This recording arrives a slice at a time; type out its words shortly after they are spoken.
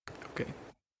Okay.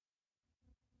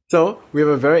 So, we have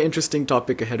a very interesting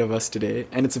topic ahead of us today,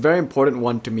 and it's a very important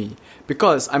one to me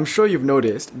because I'm sure you've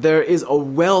noticed there is a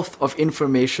wealth of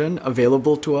information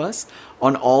available to us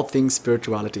on all things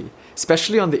spirituality,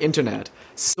 especially on the internet.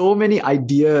 So many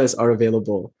ideas are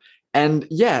available, and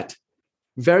yet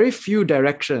very few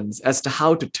directions as to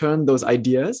how to turn those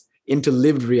ideas into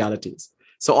lived realities.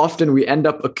 So often we end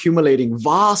up accumulating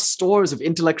vast stores of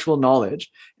intellectual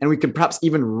knowledge, and we can perhaps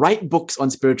even write books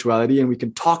on spirituality and we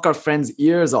can talk our friends'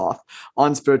 ears off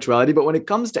on spirituality. But when it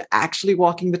comes to actually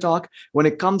walking the talk, when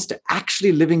it comes to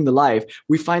actually living the life,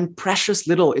 we find precious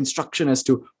little instruction as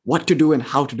to what to do and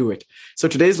how to do it. So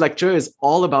today's lecture is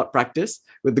all about practice.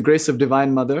 With the grace of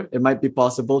Divine Mother, it might be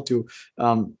possible to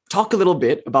talk a little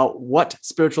bit about what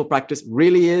spiritual practice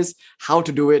really is, how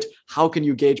to do it, how can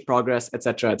you gauge progress,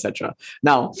 etc., etc.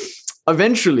 Now,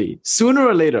 eventually, sooner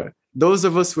or later, those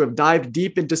of us who have dived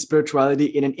deep into spirituality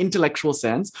in an intellectual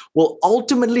sense will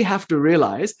ultimately have to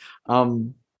realize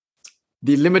the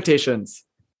limitations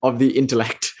of the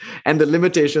intellect and the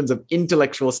limitations of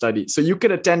intellectual study. So you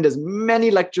can attend as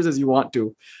many lectures as you want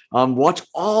to, watch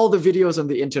all the videos on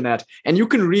the internet, and you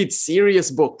can read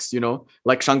serious books,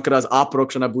 like Shankara's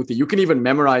Aparokshana Bhuti. You can even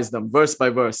memorize them verse by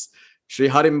verse. Sri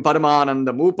Harim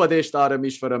Paramanandam Upadeshtaram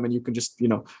Ishvaram, and you can just,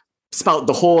 spout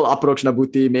the whole Aparokshana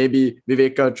Bhuti, maybe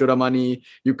Viveka Churamani.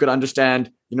 You could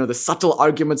understand, the subtle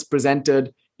arguments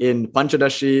presented in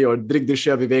Panchadashi or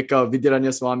Drigdrishya Viveka,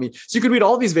 Vidyaranya Swami. So you can read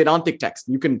all these Vedantic texts.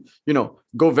 You can,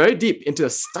 go very deep into the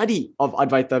study of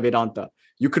Advaita Vedanta.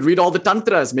 You could read all the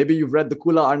tantras. Maybe you've read the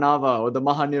Kula Arnava or the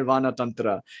Mahanirvana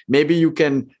Tantra. Maybe you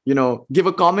can, give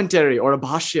a commentary or a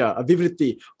bhashya, a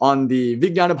vivritti on the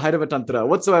Vijnana Bhairava Tantra,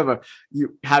 whatsoever.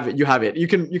 You have it. You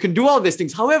can do all these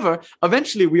things. However,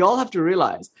 eventually we all have to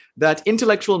realize that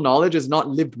intellectual knowledge is not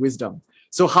lived wisdom.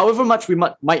 So however much we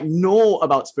might know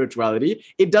about spirituality,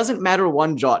 it doesn't matter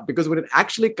one jot, because when it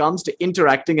actually comes to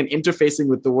interacting and interfacing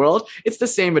with the world, it's the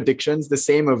same addictions, the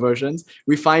same aversions.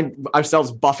 We find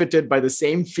ourselves buffeted by the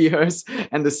same fears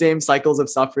and the same cycles of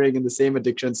suffering and the same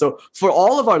addiction. So for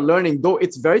all of our learning, though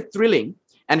it's very thrilling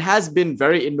and has been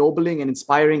very ennobling and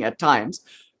inspiring at times,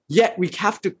 yet we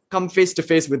have to come face to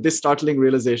face with this startling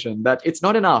realization that it's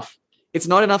not enough. It's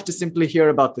not enough to simply hear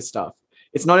about this stuff.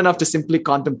 It's not enough to simply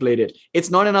contemplate it.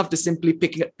 It's not enough to simply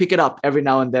pick it up every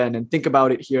now and then and think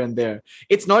about it here and there.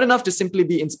 It's not enough to simply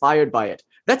be inspired by it.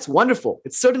 That's wonderful.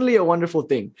 It's certainly a wonderful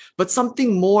thing, but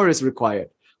something more is required.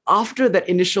 After that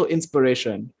initial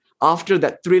inspiration, after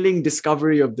that thrilling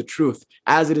discovery of the truth,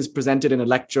 as it is presented in a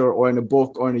lecture or in a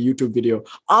book or in a YouTube video,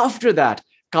 after that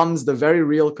comes the very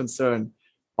real concern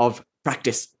of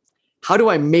practice. How do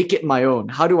I make it my own?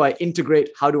 How do I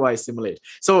integrate? How do I assimilate?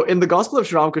 So in the Gospel of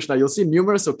Sri Ramakrishna, you'll see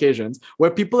numerous occasions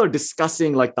where people are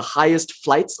discussing like the highest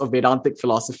flights of Vedantic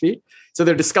philosophy. So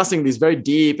they're discussing these very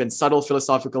deep and subtle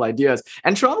philosophical ideas.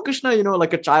 And Sri Ramakrishna,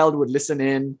 like a child would listen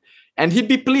in and he'd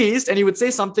be pleased and he would say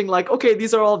something like, okay,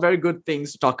 these are all very good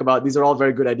things to talk about. These are all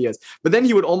very good ideas. But then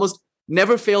he would almost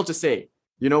never fail to say,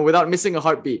 without missing a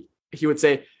heartbeat, he would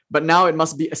say, but now it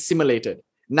must be assimilated.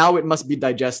 Now it must be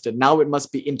digested. Now it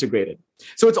must be integrated.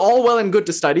 So it's all well and good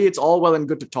to study. It's all well and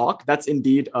good to talk. That's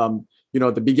indeed,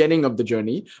 the beginning of the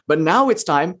journey. But now it's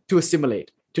time to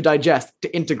assimilate, to digest,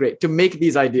 to integrate, to make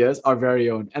these ideas our very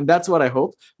own. And that's what I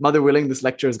hope, Mother willing, this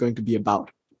lecture is going to be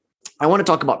about. I want to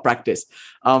talk about practice.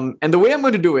 And the way I'm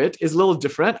going to do it is a little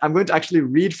different. I'm going to actually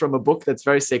read from a book that's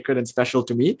very sacred and special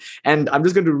to me. And I'm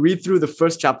just going to read through the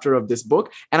first chapter of this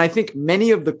book. And I think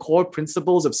many of the core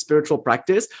principles of spiritual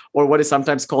practice, or what is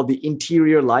sometimes called the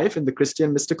interior life in the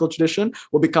Christian mystical tradition,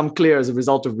 will become clear as a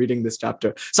result of reading this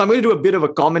chapter. So I'm going to do a bit of a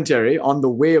commentary on the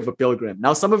way of a pilgrim.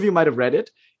 Now, some of you might have read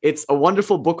it. It's a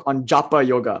wonderful book on japa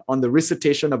yoga, on the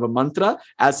recitation of a mantra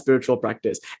as spiritual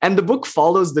practice. And the book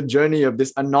follows the journey of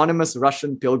this anonymous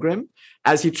Russian pilgrim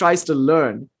as he tries to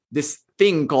learn this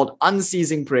thing called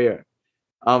unceasing prayer,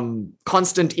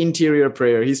 constant interior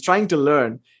prayer. He's trying to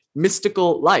learn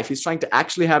mystical life. He's trying to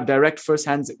actually have direct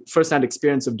firsthand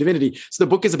experience of divinity. So the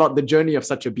book is about the journey of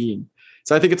such a being.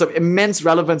 So I think it's of immense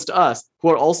relevance to us who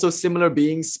are also similar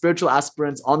beings, spiritual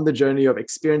aspirants on the journey of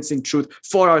experiencing truth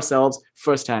for ourselves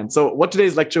firsthand. So what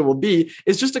today's lecture will be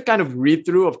is just a kind of read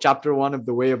through of chapter 1 of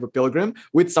The Way of a Pilgrim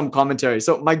with some commentary.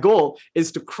 So my goal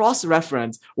is to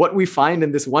cross-reference what we find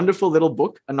in this wonderful little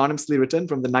book, anonymously written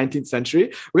from the 19th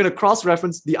century. We're going to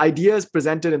cross-reference the ideas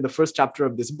presented in the first chapter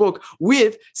of this book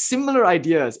with similar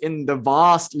ideas in the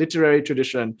vast literary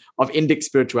tradition of Indic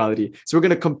spirituality. So we're going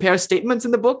to compare statements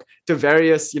in the book to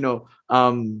various,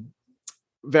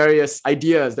 various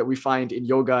ideas that we find in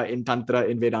yoga, in tantra,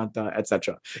 in Vedanta,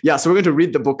 etc. Yeah, so we're going to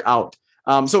read the book out.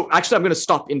 So actually, I'm going to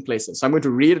stop in places. So I'm going to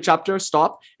read a chapter,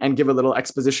 stop, and give a little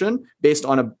exposition based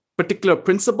on a particular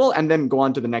principle, and then go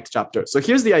on to the next chapter. So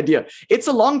here's the idea. It's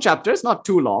a long chapter. It's not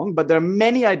too long, but there are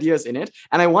many ideas in it.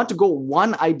 And I want to go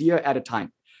one idea at a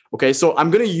time. Okay, so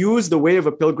I'm going to use the Way of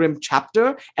a Pilgrim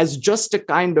chapter as just a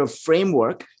kind of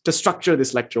framework to structure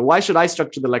this lecture. Why should I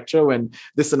structure the lecture when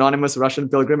this anonymous Russian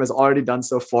pilgrim has already done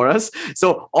so for us?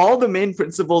 So all the main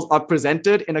principles are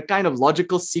presented in a kind of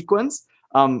logical sequence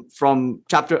from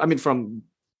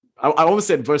I almost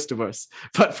said verse to verse,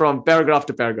 but from paragraph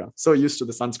to paragraph. So used to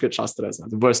the Sanskrit Shastras,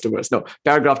 verse to verse. No,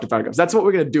 paragraph to paragraph. That's what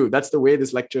we're going to do. That's the way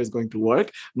this lecture is going to work,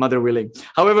 mother willing.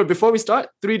 However, before we start,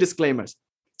 3 disclaimers.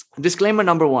 Disclaimer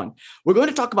number 1, we're going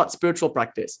to talk about spiritual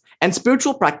practice. And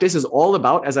spiritual practice is all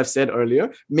about, as I've said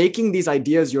earlier, making these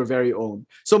ideas your very own.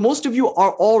 So most of you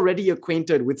are already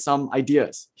acquainted with some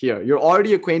ideas here. You're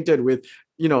already acquainted with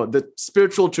the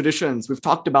spiritual traditions. We've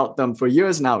talked about them for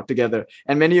years now together.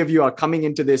 And many of you are coming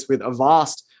into this with a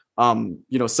vast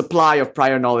supply of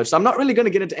prior knowledge. So I'm not really going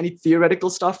to get into any theoretical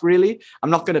stuff, really. I'm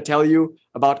not going to tell you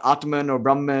about Atman or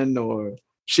Brahman or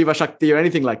Shiva Shakti or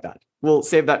anything like that. We'll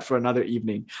save that for another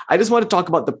evening. I just want to talk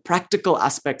about the practical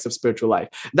aspects of spiritual life.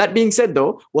 That being said,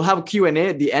 though, we'll have a Q&A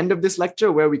at the end of this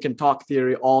lecture where we can talk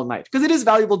theory all night, because it is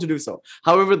valuable to do so.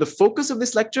 However, the focus of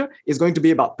this lecture is going to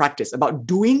be about practice, about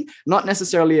doing, not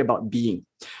necessarily about being.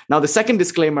 Now, the second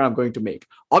disclaimer I'm going to make.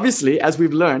 Obviously, as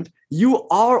we've learned, you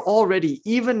are already,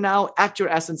 even now, at your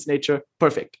essence nature,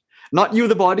 perfect. Not you,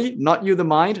 the body, not you, the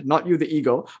mind, not you, the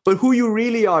ego, but who you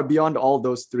really are beyond all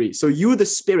those 3. So you, the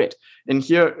spirit, and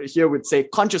here would say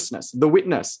consciousness, the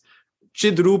witness.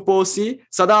 Chidruposi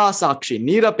sada sakshi,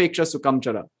 nirapeksha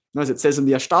sukamchara. As it says in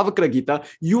the Ashtavakra Gita,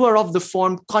 you are of the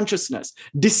form consciousness,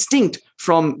 distinct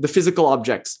from the physical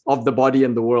objects of the body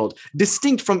and the world,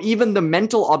 distinct from even the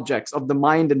mental objects of the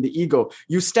mind and the ego.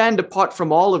 You stand apart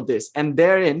from all of this, and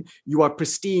therein you are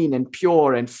pristine and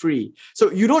pure and free.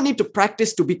 So you don't need to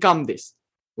practice to become this.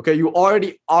 Okay, you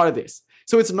already are this.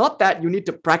 So it's not that you need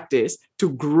to practice to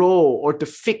grow or to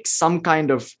fix some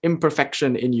kind of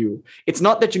imperfection in you. It's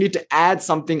not that you need to add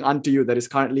something unto you that is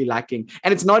currently lacking.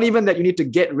 And it's not even that you need to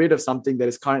get rid of something that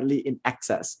is currently in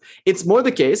excess. It's more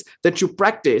the case that you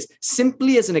practice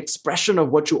simply as an expression of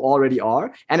what you already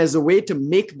are and as a way to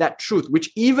make that truth,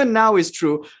 which even now is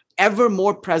true, ever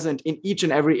more present in each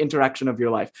and every interaction of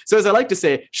your life. So as I like to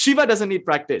say, Shiva doesn't need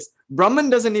practice. Brahman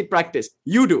doesn't need practice.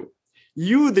 You do.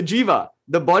 You, the jiva,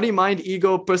 the body, mind,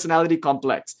 ego, personality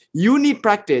complex, you need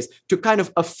practice to kind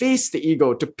of efface the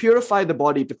ego, to purify the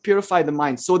body, to purify the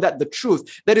mind, so that the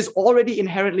truth that is already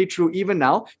inherently true even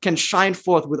now can shine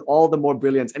forth with all the more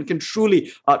brilliance and can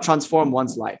truly transform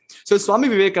one's life. So Swami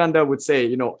Vivekananda would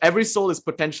say, every soul is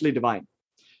potentially divine.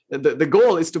 The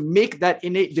goal is to make that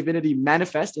innate divinity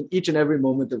manifest in each and every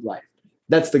moment of life.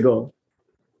 That's the goal.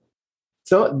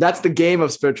 So that's the game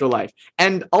of spiritual life.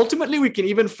 And ultimately, we can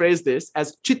even phrase this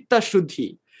as chitta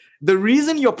shuddhi. The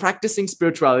reason you're practicing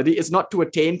spirituality is not to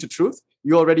attain to truth.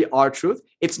 You already are truth.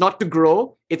 It's not to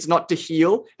grow. It's not to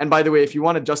heal. And by the way, if you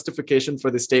want a justification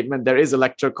for this statement, there is a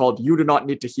lecture called You Do Not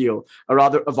Need to Heal, a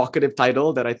rather evocative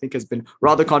title that I think has been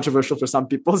rather controversial for some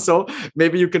people. So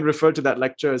maybe you can refer to that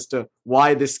lecture as to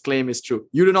why this claim is true.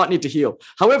 You do not need to heal.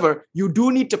 However, you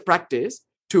do need to practice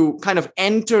to kind of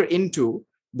enter into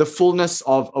the fullness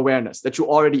of awareness that you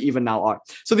already even now are.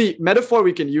 So the metaphor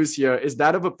we can use here is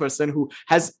that of a person who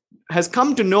has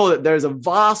come to know that there's a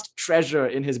vast treasure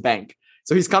in his bank.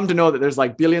 So he's come to know that there's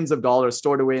like billions of dollars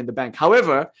stored away in the bank.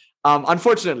 However,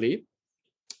 unfortunately,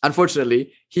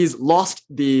 he's lost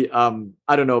the,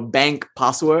 bank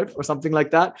password or something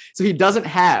like that. So he doesn't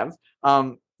have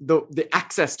the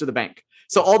access to the bank.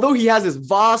 So although he has this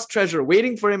vast treasure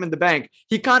waiting for him in the bank,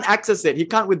 he can't access it. He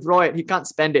can't withdraw it. He can't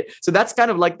spend it. So that's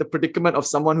kind of like the predicament of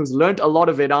someone who's learned a lot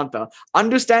of Vedanta,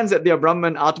 understands that they are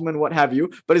Brahman, Atman, what have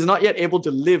you, but is not yet able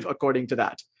to live according to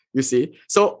that. You see?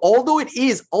 So although it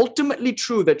is ultimately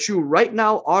true that you right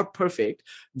now are perfect,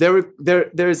 there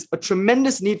is a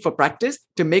tremendous need for practice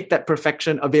to make that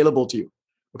perfection available to you.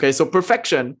 Okay, so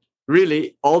perfection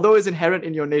really, although is inherent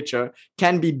in your nature,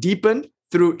 can be deepened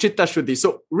through chitta shuddhi.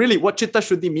 So really what chitta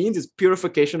shuddhi means is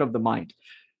purification of the mind.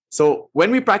 So when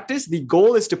we practice, the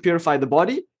goal is to purify the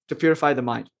body, to purify the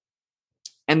mind.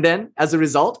 And then as a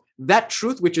result, that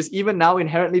truth, which is even now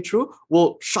inherently true,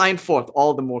 will shine forth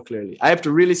all the more clearly. I have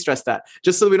to really stress that,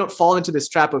 just so we don't fall into this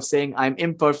trap of saying, I'm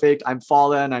imperfect, I'm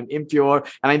fallen, I'm impure,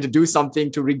 and I need to do something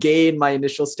to regain my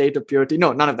initial state of purity.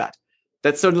 No, none of that.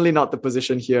 That's certainly not the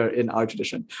position here in our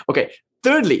tradition. Okay,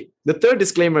 thirdly, the third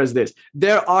disclaimer is this.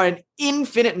 There are an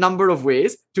infinite number of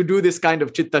ways to do this kind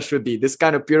of chitta shuddhi, this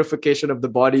kind of purification of the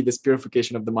body, this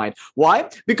purification of the mind. Why?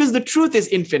 Because the truth is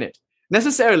infinite.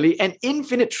 necessarily an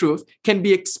infinite truth can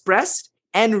be expressed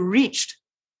and reached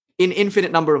in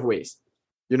infinite number of ways.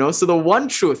 So the one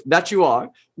truth that you are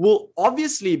will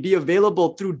obviously be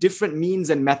available through different means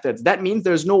and methods. That means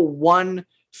there's no one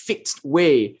fixed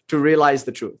way to realize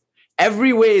the truth.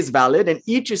 Every way is valid and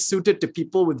each is suited to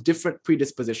people with different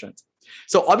predispositions.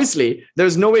 So obviously,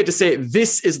 there's no way to say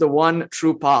this is the one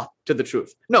true path to the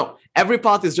truth. No, every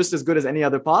path is just as good as any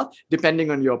other path,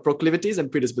 depending on your proclivities and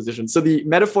predispositions. So the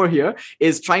metaphor here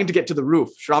is trying to get to the roof.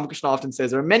 Sri Ramakrishna often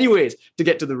says there are many ways to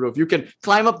get to the roof. You can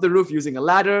climb up the roof using a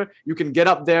ladder. You can get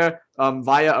up there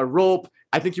via a rope.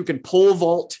 I think you can pole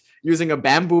vault using a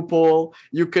bamboo pole.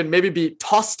 You can maybe be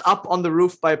tossed up on the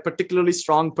roof by a particularly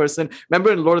strong person.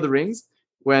 Remember in Lord of the Rings,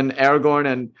 when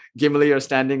Aragorn and Gimli are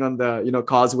standing on the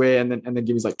causeway, and then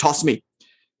Gimli's like, toss me.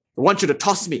 I want you to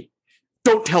toss me.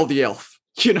 Don't tell the elf.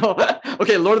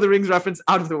 Okay, Lord of the Rings reference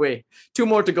out of the way. 2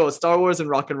 more to go. Star Wars and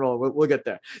rock and roll. We'll get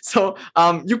there. So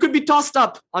you could be tossed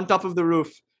up on top of the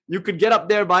roof. You could get up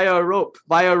there via a rope.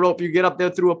 You get up there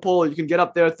through a pole. You can get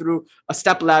up there through a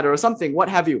step ladder or something, what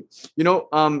have you.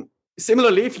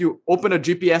 Similarly, if you open a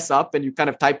GPS up and you kind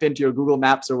of type into your Google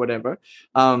Maps or whatever,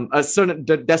 a certain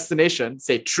destination,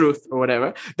 say truth or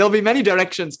whatever, there'll be many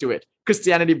directions to it.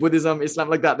 Christianity, Buddhism, Islam,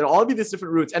 like that. There'll all be these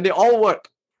different routes and they all work.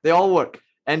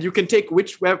 And you can take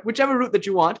whichever route that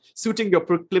you want, suiting your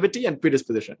proclivity and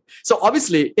predisposition. So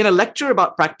obviously, in a lecture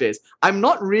about practice, I'm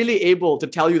not really able to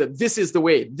tell you that this is the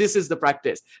way, this is the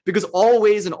practice, because all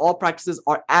ways and all practices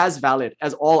are as valid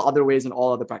as all other ways and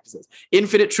all other practices.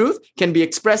 Infinite truth can be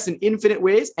expressed in infinite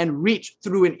ways and reached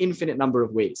through an infinite number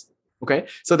of ways. Okay,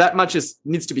 so that much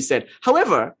needs to be said.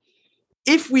 However,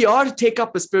 if we are to take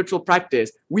up a spiritual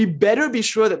practice, we better be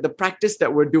sure that the practice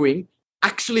that we're doing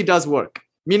actually does work.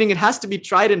 Meaning it has to be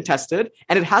tried and tested,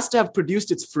 and it has to have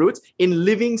produced its fruits in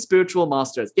living spiritual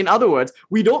masters. In other words,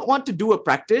 we don't want to do a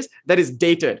practice that is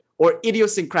dated or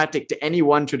idiosyncratic to any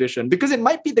one tradition, because it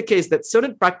might be the case that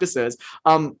certain practices,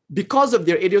 because of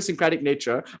their idiosyncratic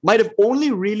nature, might have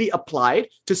only really applied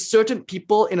to certain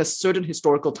people in a certain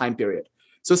historical time period.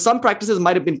 So some practices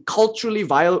might have been culturally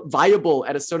viable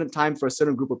at a certain time for a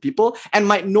certain group of people and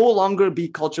might no longer be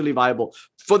culturally viable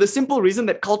for the simple reason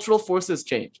that cultural forces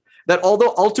change. That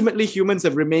although ultimately humans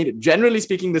have remained, generally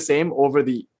speaking, the same over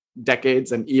the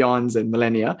decades and eons and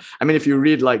millennia. I mean, if you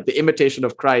read like The Imitation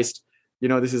of Christ,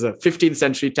 this is a 15th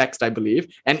century text, I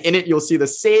believe. And in it, you'll see the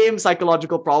same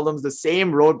psychological problems, the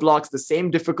same roadblocks, the same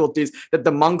difficulties that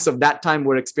the monks of that time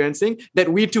were experiencing, that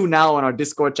we too now on our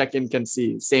Discord check-in can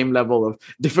see, same level of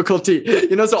difficulty.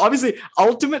 So obviously,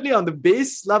 ultimately on the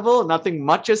base level, nothing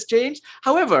much has changed.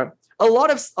 However, a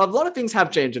lot of things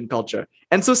have changed in culture.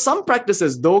 And so some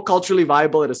practices, though culturally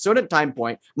viable at a certain time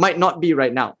point, might not be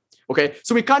right now. Okay,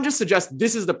 so we can't just suggest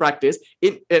this is the practice.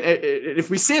 If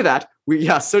we say that,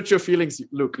 search your feelings,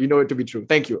 Luke. You know it to be true.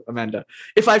 Thank you, Amanda.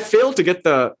 If I fail to get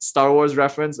the Star Wars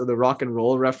reference or the rock and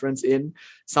roll reference in,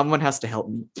 someone has to help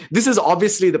me. This is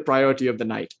obviously the priority of the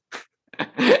night.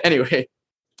 Anyway,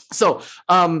 so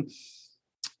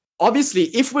obviously,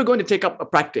 if we're going to take up a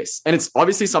practice, and it's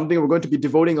obviously something we're going to be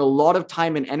devoting a lot of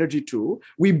time and energy to,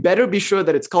 we better be sure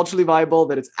that it's culturally viable,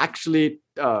 that it's actually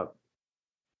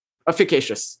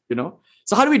efficacious,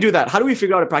 So how do we do that? How do we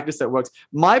figure out a practice that works?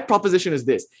 My proposition is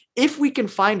this. If we can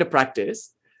find a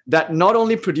practice that not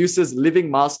only produces living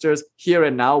masters here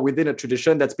and now within a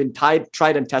tradition that's been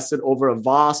tried and tested over a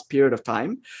vast period of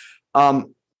time,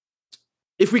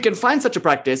 if we can find such a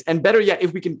practice, and better yet,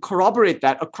 if we can corroborate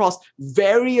that across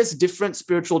various different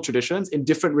spiritual traditions in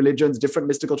different religions, different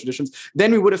mystical traditions,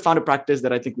 then we would have found a practice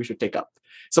that I think we should take up.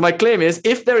 So my claim is,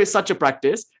 if there is such a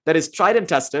practice that is tried and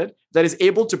tested, that is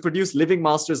able to produce living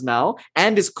masters now,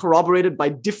 and is corroborated by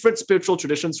different spiritual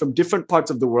traditions from different parts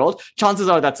of the world, chances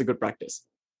are that's a good practice.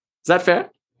 Is that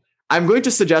fair? I'm going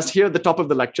to suggest here at the top of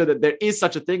the lecture that there is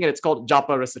such a thing, and it's called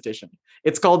japa recitation.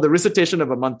 It's called the recitation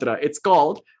of a mantra. It's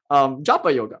called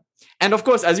japa yoga. And of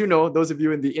course, as you know, those of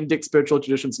you in the Indic spiritual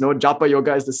traditions know, japa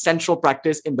yoga is the central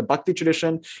practice in the Bhakti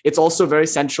tradition. It's also very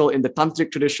central in the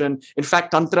Tantric tradition. In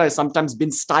fact, Tantra has sometimes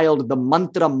been styled the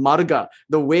mantra marga,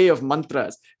 the way of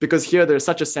mantras, because here there's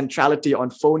such a centrality on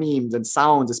phonemes and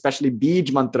sounds, especially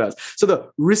Bij mantras. So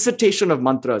the recitation of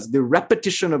mantras, the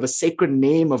repetition of a sacred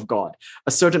name of God,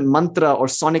 a certain mantra or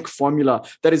sonic formula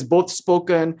that is both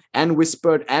spoken and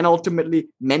whispered and ultimately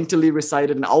mentally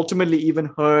recited and ultimately even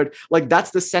heard, like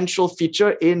that's the central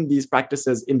feature in these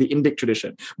practices in the Indic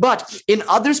tradition. But in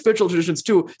other spiritual traditions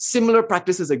too, similar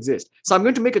practices exist. So I'm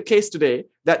going to make a case today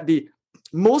that the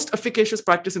most efficacious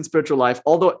practice in spiritual life,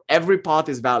 although every path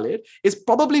is valid, is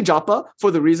probably japa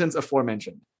for the reasons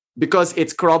aforementioned. Because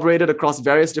it's corroborated across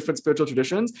various different spiritual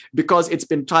traditions, because it's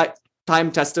been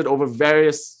time tested over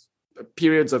various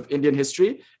periods of Indian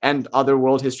history and other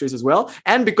world histories as well.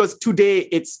 And because today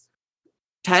it's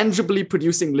tangibly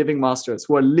producing living masters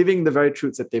who are living the very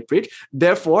truths that they preach.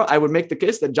 Therefore, I would make the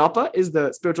case that japa is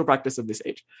the spiritual practice of this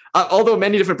age, although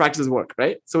many different practices work,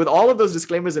 right? So with all of those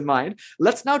disclaimers in mind,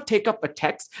 let's now take up a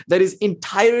text that is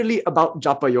entirely about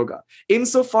japa yoga.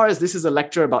 Insofar as this is a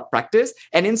lecture about practice,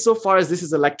 and insofar as this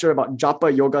is a lecture about japa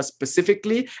yoga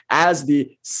specifically as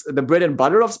the bread and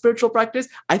butter of spiritual practice,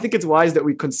 I think it's wise that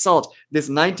we consult this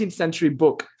 19th century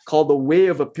book called The Way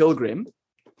of a Pilgrim,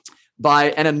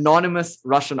 by an anonymous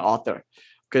Russian author.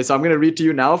 Okay, so I'm going to read to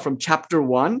you now from chapter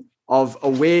 1 of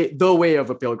The Way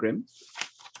of a Pilgrim.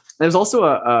 There's also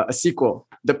a sequel,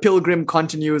 The Pilgrim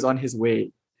Continues on His Way.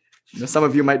 Some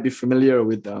of you might be familiar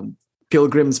with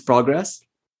Pilgrim's Progress.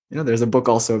 There's a book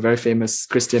also, a very famous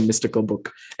Christian mystical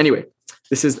book. Anyway,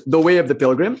 this is The Way of the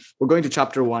Pilgrim. We're going to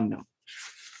chapter 1 now.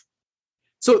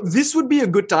 So this would be a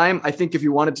good time, I think, if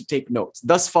you wanted to take notes.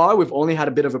 Thus far, we've only had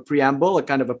a bit of a preamble, a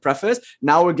kind of a preface.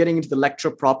 Now we're getting into the lecture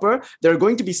proper. There are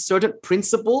going to be certain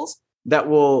principles that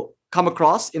will come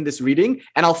across in this reading,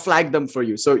 and I'll flag them for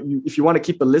you. So if you want to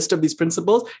keep a list of these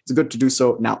principles, it's good to do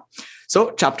so now.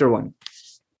 So chapter 1.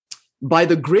 By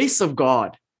the grace of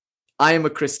God, I am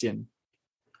a Christian.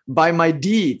 By my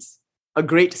deeds, a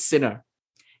great sinner.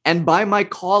 And by my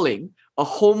calling, a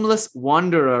homeless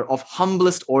wanderer of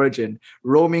humblest origin,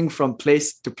 roaming from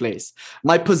place to place.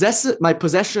 My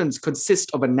possessions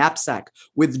consist of a knapsack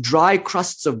with dry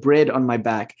crusts of bread on my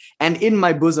back, and in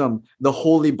my bosom, the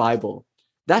Holy Bible.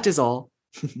 That is all.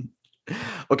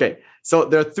 Okay, so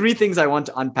there are 3 things I want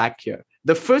to unpack here.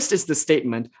 The first is the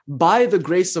statement, by the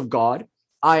grace of God,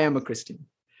 I am a Christian.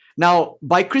 Now,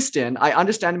 by Christian, I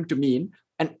understand him to mean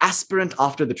an aspirant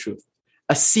after the truth,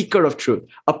 a seeker of truth,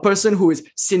 a person who is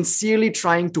sincerely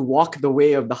trying to walk the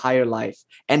way of the higher life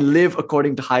and live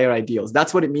according to higher ideals.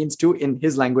 That's what it means to, in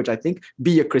his language, I think,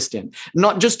 be a Christian.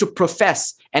 Not just to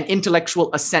profess an intellectual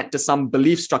assent to some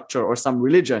belief structure or some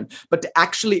religion, but to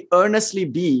actually earnestly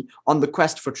be on the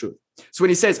quest for truth. So when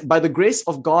he says, by the grace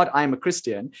of God, I am a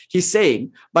Christian, he's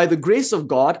saying, by the grace of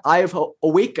God, I have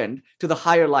awakened to the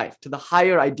higher life, to the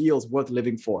higher ideals worth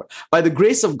living for. By the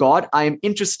grace of God, I am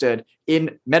interested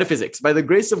in metaphysics. By the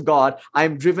grace of God, I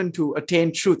am driven to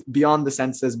attain truth beyond the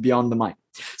senses, beyond the mind.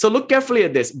 So look carefully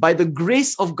at this. By the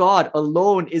grace of God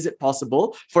alone is it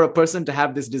possible for a person to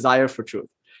have this desire for truth.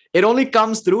 It only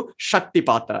comes through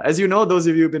Shaktipata. As you know, those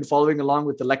of you who've been following along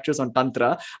with the lectures on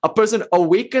Tantra, a person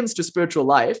awakens to spiritual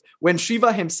life when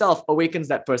Shiva himself awakens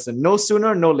that person. No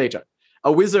sooner, no later.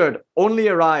 A wizard only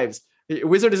arrives. A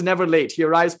wizard is never late. He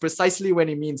arrives precisely when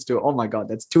he means to. Oh my God,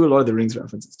 that's 2 Lord of the Rings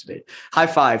references today. High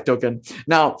five, token.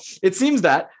 Now, it seems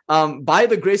that by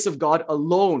the grace of God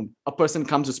alone, a person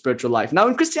comes to spiritual life. Now,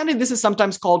 in Christianity, this is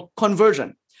sometimes called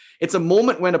conversion. It's a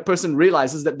moment when a person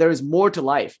realizes that there is more to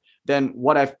life than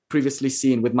what I've previously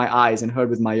seen with my eyes and heard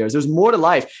with my ears. There's more to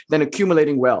life than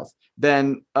accumulating wealth,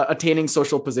 than attaining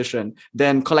social position,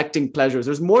 than collecting pleasures.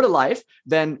 There's more to life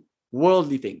than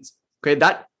worldly things. Okay,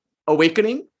 that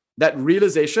awakening, that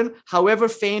realization, however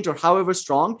faint or however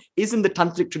strong, is in the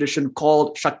tantric tradition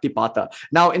called Shaktipata.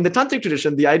 Now, in the tantric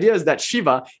tradition, the idea is that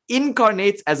Shiva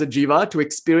incarnates as a jiva to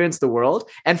experience the world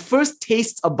and first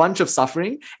tastes a bunch of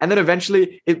suffering, and then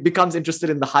eventually it becomes interested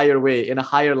in the higher way, in a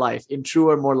higher life, in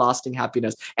truer, more lasting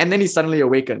happiness. And then he suddenly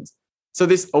awakens. So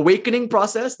this awakening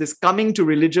process, this coming to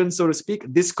religion, so to speak,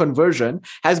 this conversion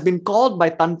has been called by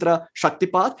Tantra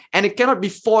Shaktipat, and it cannot be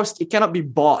forced, it cannot be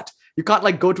bought. You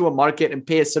can't go to a market and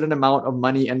pay a certain amount of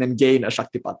money and then gain a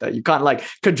Shaktipata. You can't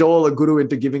cajole a guru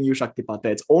into giving you Shaktipata.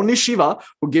 It's only Shiva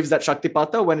who gives that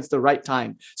Shaktipata when it's the right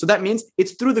time. So that means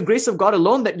it's through the grace of God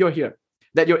alone that you're here,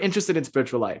 that you're interested in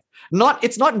spiritual life.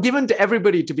 It's not given to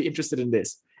everybody to be interested in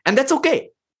this. And that's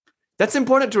okay. That's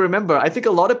important to remember. I think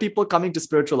a lot of people coming to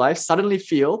spiritual life suddenly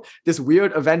feel this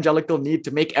weird evangelical need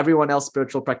to make everyone else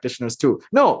spiritual practitioners too.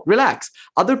 No, relax.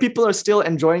 Other people are still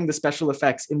enjoying the special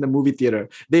effects in the movie theater.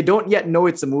 They don't yet know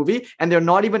it's a movie, and they're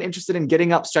not even interested in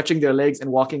getting up, stretching their legs,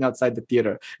 and walking outside the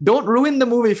theater. Don't ruin the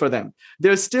movie for them.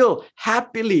 They're still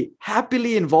happily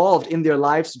involved in their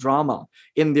life's drama,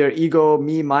 in their ego,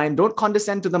 me, mine. Don't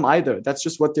condescend to them either. That's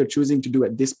just what they're choosing to do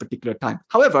at this particular time.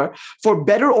 However, for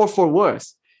better or for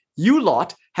worse, you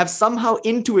lot have somehow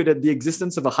intuited the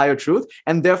existence of a higher truth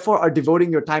and therefore are devoting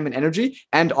your time and energy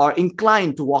and are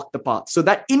inclined to walk the path. So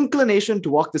that inclination to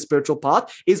walk the spiritual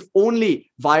path is only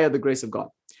via the grace of God.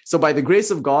 So by the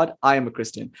grace of God, I am a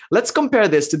Christian. Let's compare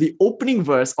this to the opening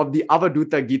verse of the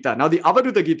Avadhuta Gita. Now, the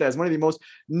Avadhuta Gita is one of the most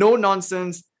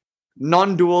no-nonsense,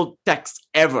 non-dual texts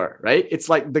ever, right? It's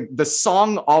like the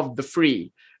song of the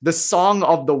free. the song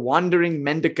of the wandering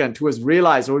mendicant who has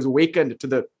realized or is awakened to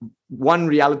the one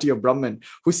reality of Brahman,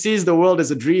 who sees the world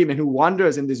as a dream and who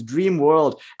wanders in this dream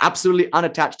world, absolutely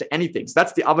unattached to anything. So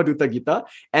that's the Avaduta Gita.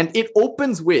 And it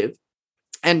opens with,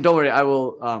 and don't worry, I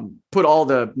will put all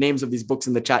the names of these books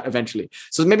in the chat eventually.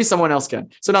 So maybe someone else can.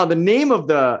 So now the name of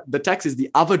the text is the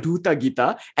Avaduta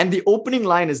Gita. And the opening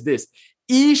line is this: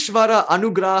 Ishvara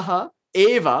Anugraha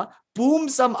Eva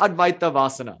Pumsam Advaita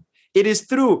Vasana. It is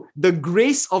through the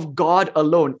grace of God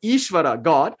alone, Ishvara,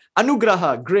 God,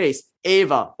 Anugraha, grace,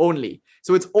 Eva, only.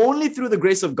 So it's only through the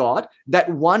grace of God that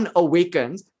one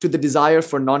awakens to the desire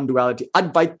for non-duality.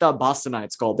 Advaita Bhasana,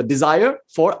 it's called. The desire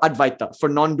for Advaita, for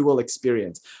non-dual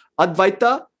experience.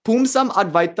 Advaita, Pumsam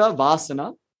Advaita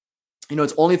Vasana.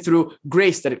 It's only through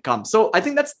grace that it comes. So I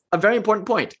think that's a very important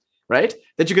point, right?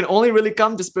 That you can only really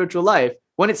come to spiritual life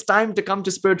when it's time to come to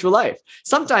spiritual life.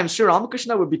 Sometimes Sri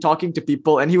Ramakrishna would be talking to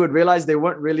people and he would realize they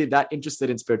weren't really that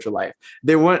interested in spiritual life.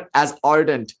 They weren't as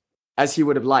ardent as he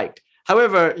would have liked.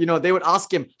 However, they would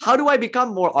ask him, how do I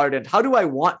become more ardent? How do I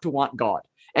want to want God?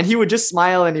 And he would just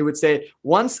smile and he would say,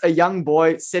 once a young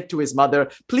boy said to his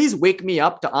mother, please wake me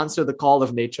up to answer the call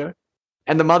of nature.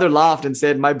 And the mother laughed and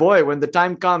said, my boy, when the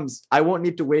time comes, I won't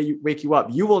need to wake you up.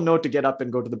 You will know to get up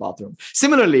and go to the bathroom.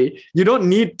 Similarly, you don't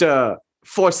need to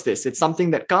force this. It's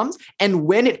something that comes. And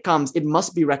when it comes, it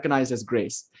must be recognized as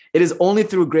grace. It is only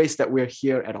through grace that we're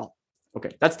here at all.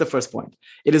 Okay, that's the first point.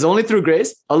 It is only through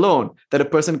grace alone that a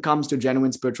person comes to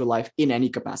genuine spiritual life in any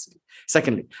capacity.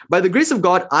 Secondly, by the grace of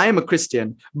God, I am a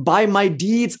Christian. By my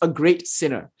deeds, a great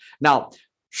sinner. Now,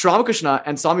 Sri Ramakrishna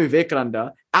and Swami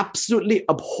Vivekananda absolutely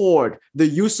abhorred the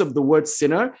use of the word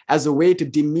sinner as a way to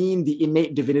demean the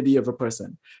innate divinity of a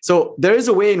person. So there is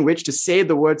a way in which to say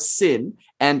the word sin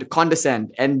and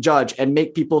condescend and judge and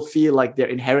make people feel like they're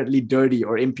inherently dirty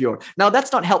or impure. Now,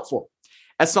 that's not helpful.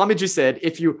 As Swamiji said,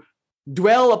 if you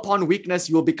dwell upon weakness,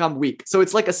 you will become weak. So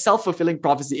it's like a self-fulfilling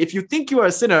prophecy. If you think you are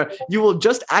a sinner, you will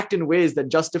just act in ways that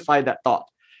justify that thought.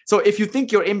 So if you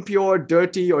think you're impure,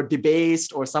 dirty, or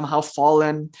debased, or somehow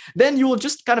fallen, then you will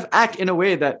just kind of act in a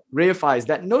way that reifies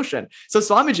that notion. So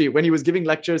Swamiji, when he was giving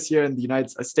lectures here in the United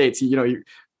States, he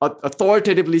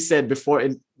authoritatively said before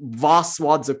in vast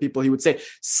swaths of people, he would say,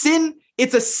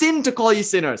 it's a sin to call ye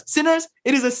sinners. Sinners,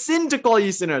 it is a sin to call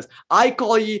ye sinners. I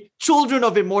call ye children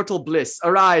of immortal bliss.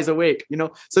 Arise, awake.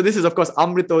 So this is, of course,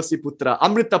 Amritosi Putra,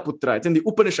 Amrita Putra. It's in the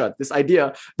Upanishad, this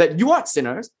idea that you aren't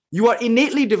sinners. You are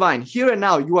innately divine. Here and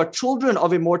now, you are children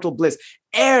of immortal bliss,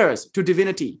 heirs to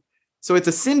divinity. So it's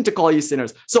a sin to call you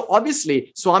sinners. So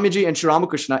obviously, Swamiji and Sri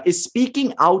Ramakrishna is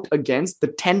speaking out against the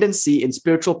tendency in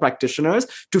spiritual practitioners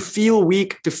to feel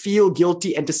weak, to feel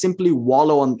guilty, and to simply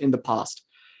wallow in the past.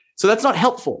 So that's not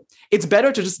helpful. It's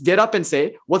better to just get up and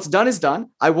say, what's done is done.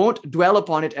 I won't dwell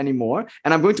upon it anymore.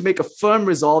 And I'm going to make a firm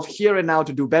resolve here and now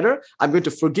to do better. I'm going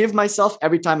to forgive myself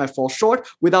every time I fall short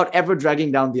without ever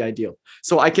dragging down the ideal.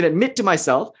 So I can admit to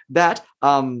myself that,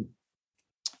 I'm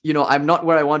not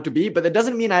where I want to be, but that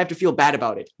doesn't mean I have to feel bad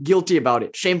about it, guilty about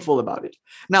it, shameful about it.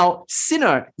 Now,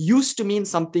 sinner used to mean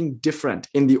something different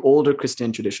in the older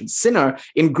Christian tradition. Sinner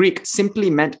in Greek simply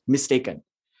meant mistaken.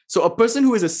 So a person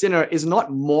who is a sinner is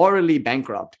not morally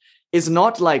bankrupt, is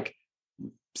not like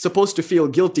supposed to feel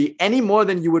guilty any more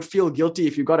than you would feel guilty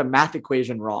if you got a math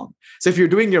equation wrong. So if you're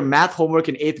doing your math homework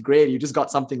in 8th grade, you just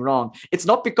got something wrong. It's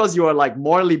not because you are like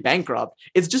morally bankrupt.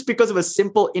 It's just because of a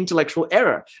simple intellectual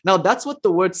error. Now, that's what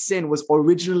the word sin was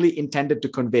originally intended to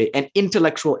convey, an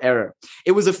intellectual error.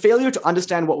 It was a failure to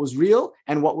understand what was real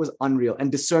and what was unreal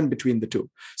and discern between the two.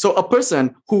 So a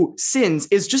person who sins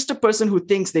is just a person who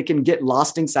thinks they can get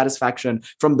lasting satisfaction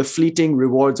from the fleeting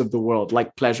rewards of the world,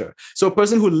 like pleasure. So a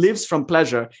person who lives from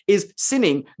pleasure is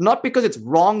sinning, not because it's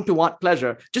wrong to want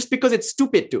pleasure, just because it's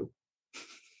stupid to.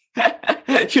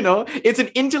 It's an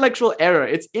intellectual error.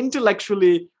 It's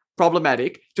intellectually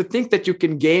problematic to think that you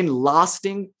can gain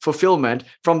lasting fulfillment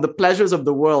from the pleasures of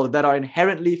the world that are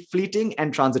inherently fleeting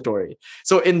and transitory.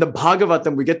 So in the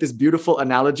Bhagavatam, we get this beautiful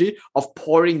analogy of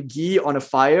pouring ghee on a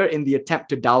fire in the attempt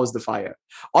to douse the fire.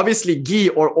 Obviously, ghee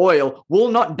or oil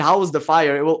will not douse the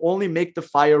fire. It will only make the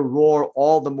fire roar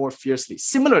all the more fiercely.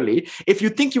 Similarly, if you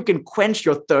think you can quench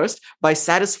your thirst by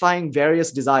satisfying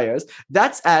various desires,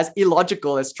 that's as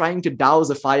illogical as trying to douse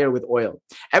a fire with oil.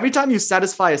 Every time you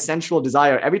satisfy a sensual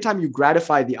desire, every time you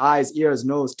gratify the eyes, ears,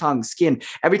 nose, tongue, skin,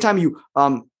 every time you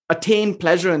attain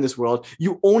pleasure in this world,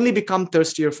 you only become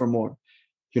thirstier for more.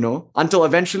 Until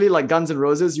eventually, like Guns N'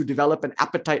 Roses, you develop an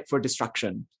appetite for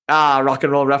destruction. Rock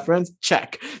and roll reference,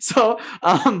 check. So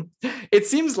it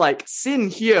seems like sin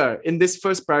here in this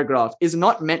first paragraph is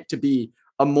not meant to be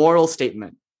a moral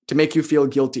statement to make you feel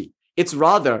guilty. It's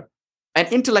rather an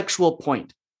intellectual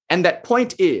point. And that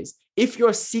point is, if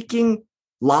you're seeking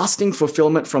lasting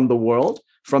fulfillment from the world,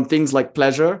 from things like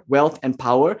pleasure, wealth, and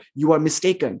power, you are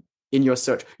mistaken in your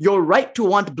search. You're right to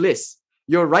want bliss.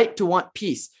 You're right to want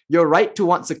peace. You're right to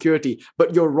want security,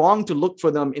 but you're wrong to look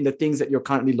for them in the things that you're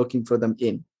currently looking for them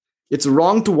in. It's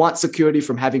wrong to want security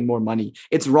from having more money.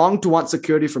 It's wrong to want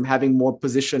security from having more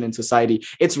position in society.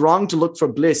 It's wrong to look for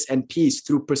bliss and peace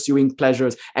through pursuing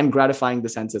pleasures and gratifying the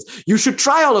senses. You should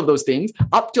try all of those things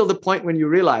up till the point when you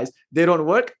realize they don't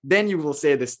work. Then you will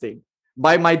say this thing: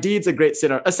 by my deeds, a great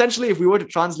sinner. Essentially, if we were to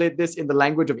translate this in the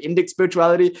language of Indic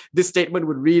spirituality, this statement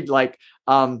would read like,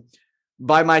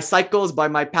 by my cycles, by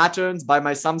my patterns, by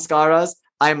my samskaras,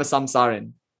 I am a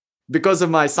samsarin. Because of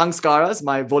my sanskaras,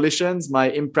 my volitions, my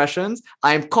impressions,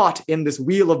 I am caught in this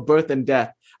wheel of birth and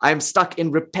death. I am stuck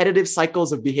in repetitive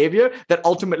cycles of behavior that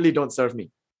ultimately don't serve me.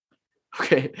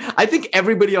 Okay, I think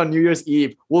everybody on New Year's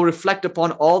Eve will reflect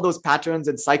upon all those patterns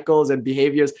and cycles and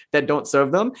behaviors that don't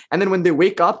serve them. And then when they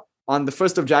wake up on the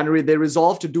 1st of January, they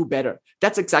resolve to do better.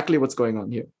 That's exactly what's going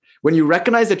on here. When you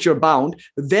recognize that you're bound,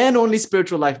 then only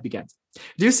spiritual life begins.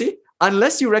 Do you see?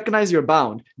 Unless you recognize you're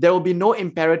bound, there will be no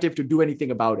imperative to do anything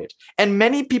about it. And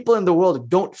many people in the world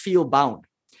don't feel bound.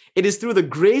 It is through the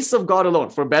grace of God alone,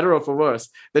 for better or for worse,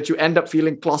 that you end up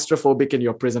feeling claustrophobic in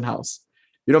your prison house.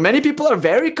 You know, many people are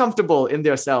very comfortable in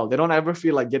their cell. They don't ever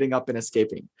feel like getting up and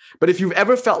escaping. But if you've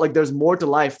ever felt like there's more to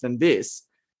life than this,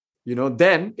 you know,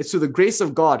 then it's through the grace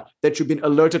of God that you've been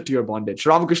alerted to your bondage.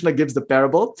 Ramakrishna gives the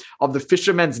parable of the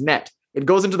fisherman's net. It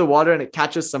goes into the water and it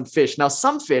catches some fish. Now,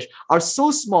 some fish are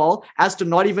so small as to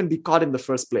not even be caught in the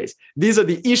first place. These are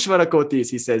the Ishvara Kotis,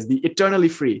 he says, the eternally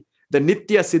free, the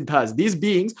Nitya Siddhas. These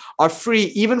beings are free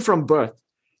even from birth.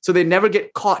 So they never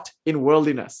get caught in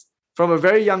worldliness. From a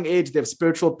very young age, they have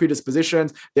spiritual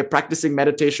predispositions. They're practicing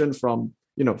meditation from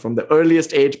the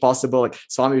earliest age possible. Like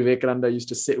Swami Vivekananda used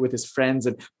to sit with his friends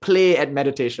and play at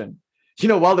meditation. You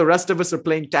know, while the rest of us are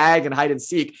playing tag and hide and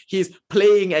seek, he's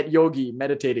playing at yogi,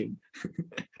 meditating.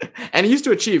 And he used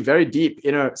to achieve very deep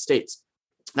inner states.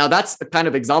 Now, that's a kind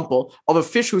of example of a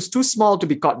fish who's too small to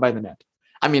be caught by the net.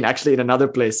 I mean, actually, in another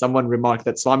place, someone remarked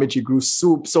that Swamiji grew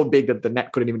so big that the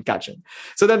net couldn't even catch him.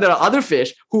 So then there are other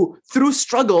fish who, through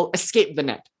struggle, escape the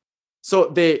net. So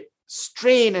they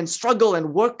strain and struggle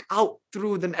and work out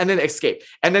through them and then escape.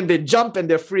 And then they jump and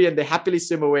they're free and they happily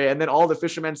swim away. And then all the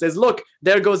fishermen says, look,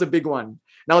 there goes a big one.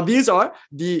 Now, these are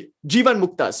the Jivan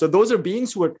Muktas. So those are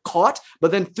beings who are caught,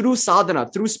 but then through sadhana,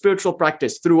 through spiritual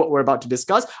practice, through what we're about to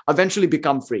discuss, eventually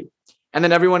become free. And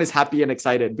then everyone is happy and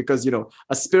excited because, you know,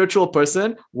 a spiritual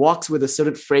person walks with a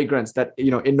certain fragrance that,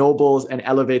 you know, ennobles and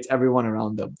elevates everyone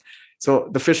around them. So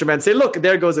the fishermen say, look,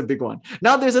 there goes a big one.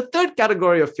 Now there's a third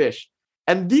category of fish.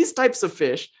 And these types of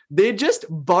fish, they just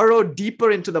burrow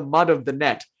deeper into the mud of the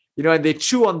net, you know, and they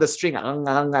chew on the string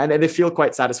and they feel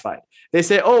quite satisfied. They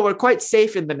say, oh, we're quite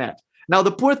safe in the net. Now,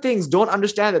 the poor things don't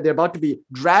understand that they're about to be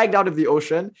dragged out of the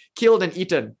ocean, killed and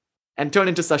eaten and turned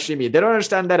into sashimi. They don't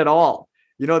understand that at all.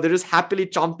 You know, they're just happily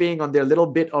chomping on their little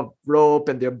bit of rope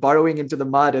and they're burrowing into the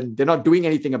mud and they're not doing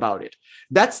anything about it.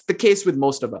 That's the case with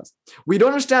most of us. We don't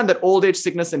understand that old age,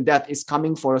 sickness, and death is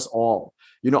coming for us all.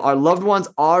 You know, our loved ones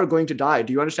are going to die.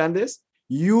 Do you understand this?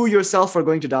 You yourself are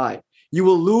going to die. You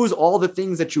will lose all the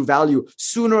things that you value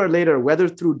sooner or later, whether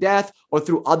through death or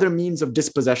through other means of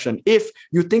dispossession. If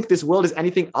you think this world is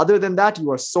anything other than that, you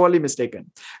are sorely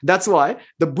mistaken. That's why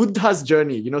the Buddha's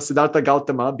journey, you know, Siddhartha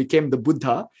Gautama became the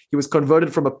Buddha. He was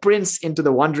converted from a prince into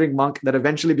the wandering monk that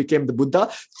eventually became the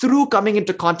Buddha through coming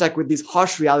into contact with these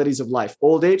harsh realities of life,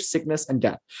 old age, sickness, and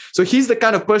death. So he's the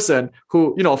kind of person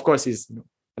who, you know, of course, he's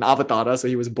an avatara, so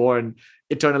he was born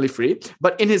eternally free.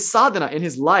 But in his sadhana, in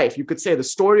his life, you could say the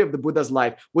story of the Buddha's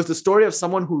life was the story of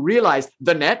someone who realized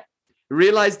the net,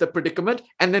 realized the predicament,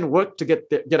 and then worked to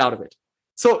get out of it.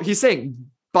 So he's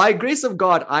saying, by grace of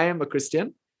God, I am a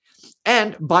Christian,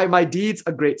 and by my deeds,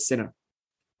 a great sinner.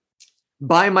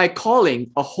 By my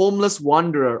calling, a homeless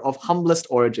wanderer of humblest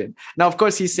origin. Now, of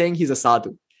course, he's saying he's a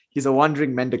sadhu. He's a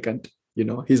wandering mendicant. You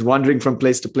know, he's wandering from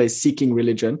place to place, seeking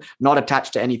religion, not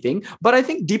attached to anything. But I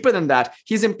think deeper than that,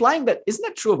 he's implying that, isn't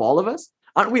that true of all of us?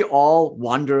 Aren't we all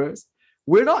wanderers?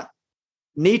 We're not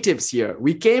natives here.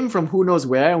 We came from who knows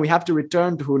where, and we have to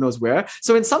return to who knows where.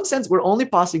 So in some sense, we're only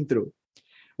passing through.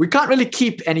 We can't really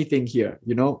keep anything here.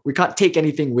 You know, we can't take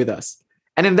anything with us.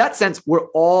 And in that sense, we're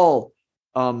all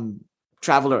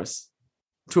travelers,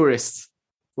 tourists.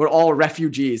 We're all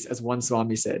refugees, as one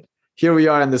Swami said. Here we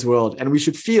are in this world, and we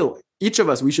should feel, each of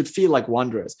us, we should feel like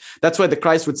wanderers. That's why the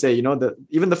Christ would say, you know,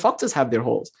 even the foxes have their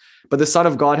holes, but the Son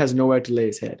of God has nowhere to lay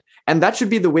his head. And that should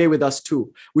be the way with us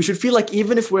too. We should feel like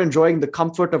even if we're enjoying the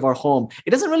comfort of our home, it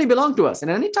doesn't really belong to us.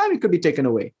 And at any time it could be taken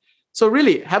away. So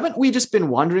really, haven't we just been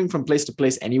wandering from place to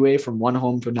place anyway, from one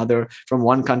home to another, from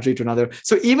one country to another?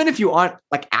 So even if you aren't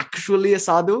like actually a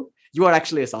sadhu, you are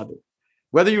actually a sadhu.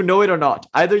 Whether you know it or not,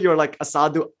 either you're like a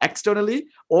sadhu externally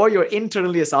or you're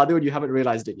internally a sadhu and you haven't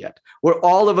realized it yet. We're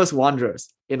all of us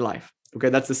wanderers in life. Okay,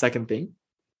 that's the second thing.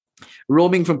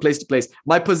 Roaming from place to place.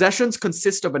 My possessions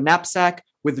consist of a knapsack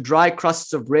with dry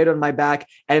crusts of bread on my back,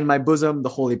 and in my bosom, the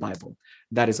Holy Bible.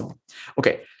 That is all.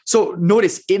 Okay, so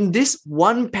notice in this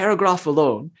one paragraph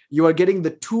alone, you are getting the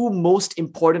two most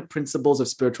important principles of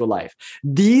spiritual life.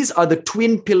 These are the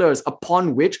twin pillars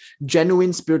upon which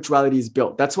genuine spirituality is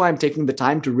built. That's why I'm taking the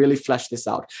time to really flesh this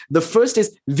out. The first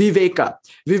is viveka.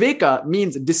 Viveka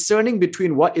means discerning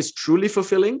between what is truly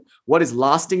fulfilling, what is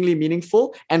lastingly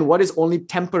meaningful, and what is only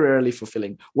temporarily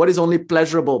fulfilling, what is only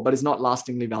pleasurable but is not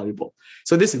lastingly valuable.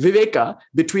 So this viveka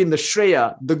between the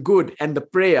shreya, the good, and the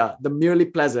preya, the merely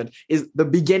pleasant, is the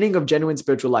beginning of genuine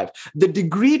spiritual life. The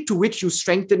degree to which you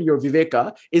strengthen your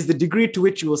viveka is the degree to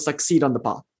which you will succeed on the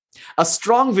path. A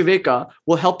strong viveka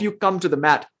will help you come to the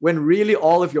mat when really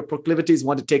all of your proclivities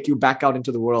want to take you back out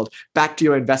into the world, back to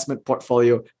your investment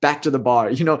portfolio, back to the bar.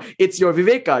 It's your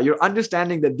viveka, your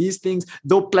understanding that these things,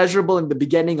 though pleasurable in the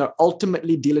beginning, are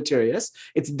ultimately deleterious.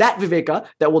 It's that viveka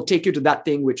that will take you to that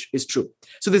thing which is true.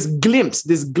 So this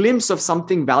glimpse of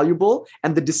something valuable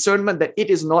and the discernment that it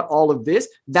is not all of this,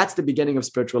 that's the beginning of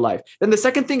spiritual life. Then the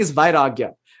second thing is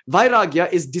vairagya. Vairagya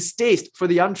is distaste for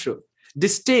the untruth.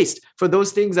 Distaste for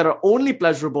those things that are only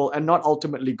pleasurable and not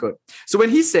ultimately good. So when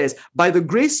he says, by the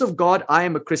grace of God, I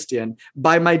am a Christian,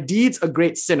 by my deeds, a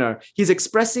great sinner, he's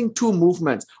expressing two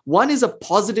movements. One is a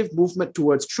positive movement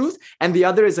towards truth, and the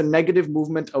other is a negative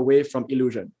movement away from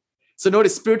illusion. So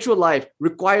notice spiritual life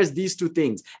requires these two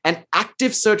things: an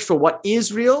active search for what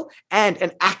is real and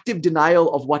an active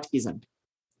denial of what isn't.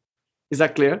 Is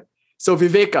that clear? So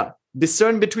viveka,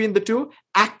 discern between the two,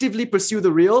 actively pursue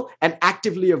the real, and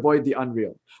actively avoid the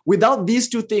unreal. Without these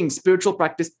two things, spiritual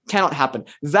practice cannot happen.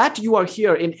 That you are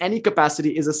here in any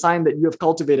capacity is a sign that you have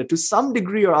cultivated to some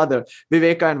degree or other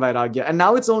viveka and vairagya. And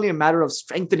now it's only a matter of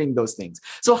strengthening those things.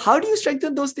 So how do you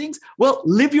strengthen those things? Well,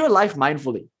 live your life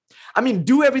mindfully.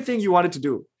 Do everything you wanted to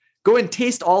do. Go and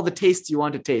taste all the tastes you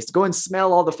want to taste. Go and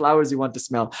smell all the flowers you want to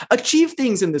smell. Achieve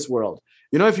things in this world.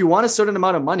 If you want a certain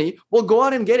amount of money, well, go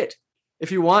out and get it.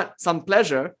 If you want some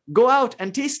pleasure, go out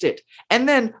and taste it. And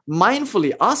then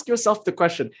mindfully ask yourself the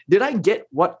question, did I get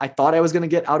what I thought I was going to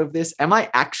get out of this? Am I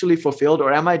actually fulfilled,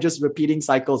 or am I just repeating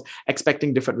cycles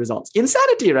expecting different results?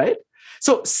 Insanity, right?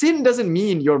 So sin doesn't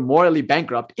mean you're morally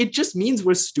bankrupt. It just means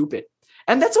we're stupid.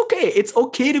 And that's okay. It's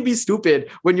okay to be stupid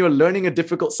when you're learning a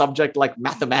difficult subject like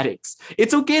mathematics.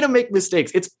 It's okay to make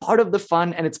mistakes. It's part of the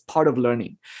fun and it's part of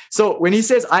learning. So when he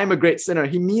says, I'm a great sinner,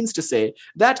 he means to say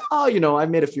that, I've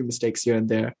made a few mistakes here and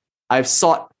there. I've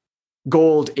sought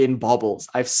gold in baubles.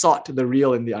 I've sought the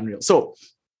real in the unreal. So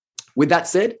with that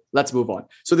said, let's move on.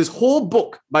 So this whole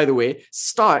book, by the way,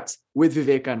 starts with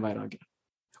Viveka and Vairagya.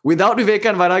 Without Viveka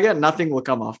and Vairagya, nothing will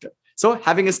come after. So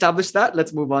having established that,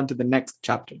 let's move on to the next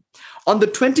chapter. On the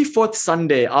 24th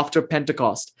Sunday after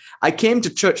Pentecost, I came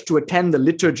to church to attend the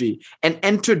liturgy and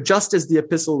entered just as the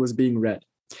epistle was being read.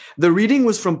 The reading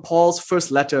was from Paul's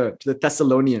first letter to the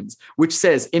Thessalonians, which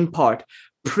says, in part,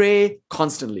 pray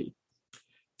constantly.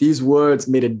 These words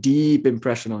made a deep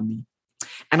impression on me.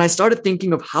 And I started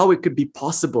thinking of how it could be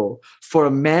possible for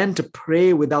a man to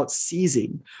pray without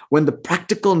ceasing when the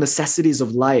practical necessities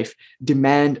of life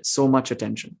demand so much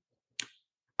attention.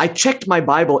 I checked my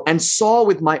Bible and saw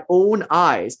with my own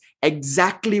eyes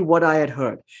exactly what I had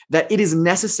heard, that it is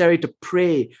necessary to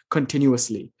pray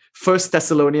continuously. 1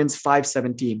 Thessalonians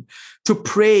 5:17, to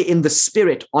pray in the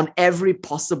Spirit on every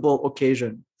possible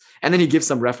occasion. And then he gives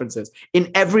some references. In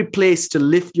every place to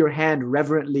lift your hands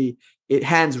reverently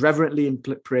in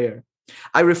prayer.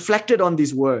 I reflected on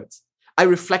these words. I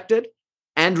reflected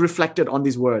on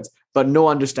these words, but no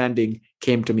understanding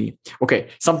came to me. Okay,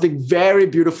 something very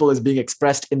beautiful is being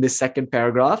expressed in this second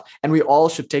paragraph, and we all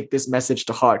should take this message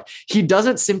to heart. He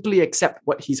doesn't simply accept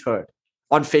what he's heard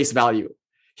on face value.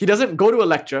 He doesn't go to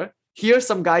a lecture, hear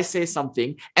some guy say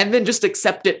something, and then just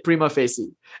accept it prima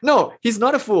facie. No, he's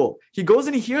not a fool. He goes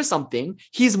and he hears something,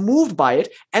 he's moved by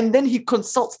it, and then he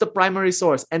consults the primary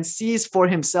source and sees for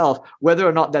himself whether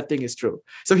or not that thing is true.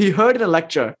 So he heard in a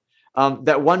lecture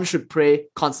that one should pray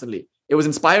constantly. It was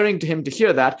inspiring to him to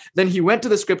hear that. Then he went to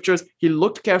the scriptures, he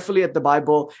looked carefully at the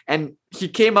Bible, and he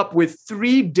came up with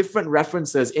 3 different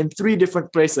references in 3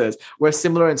 different places where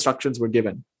similar instructions were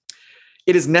given.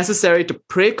 It is necessary to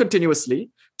pray continuously,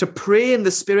 to pray in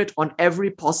the Spirit on every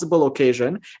possible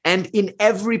occasion, and in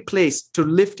every place to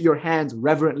lift your hands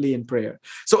reverently in prayer.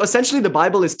 So essentially, the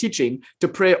Bible is teaching to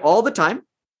pray all the time,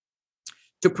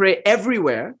 to pray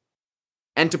everywhere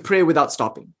and to pray without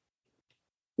stopping.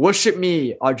 Worship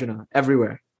me, Arjuna,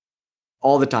 everywhere,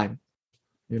 all the time,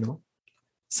 you know?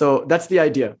 So that's the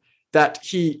idea, that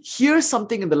he hears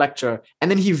something in the lecture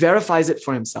and then he verifies it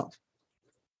for himself.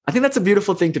 I think that's a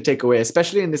beautiful thing to take away,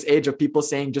 especially in this age of people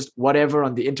saying just whatever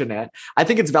on the internet. I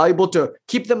think it's valuable to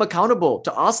keep them accountable,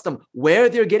 to ask them where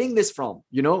they're getting this from.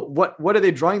 You know, what are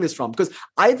they drawing this from? Because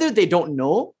either they don't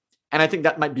know, and I think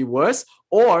that might be worse,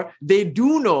 or they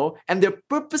do know and they're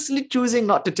purposely choosing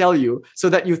not to tell you so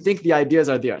that you think the ideas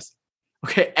are theirs.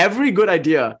 Okay, every good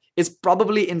idea is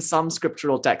probably in some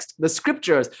scriptural text. The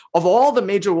scriptures of all the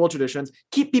major world traditions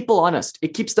keep people honest.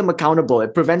 It keeps them accountable.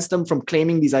 It prevents them from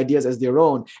claiming these ideas as their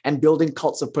own and building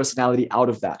cults of personality out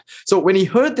of that. So when he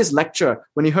heard this lecture,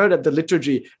 when he heard at the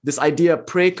liturgy, this idea,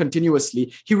 pray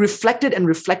continuously, he reflected and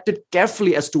reflected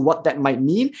carefully as to what that might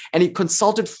mean. And he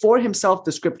consulted for himself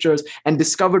the scriptures and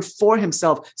discovered for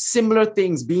himself similar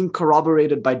things being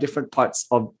corroborated by different parts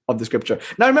of the scripture.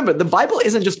 Now, remember, the Bible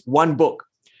isn't just one book.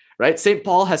 Right? St.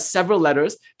 Paul has several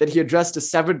letters that he addressed to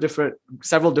several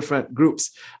different groups.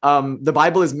 The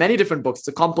Bible is many different books. It's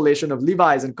a compilation of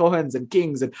Levites and Kohens and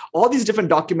Kings and all these different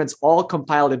documents all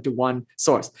compiled into one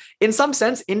source. In some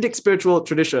sense, Indic spiritual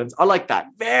traditions are like that.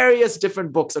 Various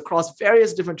different books across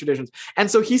various different traditions.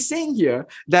 And so he's saying here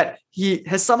that he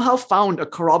has somehow found a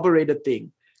corroborated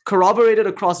thing. Corroborated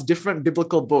across different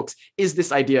biblical books is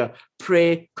this idea: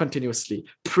 pray continuously,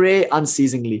 pray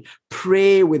unceasingly,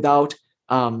 pray without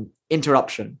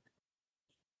interruption.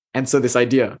 And so this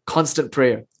idea, constant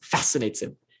prayer, fascinates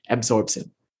him, absorbs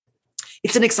him.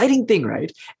 It's an exciting thing,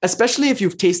 right? Especially if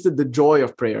you've tasted the joy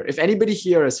of prayer. If anybody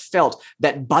here has felt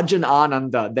that bhajan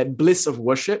ananda, that bliss of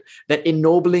worship, that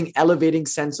ennobling, elevating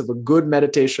sense of a good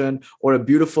meditation or a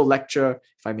beautiful lecture,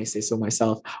 if I may say so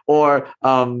myself, or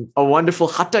a wonderful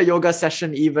hatha yoga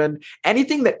session even,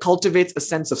 anything that cultivates a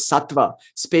sense of sattva,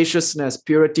 spaciousness,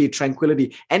 purity,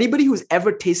 tranquility, anybody who's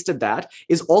ever tasted that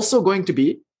is also going to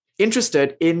be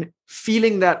interested in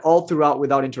feeling that all throughout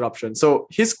without interruption. So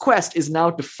his quest is now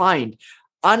to find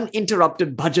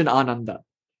uninterrupted bhajan ananda,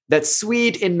 that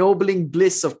sweet, ennobling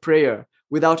bliss of prayer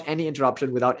without any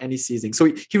interruption, without any ceasing.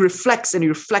 So he reflects and he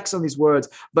reflects on these words,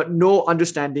 but no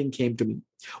understanding came to me.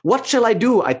 What shall I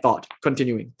do? I thought,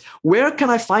 continuing. Where can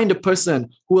I find a person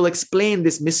who will explain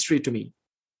this mystery to me?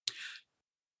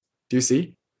 Do you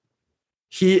see?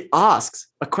 He asks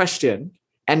a question,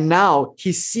 and now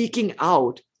he's seeking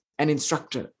out an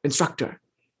instructor.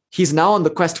 He's now on the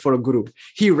quest for a guru.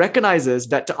 He recognizes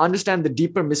that to understand the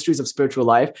deeper mysteries of spiritual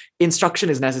life,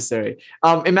 instruction is necessary.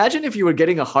 Imagine if you were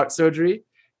getting a heart surgery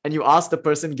and you asked the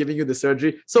person giving you the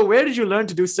surgery, so where did you learn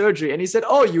to do surgery? And he said,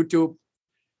 oh, YouTube.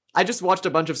 I just watched a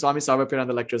bunch of Swami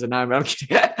Sarvapriyananda lectures and now I'm kidding.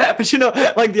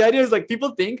 But like the idea is like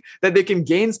people think that they can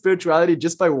gain spirituality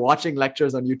just by watching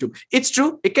lectures on YouTube. It's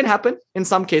true. It can happen in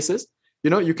some cases.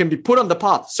 You can be put on the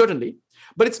path, certainly.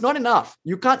 But it's not enough.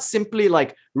 You can't simply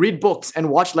like read books and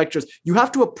watch lectures. You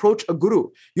have to approach a guru.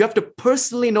 You have to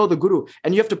personally know the guru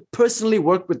and you have to personally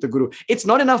work with the guru. It's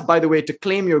not enough, by the way, to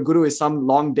claim your guru is some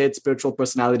long dead spiritual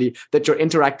personality that you're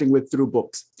interacting with through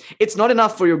books. It's not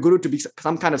enough for your guru to be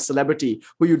some kind of celebrity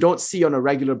who you don't see on a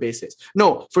regular basis.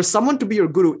 No, for someone to be your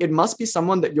guru, it must be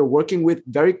someone that you're working with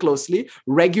very closely,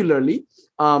 regularly,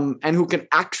 and who can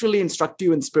actually instruct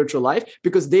you in spiritual life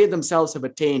because they themselves have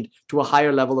attained to a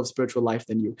higher level of spiritual life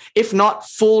than you. If not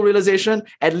full realization,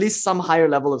 at least some higher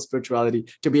level of spirituality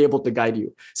to be able to guide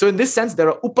you. So in this sense, there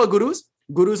are upagurus,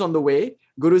 gurus on the way,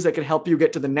 gurus that can help you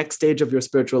get to the next stage of your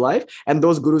spiritual life. And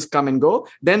those gurus come and go.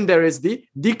 Then there is the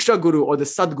Diksha Guru or the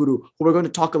Sadguru, who we're going to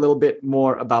talk a little bit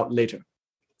more about later.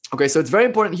 Okay, so it's very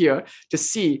important here to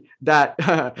see that,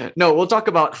 no, we'll talk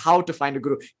about how to find a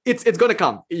guru. It's going to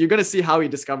come. You're going to see how he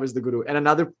discovers the guru and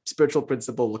another spiritual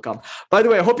principle will come. By the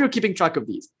way, I hope you're keeping track of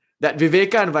these, that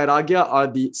Viveka and Vairagya are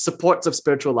the supports of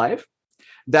spiritual life,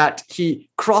 that he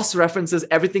cross-references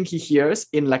everything he hears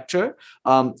in lecture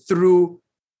through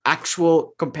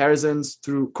actual comparisons,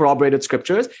 through corroborated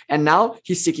scriptures, and now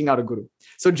he's seeking out a guru.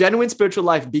 So genuine spiritual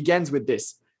life begins with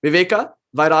this: Viveka,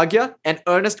 Vairagya, an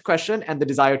earnest question, and the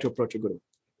desire to approach a guru.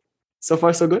 So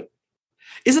far, so good?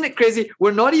 Isn't it crazy?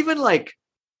 We're not even like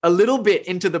a little bit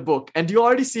into the book, and do you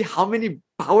already see how many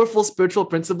powerful spiritual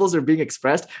principles are being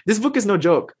expressed? This book is no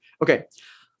joke. Okay,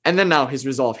 and then now his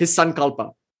resolve, his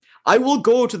sankalpa. I will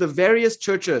go to the various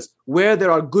churches where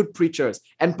there are good preachers,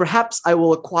 and perhaps I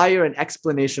will acquire an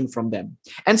explanation from them.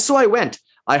 And so I went.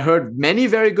 I heard many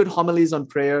very good homilies on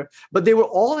prayer, but they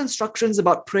were all instructions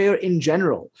about prayer in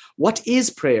general. What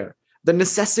is prayer? The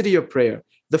necessity of prayer,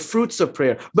 the fruits of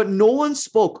prayer. But no one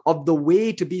spoke of the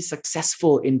way to be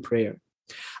successful in prayer.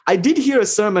 I did hear a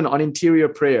sermon on interior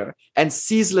prayer and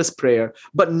ceaseless prayer,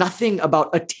 but nothing about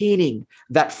attaining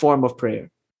that form of prayer.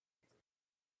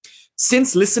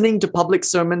 Since listening to public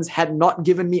sermons had not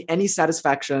given me any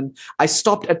satisfaction, I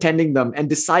stopped attending them and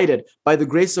decided, by the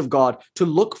grace of God, to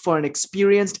look for an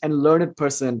experienced and learned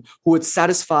person who would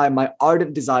satisfy my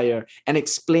ardent desire and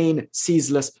explain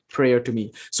ceaseless prayer to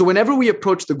me. So whenever we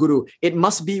approach the Guru, it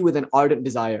must be with an ardent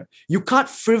desire. You can't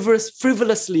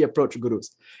frivolously approach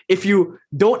gurus. If you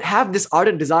don't have this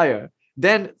ardent desire,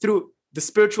 then through the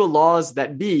spiritual laws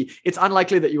that be, it's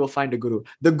unlikely that you will find a guru.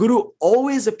 The guru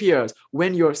always appears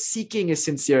when your seeking is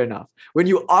sincere enough. When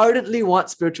you ardently want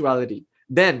spirituality,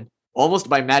 then almost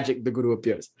by magic, the guru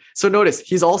appears. So notice,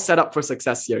 he's all set up for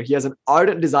success here. He has an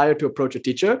ardent desire to approach a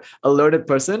teacher, a learned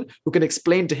person who can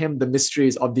explain to him the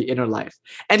mysteries of the inner life.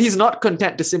 And he's not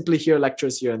content to simply hear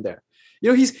lectures here and there.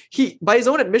 He by his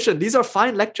own admission, these are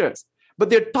fine lectures. But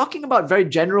they're talking about very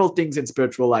general things in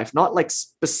spiritual life, not like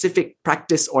specific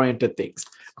practice-oriented things.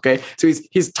 Okay, so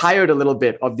he's tired a little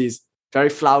bit of these very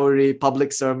flowery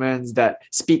public sermons that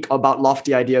speak about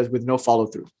lofty ideas with no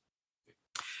follow-through.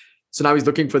 So now he's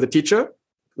looking for the teacher.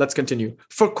 Let's continue.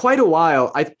 For quite a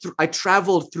while, I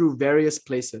traveled through various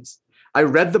places. I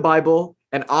read the Bible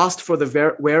and asked for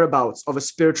the whereabouts of a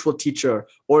spiritual teacher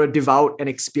or a devout and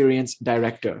experienced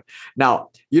director. Now,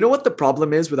 you know what the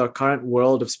problem is with our current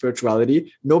world of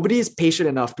spirituality? Nobody is patient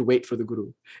enough to wait for the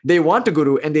guru. They want a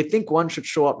guru and they think one should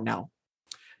show up now.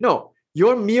 No,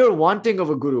 your mere wanting of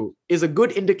a guru is a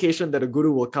good indication that a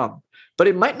guru will come, but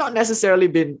it might not necessarily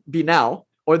be now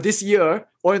or this year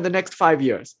or in the next 5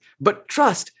 years. But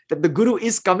trust that the guru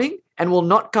is coming and will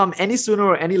not come any sooner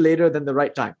or any later than the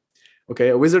right time. Okay,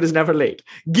 a wizard is never late.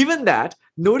 Given that,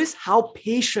 notice how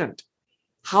patient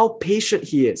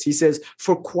he is. He says,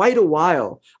 for quite a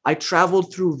while, I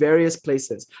traveled through various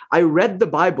places. I read the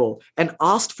Bible and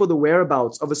asked for the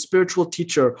whereabouts of a spiritual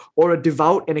teacher or a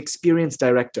devout and experienced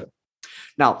director.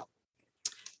 Now,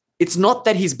 it's not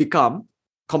that he's become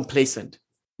complacent.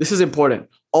 This is important.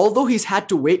 Although he's had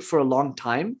to wait for a long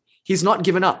time, he's not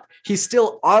given up. He's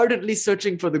still ardently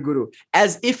searching for the guru,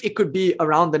 as if it could be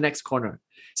around the next corner.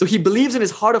 So he believes in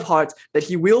his heart of hearts that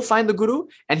he will find the guru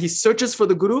and he searches for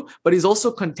the guru, but he's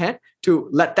also content to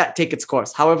let that take its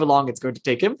course. However long it's going to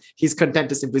take him, he's content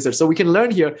to simply search. So we can learn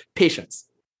here patience,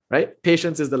 right?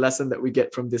 Patience is the lesson that we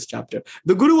get from this chapter.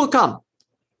 The guru will come,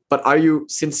 but are you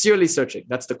sincerely searching?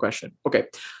 That's the question. Okay.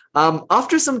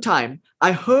 After some time,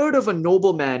 I heard of a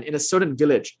nobleman in a certain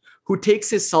village who takes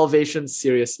his salvation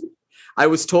seriously. I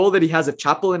was told that he has a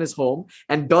chapel in his home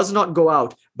and does not go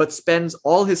out, but spends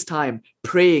all his time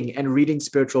praying and reading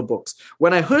spiritual books.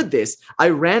 When I heard this, I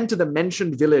ran to the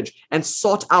mentioned village and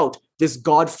sought out this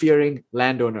God-fearing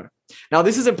landowner. Now,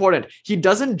 this is important. He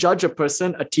doesn't judge a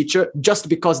person, a teacher, just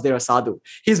because they're a sadhu.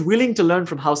 He's willing to learn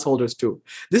from householders too.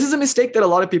 This is a mistake that a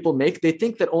lot of people make. They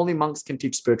think that only monks can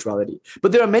teach spirituality.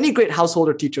 But there are many great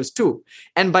householder teachers too.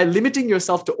 And by limiting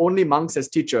yourself to only monks as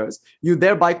teachers, you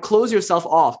thereby close yourself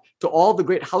off to all the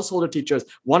great householder teachers.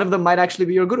 One of them might actually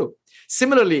be your guru.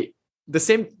 Similarly, the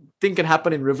same thing can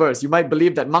happen in reverse. You might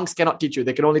believe that monks cannot teach you.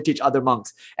 They can only teach other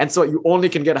monks. And so you only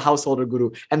can get a householder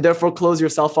guru and therefore close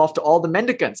yourself off to all the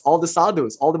mendicants, all the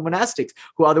sadhus, all the monastics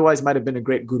who otherwise might have been a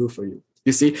great guru for you.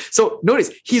 You see? So notice,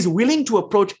 he's willing to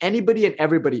approach anybody and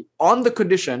everybody on the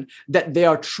condition that they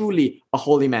are truly a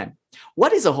holy man.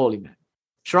 What is a holy man?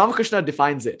 Sri Ramakrishna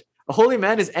defines it. A holy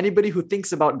man is anybody who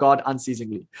thinks about God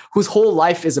unceasingly, whose whole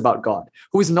life is about God,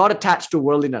 who is not attached to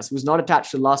worldliness, who's not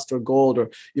attached to lust or gold, or,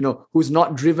 who's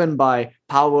not driven by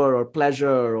power or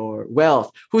pleasure or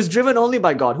wealth, who's driven only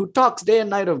by God, who talks day and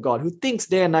night of God, who thinks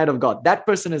day and night of God. That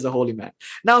person is a holy man.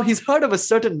 Now, he's heard of a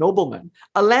certain nobleman,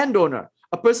 a landowner,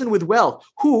 a person with wealth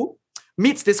who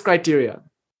meets this criteria.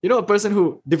 A person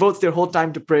who devotes their whole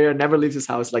time to prayer, never leaves his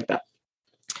house, like that.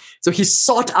 So he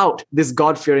sought out this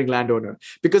God-fearing landowner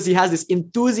because he has this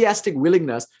enthusiastic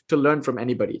willingness to learn from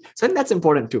anybody. So I think that's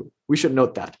important too. We should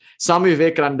note that. Swami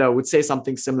Vivekananda would say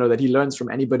something similar, that he learns from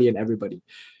anybody and everybody.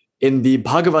 In the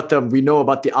Bhagavatam, we know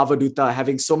about the Avaduta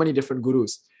having so many different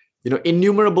gurus,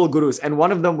 innumerable gurus. And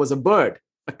one of them was a bird,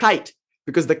 a kite,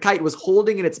 because the kite was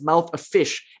holding in its mouth a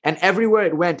fish, and everywhere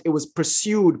it went, it was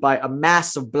pursued by a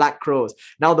mass of black crows.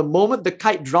 Now, the moment the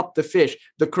kite dropped the fish,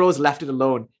 the crows left it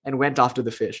alone and went after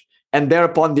the fish. And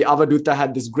thereupon, the Avaduta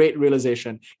had this great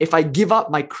realization: if I give up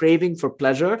my craving for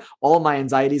pleasure, all my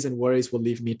anxieties and worries will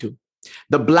leave me too.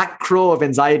 The black crow of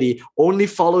anxiety only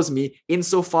follows me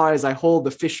insofar as I hold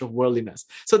the fish of worldliness.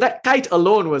 So that kite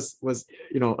alone was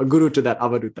a guru to that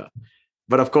Avaduta.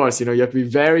 But of course, you have to be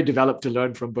very developed to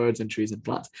learn from birds and trees and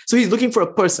plants. So he's looking for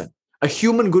a person, A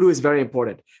human guru is very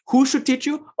important. Who should teach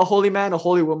you? A holy man, a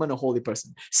holy woman, a holy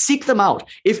person. Seek them out.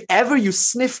 If ever you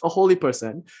sniff a holy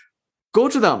person, go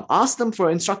to them, ask them for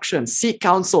instructions, seek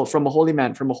counsel from a holy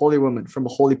man, from a holy woman, from a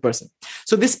holy person.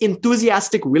 So this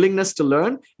enthusiastic willingness to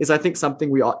learn is, I think, something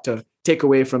we ought to take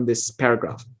away from this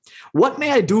paragraph. What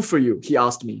may I do for you? He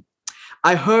asked me.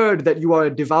 I heard that you are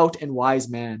a devout and wise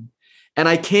man, and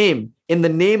I came in the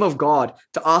name of God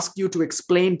to ask you to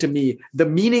explain to me the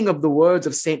meaning of the words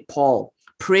of St. Paul.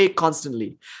 Pray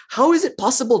constantly. How is it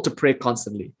possible to pray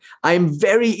constantly? I am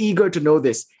very eager to know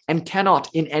this and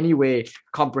cannot in any way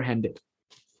comprehend it.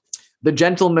 The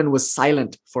gentleman was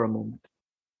silent for a moment.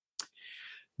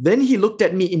 Then he looked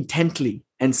at me intently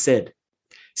and said,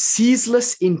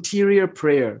 ceaseless interior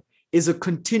prayer is a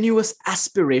continuous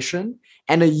aspiration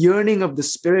and a yearning of the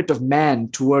spirit of man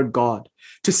toward God.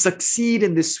 To succeed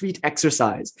in this sweet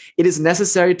exercise, it is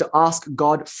necessary to ask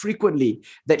God frequently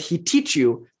that he teach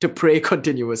you to pray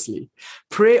continuously.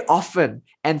 Pray often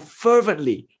and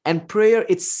fervently, and prayer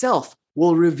itself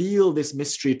will reveal this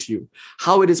mystery to you,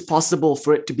 how it is possible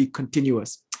for it to be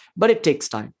continuous. But it takes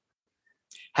time.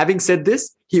 Having said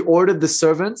this, he ordered the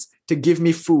servants to give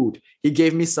me food. He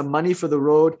gave me some money for the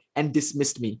road and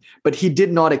dismissed me, but he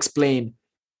did not explain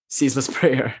ceaseless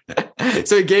prayer.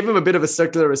 So he gave him a bit of a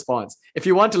circular response. If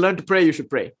you want to learn to pray, you should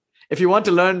pray. If you want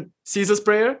to learn ceaseless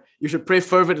prayer, you should pray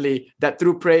fervently, that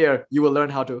through prayer, you will learn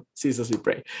how to ceaselessly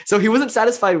pray. So he wasn't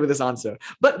satisfied with this answer.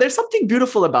 But there's something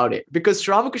beautiful about it, because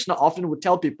Sri Ramakrishna often would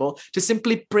tell people to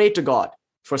simply pray to God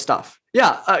for stuff.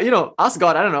 Ask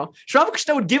God, I don't know. Sri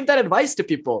Ramakrishna would give that advice to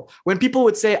people. When people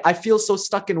would say, I feel so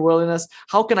stuck in worldliness,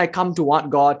 how can I come to want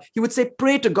God? He would say,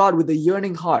 pray to God with a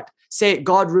yearning heart. Say,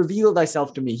 God, reveal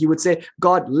thyself to me. He would say,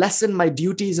 God, lessen my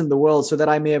duties in the world so that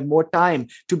I may have more time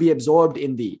to be absorbed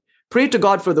in thee. Pray to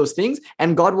God for those things,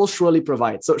 and God will surely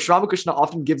provide. So Sri Ramakrishna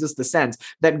often gives us the sense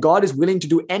that God is willing to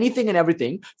do anything and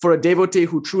everything for a devotee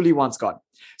who truly wants God.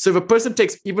 So if a person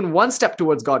takes even one step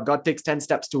towards God, God takes 10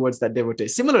 steps towards that devotee.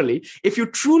 Similarly, if you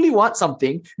truly want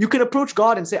something, you can approach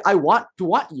God and say, I want to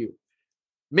want you.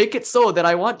 Make it so that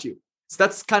I want you. So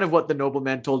that's kind of what the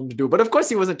nobleman told him to do. But of course,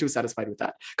 he wasn't too satisfied with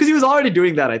that because he was already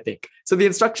doing that, I think. So the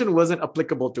instruction wasn't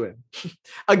applicable to him.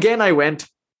 Again, I went,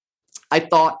 I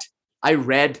thought, I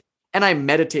read, and I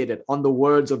meditated on the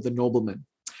words of the nobleman.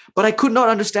 But I could not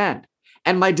understand.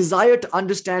 And my desire to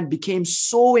understand became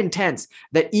so intense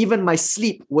that even my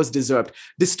sleep was disturbed.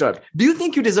 Do you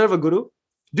think you deserve a guru?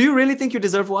 Do you really think you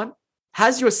deserve one?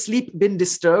 Has your sleep been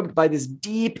disturbed by this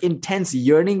deep, intense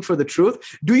yearning for the truth?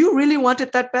 Do you really want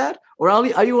it that bad? Or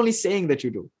are you only saying that you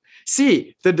do?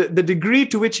 See, the degree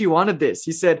to which he wanted this,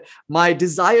 he said, my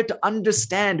desire to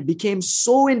understand became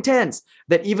so intense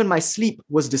that even my sleep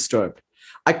was disturbed.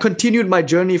 I continued my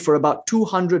journey for about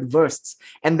 200 versts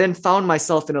and then found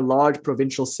myself in a large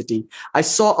provincial city. I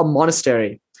saw a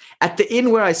monastery. At the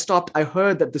inn where I stopped, I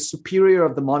heard that the superior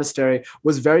of the monastery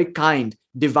was very kind,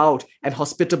 devout, and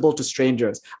hospitable to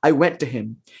strangers. I went to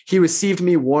him. He received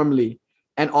me warmly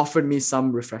and offered me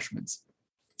some refreshments.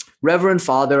 Reverend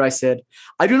Father, I said,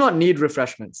 I do not need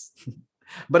refreshments,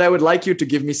 but I would like you to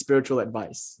give me spiritual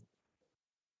advice.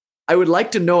 I would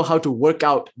like to know how to work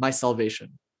out my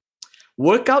salvation.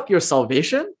 Work out your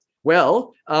salvation?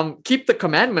 Well, keep the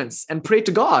commandments and pray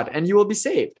to God, and you will be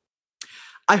saved.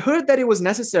 I heard that it was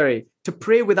necessary to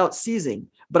pray without ceasing,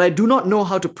 but I do not know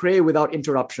how to pray without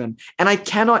interruption, and I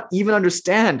cannot even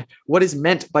understand what is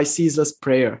meant by ceaseless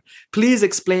prayer. Please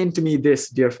explain to me this,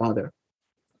 dear Father.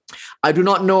 I do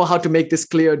not know how to make this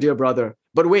clear, dear brother,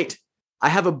 but wait, I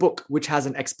have a book which has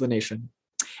an explanation.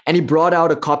 And he brought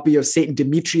out a copy of St.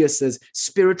 Demetrius's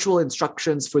Spiritual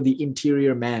Instructions for the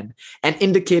Interior Man and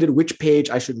indicated which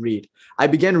page I should read. I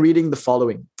began reading the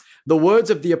following. The words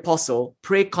of the apostle,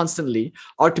 pray constantly,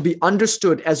 are to be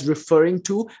understood as referring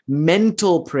to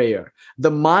mental prayer. The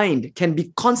mind can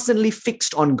be constantly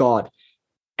fixed on God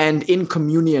and in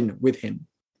communion with him.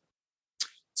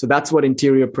 So that's what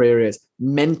interior prayer is,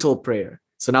 mental prayer.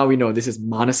 So now we know this is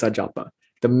Manasa Japa,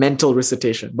 the mental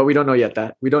recitation, but we don't know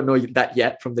that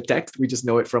yet from the text. We just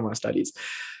know it from our studies.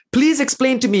 Please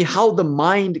explain to me how the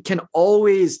mind can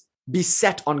always be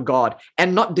set on God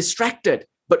and not distracted,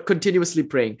 but continuously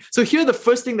praying. So here, the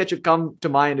first thing that should come to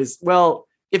mind is, well,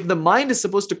 if the mind is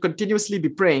supposed to continuously be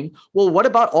praying, well, what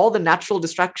about all the natural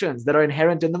distractions that are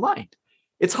inherent in the mind?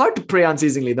 It's hard to pray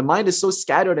unceasingly. The mind is so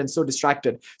scattered and so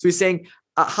distracted. So he's saying,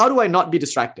 how do I not be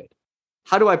distracted?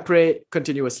 How do I pray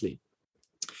continuously?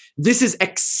 This is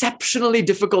exceptionally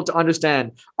difficult to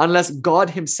understand unless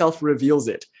God himself reveals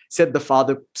it, said the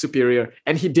Father Superior,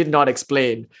 and he did not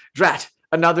explain. Drat,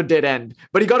 another dead end.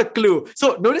 But he got a clue.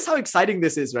 So notice how exciting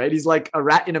this is, right? He's like a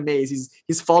rat in a maze.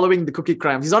 He's following the cookie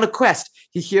crumbs. He's on a quest.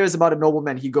 He hears about a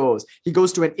nobleman. He goes. He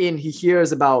goes to an inn. He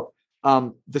hears about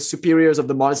the superiors of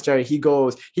the monastery. He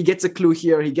goes. He gets a clue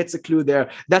here. He gets a clue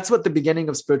there. That's what the beginning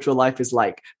of spiritual life is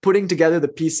like, putting together the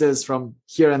pieces from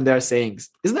here and there sayings.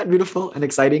 Isn't that beautiful and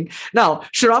exciting? Now,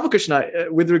 Sri Ramakrishna,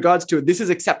 with regards to this is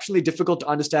exceptionally difficult to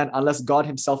understand unless God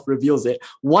himself reveals it,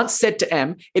 once said to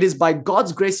M, it is by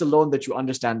God's grace alone that you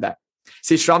understand that.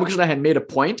 See, Sri Ramakrishna had made a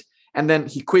point, and then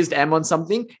he quizzed M on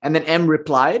something, and then M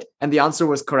replied, and the answer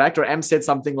was correct, or M said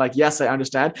something like, yes, I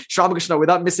understand. Sri Ramakrishna,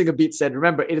 without missing a beat, said,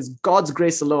 remember, it is God's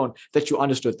grace alone that you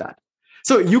understood that.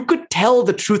 So you could tell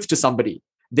the truth to somebody.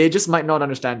 They just might not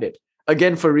understand it.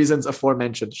 Again, for reasons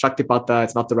aforementioned, Shaktipata,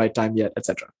 it's not the right time yet,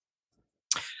 etc.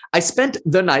 I spent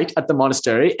the night at the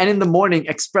monastery and in the morning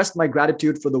expressed my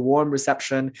gratitude for the warm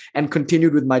reception and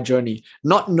continued with my journey,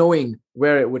 not knowing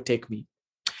where it would take me.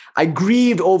 I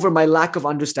grieved over my lack of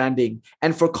understanding,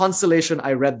 and for consolation,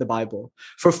 I read the Bible.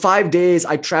 For 5 days,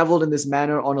 I traveled in this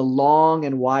manner on a long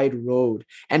and wide road.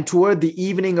 And toward the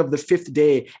evening of the 5th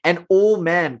day, an old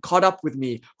man caught up with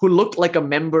me who looked like a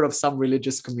member of some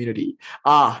religious community.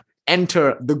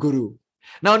 Enter the Guru.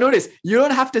 Now notice, you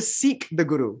don't have to seek the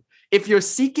Guru. If your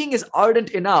seeking is ardent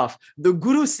enough, the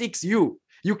Guru seeks you.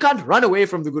 You can't run away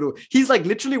from the Guru. He's like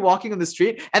literally walking on the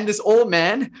street and this old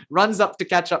man runs up to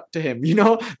catch up to him. You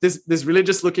know, this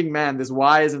religious looking man, this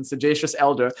wise and sagacious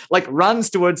elder, like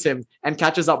runs towards him and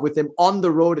catches up with him on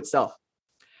the road itself.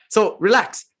 So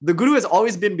relax. The Guru has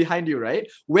always been behind you, right?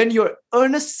 When your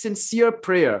earnest, sincere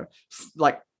prayer,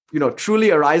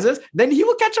 truly arises, then he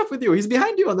will catch up with you. He's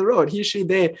behind you on the road. He, she,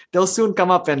 they'll soon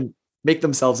come up and make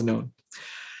themselves known.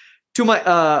 To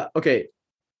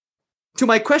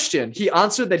my question, he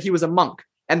answered that he was a monk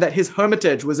and that his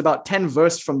hermitage was about 10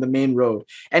 versts from the main road,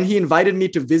 and he invited me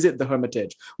to visit the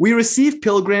hermitage. We receive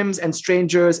pilgrims and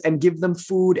strangers and give them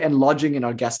food and lodging in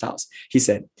our guest house, he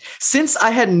said. Since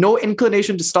I had no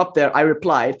inclination to stop there, I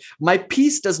replied, my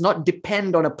peace does not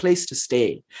depend on a place to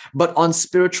stay, but on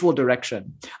spiritual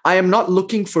direction. I am not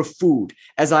looking for food,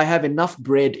 as I have enough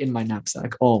bread in my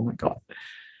knapsack. Oh my God.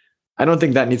 I don't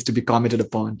think that needs to be commented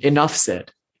upon. Enough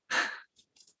said.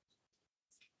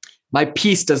 My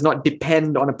peace does not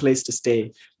depend on a place to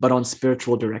stay, but on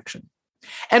spiritual direction.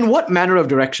 And what manner of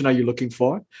direction are you looking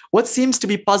for? What seems to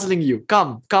be puzzling you?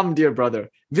 Come, dear brother,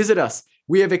 visit us.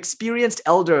 We have experienced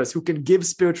elders who can give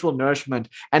spiritual nourishment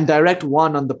and direct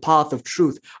one on the path of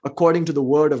truth according to the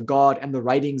word of God and the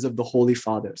writings of the Holy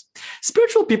Fathers.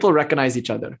 Spiritual people recognize each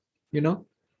other, you know?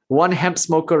 One hemp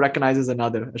smoker recognizes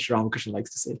another, as Sri Ramakrishna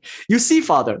likes to say. You see,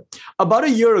 Father, about a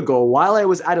year ago, while I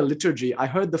was at a liturgy, I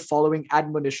heard the following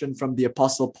admonition from the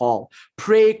Apostle Paul.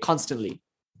 Pray constantly.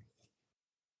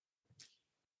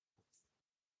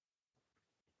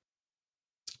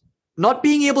 Not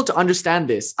being able to understand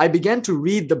this, I began to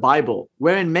read the Bible,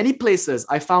 where in many places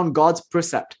I found God's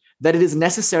precept that it is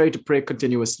necessary to pray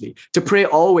continuously, to pray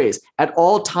always, at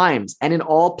all times, and in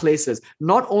all places,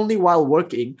 not only while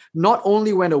working, not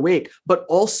only when awake, but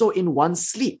also in one's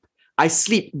sleep. I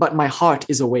sleep, but my heart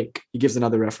is awake. He gives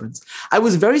another reference. I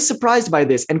was very surprised by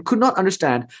this and could not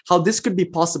understand how this could be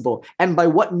possible and by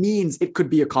what means it could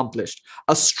be accomplished.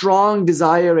 A strong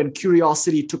desire and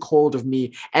curiosity took hold of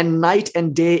me, and night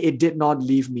and day it did not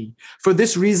leave me. For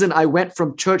this reason, I went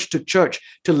from church to church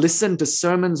to listen to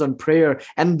sermons on prayer,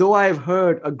 and though I have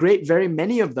heard very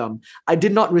many of them, I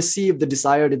did not receive the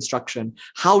desired instruction,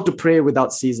 how to pray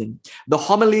without ceasing. The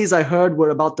homilies I heard were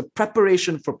about the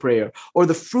preparation for prayer or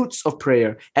the fruits of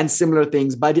prayer and similar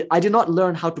things, but I did not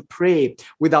learn how to pray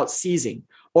without ceasing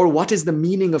or what is the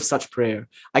meaning of such prayer.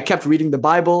 I kept reading the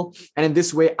Bible, and in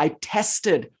this way I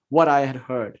tested what I had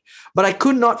heard, but I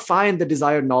could not find the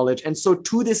desired knowledge, and so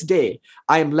to this day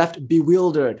I am left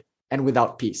bewildered and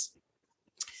without peace.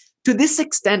 To this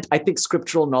extent, I think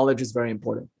scriptural knowledge is very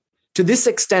important. To this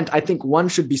extent, I think one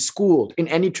should be schooled in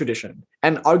any tradition,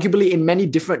 and arguably in many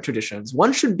different traditions.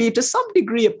 One should be to some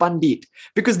degree a pandit,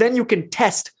 because then you can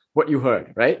test what you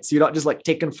heard, right? So you're not just like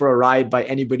taken for a ride by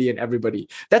anybody and everybody.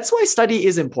 That's why study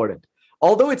is important.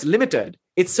 Although it's limited,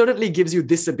 it certainly gives you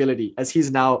this ability, as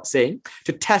he's now saying,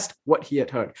 to test what he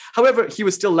had heard. However, he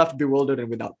was still left bewildered and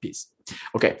without peace.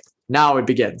 Okay, now it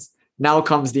begins. Now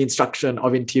comes the instruction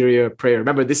of interior prayer.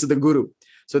 Remember, this is the Guru.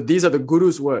 So these are the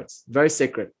Guru's words, very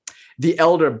sacred. The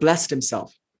elder blessed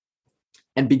himself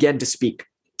and began to speak.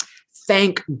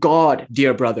 Thank God,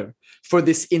 dear brother, for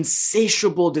this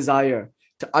insatiable desire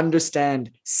to understand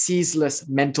ceaseless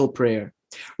mental prayer.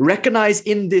 Recognize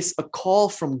in this a call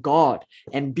from God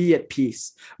and be at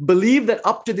peace. Believe that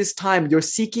up to this time, your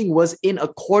seeking was in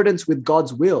accordance with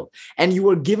God's will, and you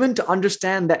were given to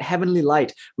understand that heavenly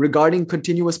light regarding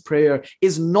continuous prayer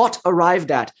is not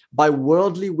arrived at by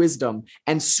worldly wisdom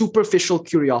and superficial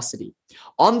curiosity.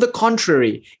 On the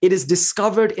contrary, it is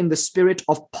discovered in the spirit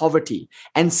of poverty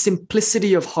and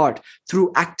simplicity of heart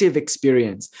through active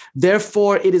experience.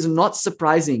 Therefore, it is not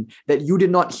surprising that you did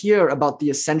not hear about the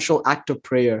essential act of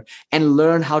prayer and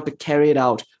learn how to carry it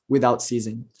out without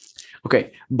ceasing.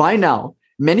 Okay, by now,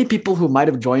 many people who might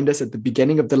have joined us at the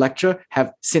beginning of the lecture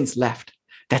have since left.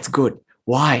 That's good.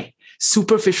 Why?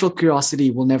 Superficial curiosity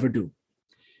will never do.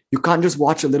 You can't just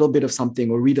watch a little bit of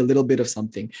something or read a little bit of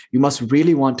something. You must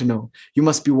really want to know. You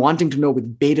must be wanting to know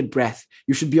with bated breath.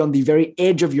 You should be on the very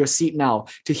edge of your seat now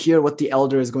to hear what the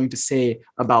elder is going to say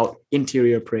about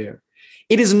interior prayer.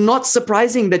 It is not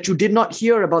surprising that you did not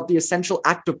hear about the essential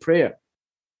act of prayer.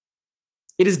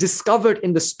 It is discovered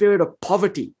in the spirit of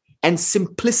poverty and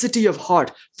simplicity of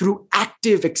heart through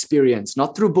active experience,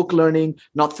 not through book learning,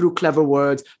 not through clever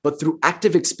words, but through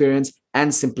active experience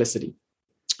and simplicity.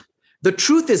 The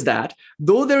truth is that,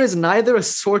 though there is neither a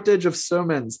shortage of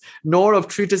sermons nor of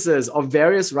treatises of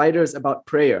various writers about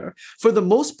prayer, for the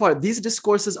most part, these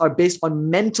discourses are based on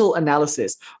mental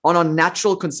analysis, on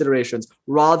natural considerations,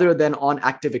 rather than on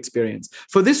active experience.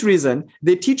 For this reason,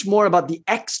 they teach more about the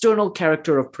external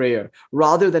character of prayer,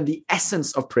 rather than the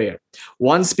essence of prayer.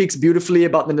 One speaks beautifully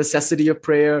about the necessity of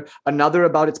prayer, another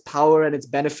about its power and its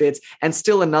benefits, and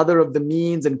still another of the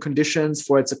means and conditions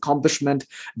for its accomplishment,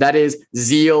 that is,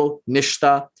 zeal,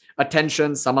 nishta,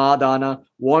 attention, samadhana,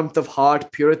 warmth of heart,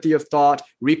 purity of thought,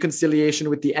 reconciliation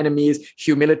with the enemies,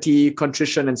 humility,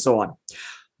 contrition, and so on.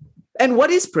 And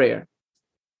what is prayer?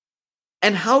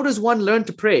 And how does one learn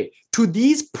to pray? To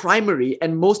these primary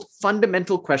and most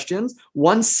fundamental questions,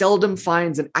 one seldom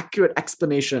finds an accurate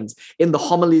explanations in the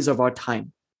homilies of our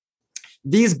time.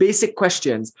 These basic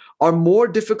questions are more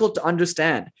difficult to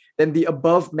understand than the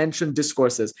above mentioned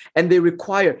discourses, and they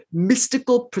require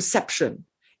mystical perception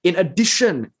in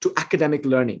addition to academic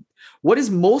learning. What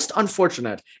is most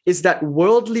unfortunate is that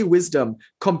worldly wisdom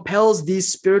compels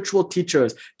these spiritual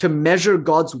teachers to measure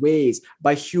God's ways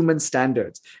by human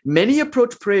standards. Many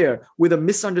approach prayer with a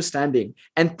misunderstanding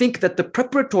and think that the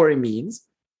preparatory means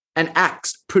and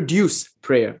acts produce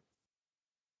prayer.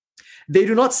 They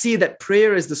do not see that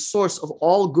prayer is the source of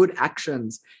all good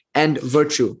actions and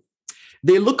virtue.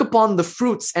 They look upon the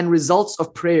fruits and results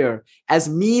of prayer as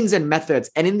means and methods,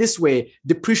 and in this way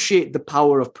depreciate the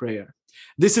power of prayer.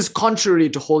 This is contrary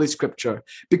to Holy Scripture,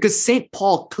 because St.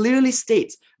 Paul clearly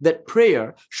states that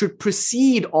prayer should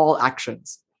precede all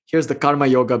actions. Here's the Karma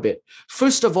Yoga bit.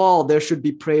 First of all, there should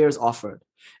be prayers offered.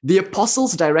 The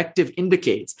apostles' directive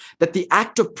indicates that the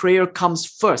act of prayer comes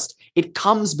first. It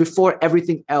comes before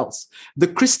everything else. The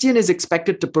Christian is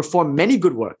expected to perform many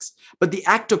good works, but the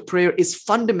act of prayer is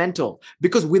fundamental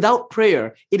because without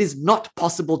prayer, it is not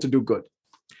possible to do good.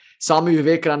 Swami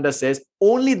Vivekananda says,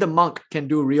 only the monk can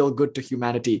do real good to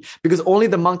humanity because only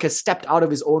the monk has stepped out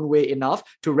of his own way enough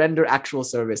to render actual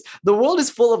service. The world is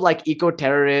full of like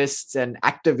eco-terrorists and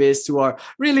activists who are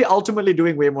really ultimately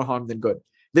doing way more harm than good.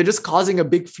 They're just causing a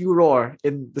big furor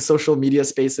in the social media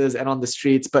spaces and on the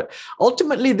streets. But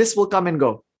ultimately, this will come and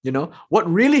go. You know,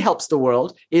 what really helps the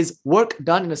world is work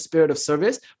done in a spirit of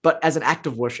service, but as an act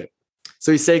of worship.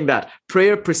 So he's saying that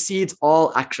prayer precedes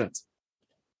all actions.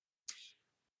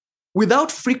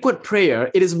 Without frequent prayer,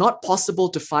 it is not possible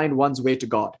to find one's way to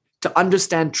God, to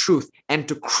understand truth, and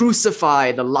to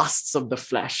crucify the lusts of the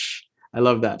flesh. I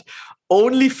love that.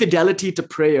 Only fidelity to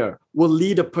prayer will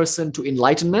lead a person to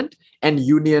enlightenment and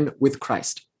union with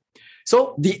Christ.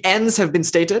 So the ends have been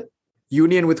stated: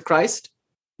 union with Christ,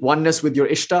 oneness with your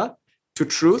Ishta, to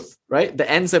truth, right? The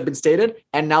ends have been stated,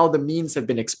 and now the means have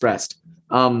been expressed.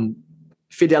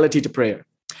 Fidelity to prayer.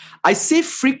 I say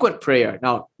frequent prayer.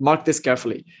 Now, mark this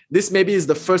carefully. This maybe is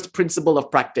the first principle of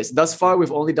practice. Thus far,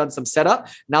 we've only done some setup.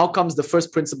 Now comes the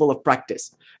first principle of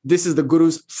practice. This is the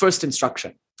Guru's first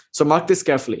instruction. So mark this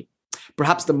carefully.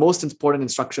 Perhaps the most important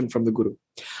instruction from the Guru.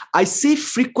 I say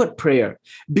frequent prayer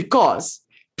because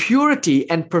purity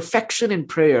and perfection in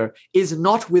prayer is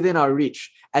not within our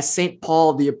reach, as St.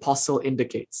 Paul the Apostle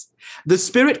indicates. The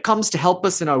Spirit comes to help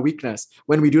us in our weakness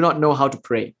when we do not know how to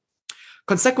pray.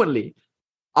 Consequently,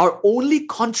 our only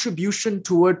contribution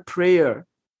toward prayer,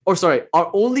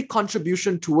 our only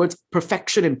contribution towards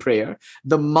perfection in prayer,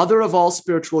 the mother of all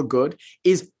spiritual good,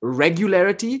 is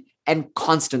regularity and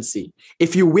constancy.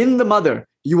 If you win the mother,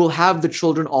 you will have the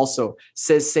children also,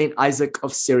 says Saint Isaac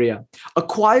of Syria.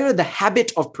 Acquire the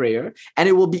habit of prayer, and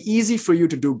it will be easy for you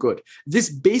to do good. This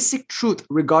basic truth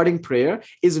regarding prayer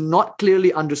is not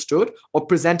clearly understood or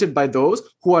presented by those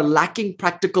who are lacking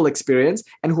practical experience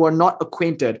and who are not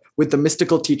acquainted with the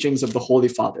mystical teachings of the Holy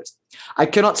Fathers. I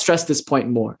cannot stress this point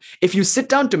more. If you sit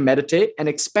down to meditate and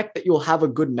expect that you'll have a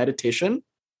good meditation,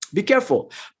 be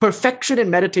careful. Perfection in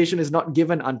meditation is not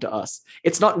given unto us.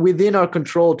 It's not within our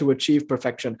control to achieve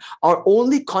perfection. Our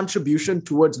only contribution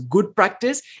towards good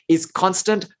practice is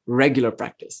constant, regular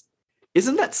practice.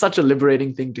 Isn't that such a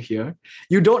liberating thing to hear?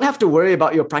 You don't have to worry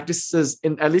about your practices,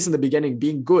 at least in the beginning,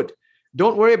 being good.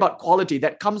 Don't worry about quality.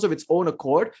 That comes of its own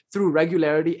accord through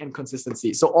regularity and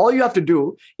consistency. So all you have to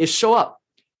do is show up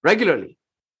regularly.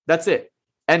 That's it.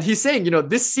 And he's saying,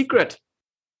 this secret,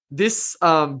 this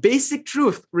basic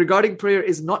truth regarding prayer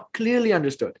is not clearly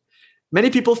understood. Many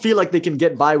people feel like they can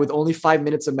get by with only 5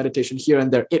 minutes of meditation here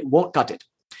and there. It won't cut it.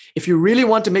 If you really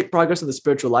want to make progress in the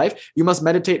spiritual life, you must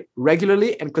meditate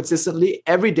regularly and consistently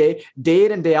every day, day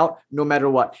in and day out, no matter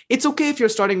what. It's okay if you're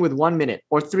starting with 1 minute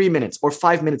or 3 minutes or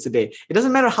 5 minutes a day. It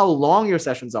doesn't matter how long your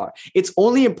sessions are. It's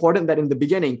only important that in the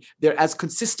beginning, they're as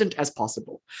consistent as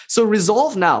possible. So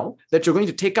resolve now that you're going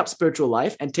to take up spiritual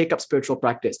life and take up spiritual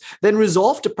practice. Then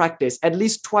resolve to practice at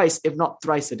least twice, if not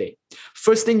thrice a day.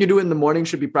 First thing you do in the morning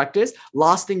should be practice.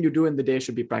 Last thing you do in the day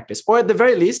should be practice. Or at the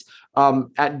very least,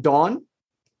 at dawn,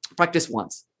 practice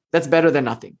once. That's better than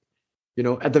nothing.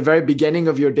 At the very beginning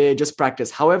of your day, just practice.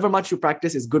 However much you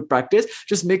practice is good practice.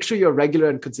 Just make sure you're regular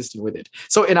and consistent with it.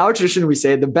 So in our tradition, we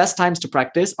say the best times to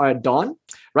practice are at dawn,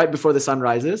 right before the sun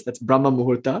rises. That's Brahma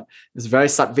Muhurta. It's very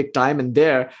sattvic time. And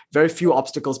there, very few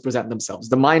obstacles present themselves.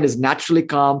 The mind is naturally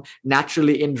calm,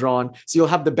 naturally indrawn. So you'll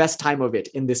have the best time of it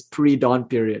in this pre-dawn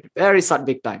period. Very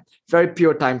sattvic time, very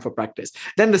pure time for practice.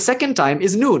 Then the second time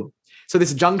is noon. So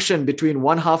this junction between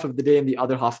one half of the day and the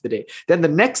other half of the day. Then the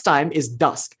next time is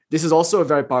dusk. This is also a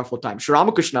very powerful time. Sri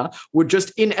Ramakrishna would just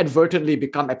inadvertently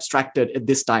become abstracted at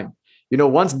this time.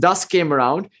 Once dusk came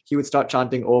around, he would start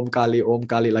chanting Om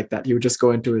Kali like that. He would just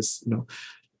go into his,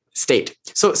 state.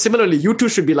 So similarly, you too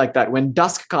should be like that. When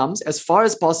dusk comes, as far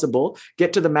as possible,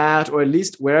 get to the mat or at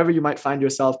least wherever you might find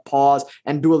yourself, pause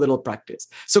and do a little practice.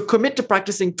 So commit to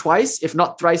practicing twice, if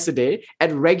not thrice a day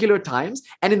at regular times.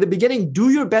 And in the beginning, do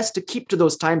your best to keep to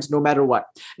those times no matter what.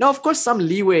 Now, of course, some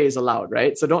leeway is allowed,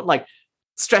 right? So don't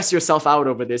stress yourself out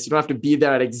over this. You don't have to be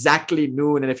there at exactly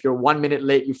noon. And if you're 1 minute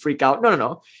late, you freak out.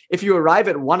 No. If you arrive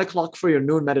at 1 o'clock for your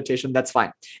noon meditation, that's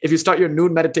fine. If you start your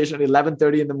noon meditation at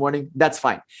 11:30 in the morning, that's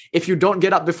fine. If you don't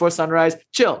get up before sunrise,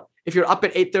 chill. If you're up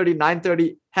at 8:30,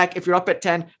 9:30, heck, if you're up at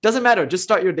 10, doesn't matter. Just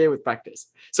start your day with practice.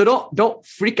 So don't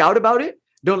freak out about it.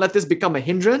 Don't let this become a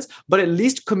hindrance, but at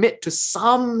least commit to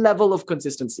some level of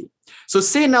consistency. So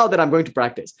say now that I'm going to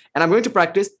practice, and I'm going to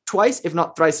practice twice, if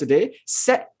not thrice a day.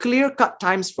 Set clear-cut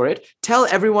times for it. Tell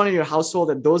everyone in your household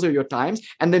that those are your times,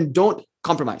 and then don't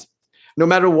compromise. No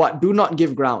matter what, do not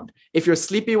give ground. If you're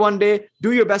sleepy one day,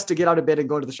 do your best to get out of bed and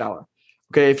go to the shower.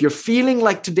 Okay, if you're feeling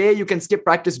like today you can skip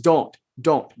practice, don't.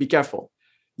 Be careful.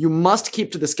 You must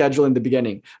keep to the schedule in the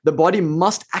beginning. The body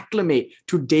must acclimate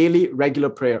to daily, regular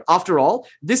prayer. After all,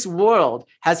 this world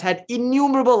has had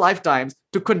innumerable lifetimes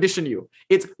to condition you.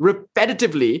 It's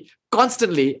repetitively,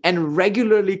 constantly, and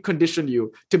regularly conditioned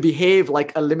you to behave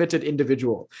like a limited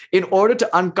individual. In order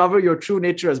to uncover your true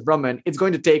nature as Brahman, it's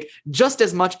going to take just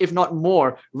as much, if not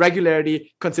more,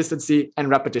 regularity, consistency, and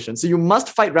repetition. So you must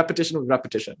fight repetition with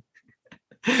repetition.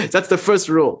 That's the first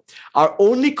rule. Our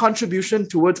only contribution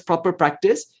towards proper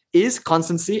practice is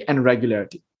constancy and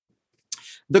regularity.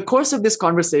 The course of this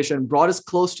conversation brought us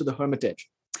close to the hermitage.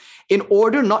 In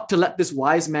order not to let this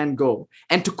wise man go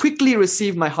and to quickly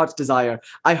receive my heart's desire,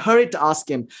 I hurried to ask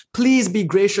him, please be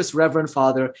gracious, Reverend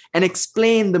Father, and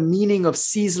explain the meaning of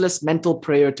ceaseless mental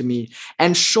prayer to me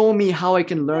and show me how I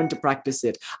can learn to practice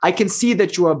it. I can see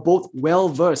that you are both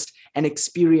well-versed and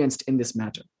experienced in this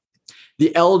matter.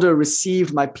 The elder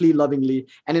received my plea lovingly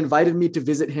and invited me to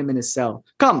visit him in his cell.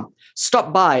 Come,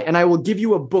 stop by, and I will give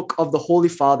you a book of the Holy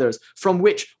Fathers, from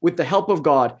which, with the help of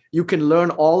God, you can learn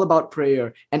all about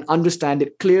prayer and understand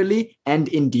it clearly and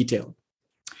in detail.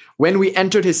 When we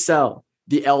entered his cell,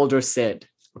 the elder said,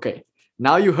 okay,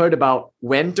 now you heard about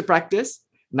when to practice.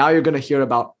 Now you're going to hear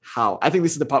about how. I think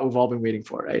this is the part we've all been waiting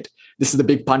for, right? This is the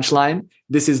big punchline.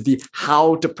 This is the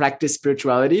how to practice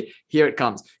spirituality. Here it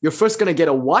comes. You're first going to get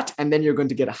a what, and then you're going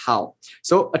to get a how.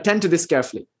 So attend to this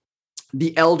carefully.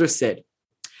 The elder said,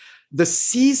 the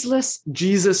ceaseless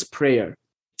Jesus prayer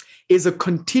is a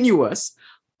continuous,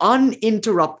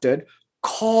 uninterrupted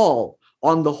call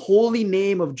on the holy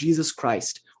name of Jesus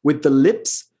Christ with the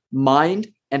lips,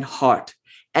 mind, and heart,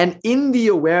 And in the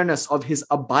awareness of his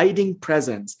abiding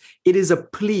presence, it is a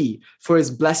plea for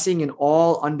his blessing in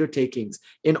all undertakings,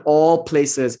 in all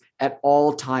places, at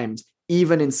all times,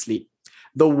 even in sleep.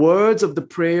 The words of the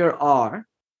prayer are,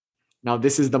 now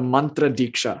this is the mantra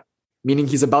diksha, meaning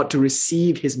he's about to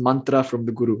receive his mantra from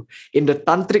the guru. In the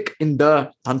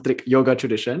tantric yoga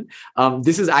tradition,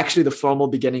 this is actually the formal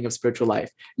beginning of spiritual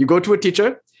life. You go to a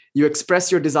teacher, you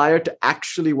express your desire to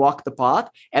actually walk the path,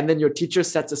 and then your teacher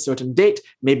sets a certain date.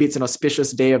 Maybe it's an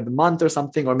auspicious day of the month or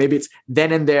something, or maybe it's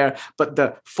then and there. But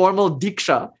the formal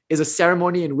diksha is a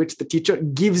ceremony in which the teacher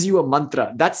gives you a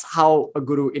mantra. That's how a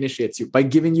guru initiates you, by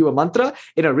giving you a mantra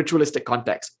in a ritualistic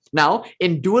context. Now,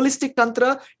 in dualistic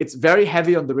tantra, it's very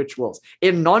heavy on the rituals.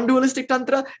 In non-dualistic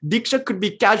tantra, diksha could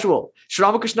be casual. Sri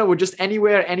Ramakrishna would just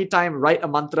anywhere, anytime write a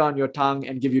mantra on your tongue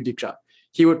and give you diksha.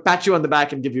 He would pat you on the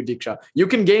back and give you diksha. You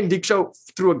can gain diksha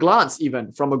through a glance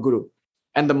even from a guru,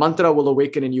 and the mantra will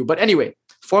awaken in you. But anyway,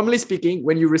 formally speaking,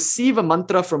 when you receive a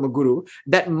mantra from a guru,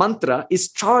 that mantra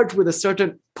is charged with a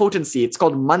certain potency. It's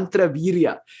called mantra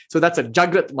virya. So that's a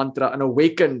Jagrat mantra, an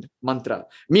awakened mantra,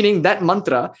 meaning that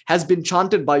mantra has been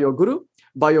chanted by your guru,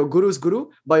 by your guru's guru,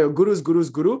 by your guru's guru's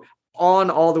guru,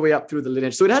 on all the way up through the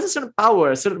lineage. So it has a certain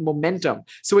power, a certain momentum.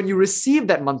 So when you receive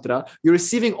that mantra, you're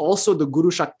receiving also the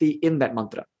Guru Shakti in that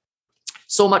mantra.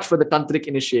 So much for the tantric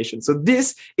initiation. So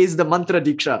this is the mantra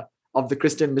diksha of the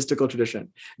Christian mystical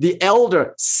tradition. The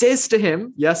elder says to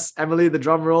him, yes, Emily, the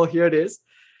drum roll, here it is.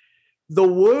 The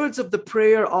words of the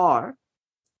prayer are,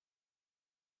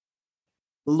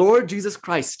 Lord Jesus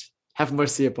Christ, have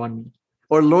mercy upon me.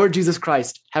 Or Lord Jesus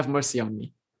Christ, have mercy on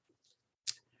me.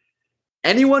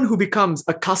 Anyone who becomes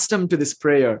accustomed to this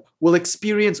prayer will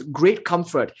experience great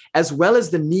comfort as well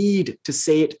as the need to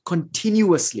say it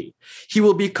continuously. He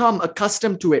will become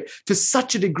accustomed to it to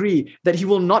such a degree that he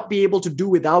will not be able to do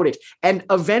without it. And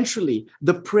eventually,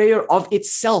 the prayer of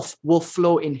itself will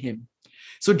flow in him.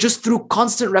 So just through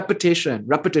constant repetition,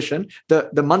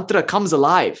 the mantra comes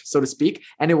alive, so to speak,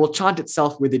 and it will chant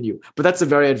itself within you. But that's a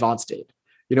very advanced state.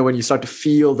 When you start to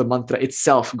feel the mantra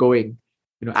itself going,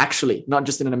 actually, not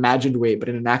just in an imagined way, but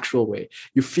in an actual way.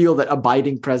 You feel that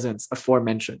abiding presence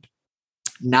aforementioned.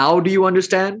 Now, do you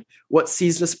understand what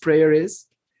ceaseless prayer is?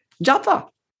 Japa,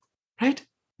 right?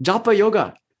 Japa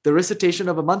yoga, the recitation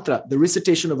of a mantra, the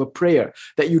recitation of a prayer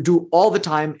that you do all the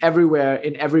time, everywhere,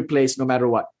 in every place, no matter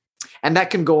what. And that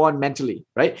can go on mentally,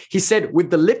 right? He said with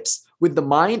the lips, with the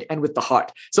mind, and with the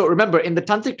heart. So remember, in the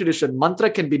tantric tradition, mantra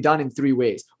can be done in three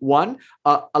ways. One,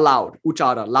 aloud,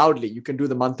 uchara, loudly. You can do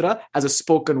the mantra as a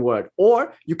spoken word,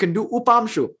 or you can do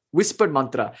upamshu, whispered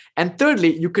mantra. And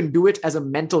thirdly, you can do it as a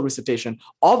mental recitation.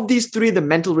 Of these three, the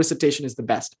mental recitation is the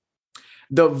best.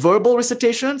 The verbal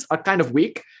recitations are kind of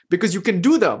weak because you can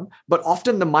do them, but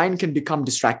often the mind can become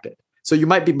distracted. So you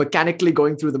might be mechanically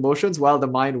going through the motions while the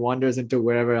mind wanders into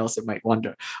wherever else it might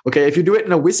wander. Okay, if you do it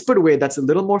in a whispered way, that's a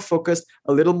little more focused,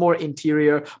 a little more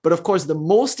interior. But of course, the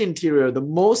most interior, the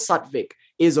most sattvic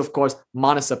is, of course,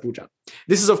 manasa puja.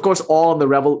 This is, of course, all on the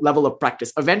level of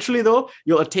practice. Eventually, though,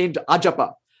 you'll attain to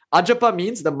ajapa. Ajapa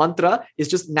means the mantra is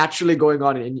just naturally going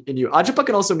on in you. Ajapa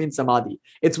can also mean samadhi.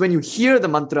 It's when you hear the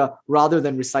mantra rather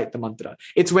than recite the mantra.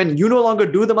 It's when you no longer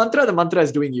do the mantra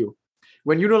is doing you.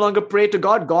 When you no longer pray to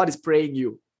God, God is praying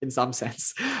you in some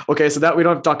sense. Okay, so that we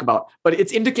don't talk about. But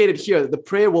it's indicated here that the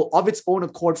prayer will of its own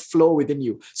accord flow within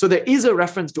you. So there is a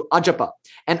reference to ajapa.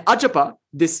 And ajapa,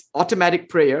 this automatic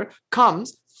prayer,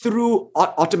 comes through a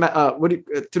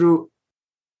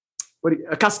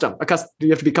custom. You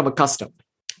have to become accustomed.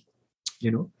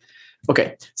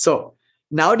 Okay, so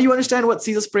now do you understand what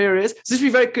ceaseless prayer is? So just be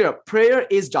very clear. Prayer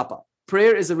is japa.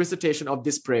 Prayer is a recitation of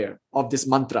this prayer, of this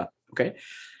mantra. Okay.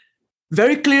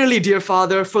 Very clearly, dear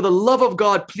Father, for the love of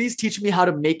God, please teach me how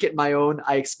to make it my own,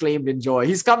 I exclaimed in joy.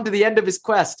 He's come to the end of his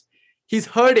quest. He's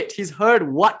heard it. He's heard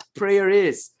what prayer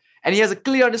is. And he has a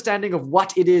clear understanding of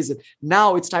what it is.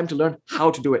 Now it's time to learn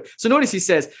how to do it. So notice he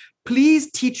says,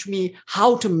 please teach me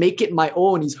how to make it my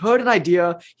own. He's heard an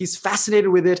idea. He's fascinated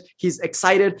with it. He's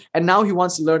excited. And now he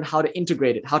wants to learn how to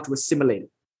integrate it, how to assimilate it.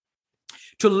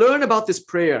 To learn about this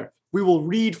prayer, we will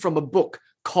read from a book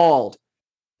called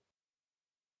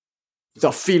the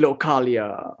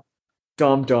Philokalia.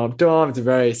 Dum, dum, dum. It's a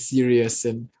very serious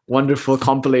and wonderful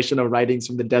compilation of writings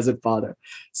from the Desert Father.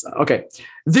 So, okay.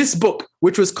 This book,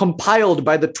 which was compiled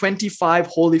by the 25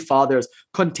 Holy Fathers,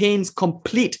 contains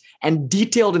complete and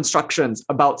detailed instructions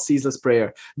about ceaseless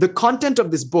prayer. The content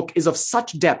of this book is of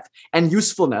such depth and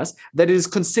usefulness that it is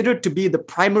considered to be the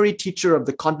primary teacher of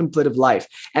the contemplative life.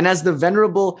 And as the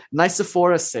Venerable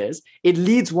Nicephorus says, it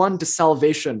leads one to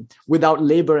salvation without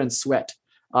labor and sweat.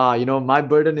 My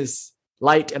burden is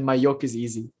light and my yoke is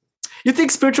easy. You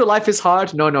think spiritual life is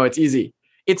hard? No, it's easy.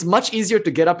 It's much easier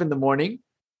to get up in the morning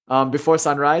before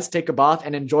sunrise, take a bath,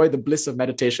 and enjoy the bliss of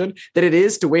meditation than it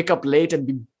is to wake up late and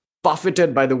be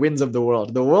buffeted by the winds of the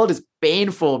world. The world is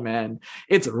painful, man.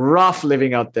 It's rough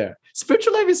living out there.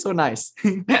 Spiritual life is so nice.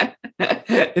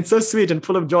 It's so sweet and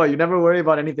full of joy. You never worry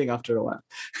about anything after a while.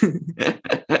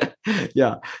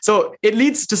 Yeah. So it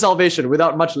leads to salvation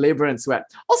without much labor and sweat.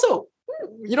 Also,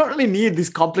 you don't really need these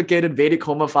complicated Vedic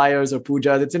homa fires or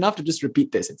pujas. It's enough to just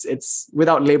repeat this. It's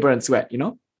without labor and sweat,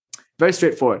 Very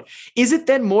straightforward. Is it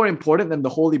then more important than the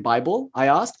Holy Bible? I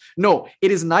asked. No,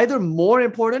 it is neither more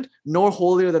important nor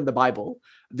holier than the Bible.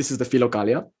 This is the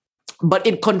Philokalia. But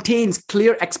it contains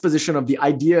clear exposition of the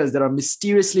ideas that are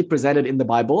mysteriously presented in the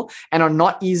Bible and are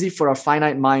not easy for our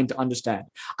finite mind to understand.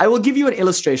 I will give you an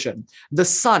illustration. The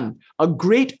sun, a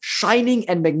great shining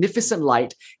and magnificent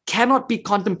light, cannot be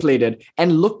contemplated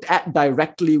and looked at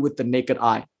directly with the naked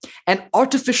eye. An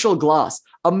artificial glass,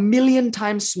 1,000,000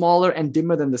 times smaller and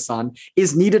dimmer than the sun,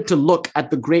 is needed to look at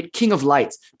the great King of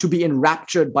Lights, to be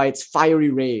enraptured by its fiery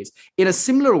rays. In a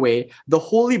similar way, the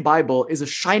Holy Bible is a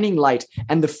shining light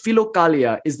and the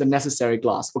Philokalia is the necessary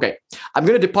glass. Okay, I'm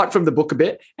going to depart from the book a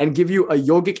bit and give you a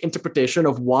yogic interpretation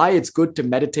of why it's good to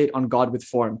meditate on God with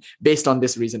form based on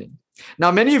this reasoning.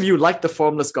 Now, many of you like the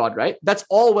formless God, right? That's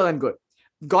all well and good.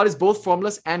 God is both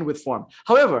formless and with form.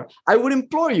 However, I would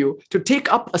implore you to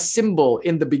take up a symbol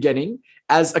in the beginning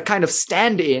as a kind of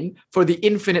stand-in for the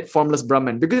infinite formless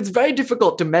Brahman, because it's very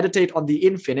difficult to meditate on the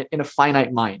infinite in a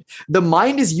finite mind. The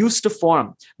mind is used to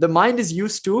form. The mind is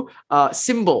used to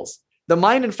symbols. The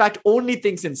mind, in fact, only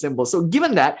thinks in symbols. So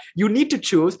given that, you need to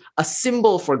choose a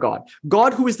symbol for God.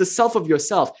 God, who is the self of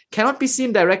yourself, cannot be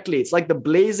seen directly. It's like the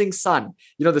blazing sun.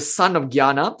 The sun of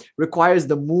jnana requires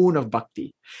the moon of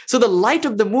bhakti. So the light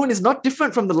of the moon is not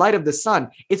different from the light of the sun.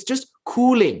 It's just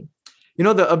cooling.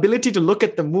 The ability to look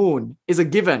at the moon is a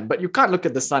given, but you can't look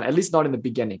at the sun, at least not in the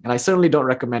beginning. And I certainly don't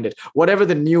recommend it. Whatever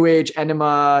the new age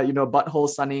enema, butthole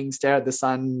sunning, stare at the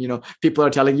sun, people are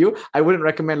telling you, I wouldn't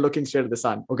recommend looking straight at the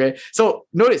sun. Okay. So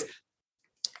notice,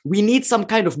 we need some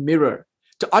kind of mirror.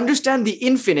 To understand the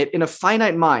infinite in a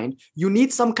finite mind, you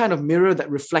need some kind of mirror that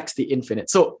reflects the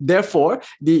infinite. So therefore,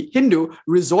 the Hindu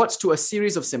resorts to a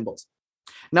series of symbols.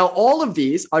 Now, all of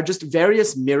these are just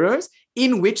various mirrors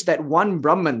in which that one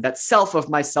Brahman, that self of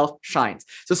myself, shines.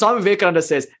 So Swami Vivekananda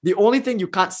says, the only thing you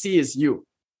can't see is you,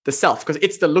 the self, because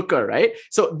it's the looker, right?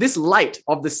 So this light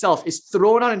of the self is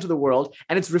thrown out into the world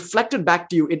and it's reflected back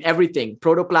to you in everything,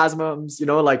 protoplasms,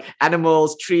 like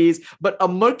animals, trees, but a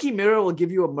murky mirror will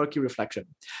give you a murky reflection.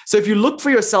 So if you look for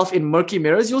yourself in murky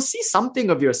mirrors, you'll see something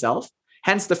of yourself.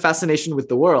 Hence the fascination with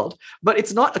the world, but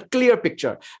it's not a clear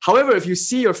picture. However, if you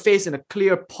see your face in a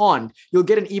clear pond, you'll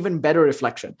get an even better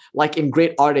reflection, like in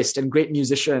great artists and great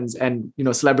musicians and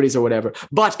celebrities or whatever.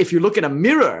 But if you look in a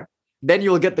mirror, then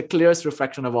you'll get the clearest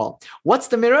reflection of all. What's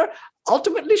the mirror?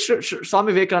 Ultimately,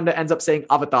 Swami Vivekananda ends up saying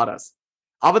avatars.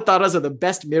 Avatars are the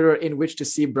best mirror in which to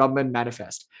see Brahman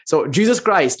manifest. So Jesus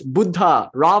Christ, Buddha,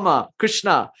 Rama,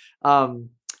 Krishna,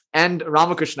 and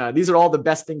Ramakrishna. These are all the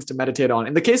best things to meditate on.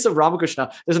 In the case of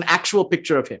Ramakrishna, there's an actual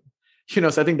picture of him.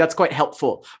 So I think that's quite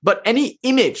helpful. But any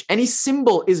image, any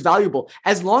symbol is valuable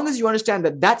as long as you understand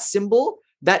that symbol,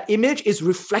 that image is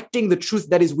reflecting the truth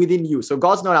that is within you. So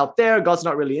God's not out there. God's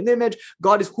not really in the image.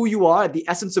 God is who you are, the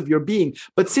essence of your being.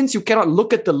 But since you cannot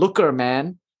look at the looker,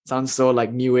 man, sounds so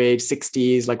like New Age,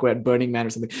 60s, like we're at Burning Man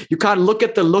or something. You can't look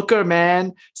at the looker,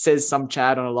 man, says some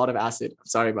Chad on a lot of acid.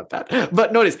 Sorry about that.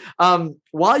 But notice,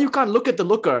 while you can't look at the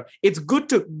looker, it's good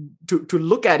to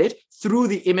look at it through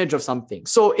the image of something.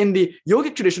 So in the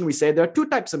yogic tradition, we say there are two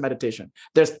types of meditation.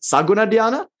 There's saguna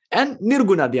dhyana and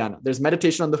nirguna dhyana. There's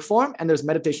meditation on the form and there's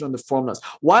meditation on the formless.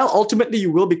 While ultimately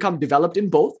you will become developed in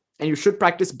both, and you should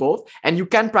practice both, and you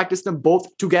can practice them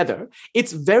both together,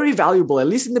 it's very valuable, at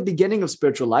least in the beginning of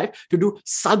spiritual life, to do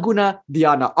saguna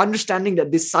dhyana, understanding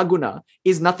that this saguna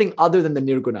is nothing other than the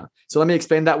nirguna. So let me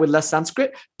explain that with less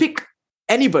Sanskrit. Pick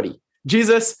anybody,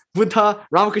 Jesus, Buddha,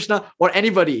 Ramakrishna, or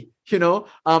anybody,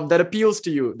 that appeals to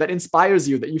you, that inspires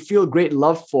you, that you feel great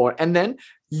love for, and then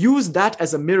use that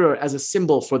as a mirror, as a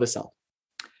symbol for the self.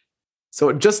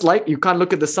 So just like you can't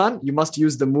look at the sun, you must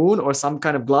use the moon or some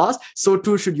kind of glass. So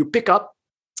too should you pick up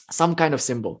some kind of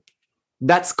symbol.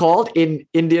 That's called in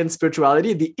Indian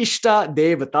spirituality, the Ishta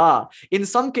Devata. In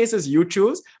some cases you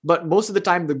choose, but most of the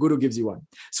time the Guru gives you one.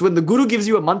 So when the Guru gives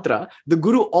you a mantra, the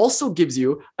Guru also gives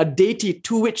you a deity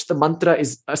to which the mantra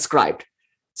is ascribed.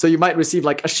 So you might receive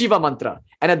like a Shiva mantra.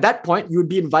 And at that point, you would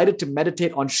be invited to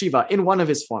meditate on Shiva in one of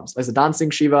his forms. There's a dancing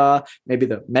Shiva, maybe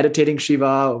the meditating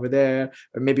Shiva over there,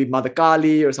 or maybe Mother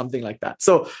Kali or something like that.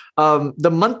 So the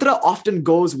mantra often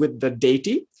goes with the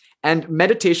deity. And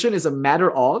meditation is a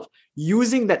matter of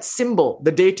using that symbol,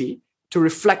 the deity, to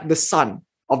reflect the sun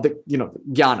of the,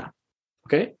 jnana.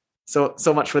 Okay?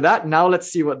 So much for that. Now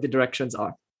let's see what the directions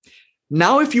are.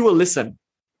 Now, if you will listen,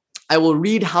 I will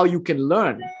read how you can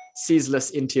learn ceaseless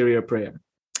interior prayer.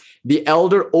 The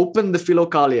elder opened the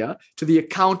Philokalia to the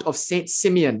account of Saint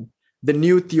Simeon, the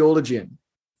new theologian,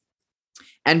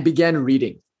 and began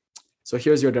reading. So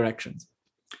here's your directions.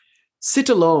 Sit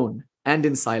alone and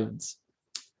in silence.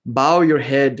 Bow your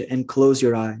head and close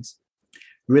your eyes.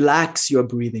 Relax your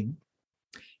breathing.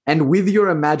 And with your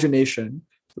imagination,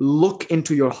 look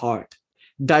into your heart.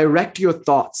 Direct your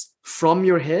thoughts from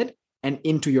your head and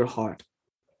into your heart.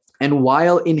 And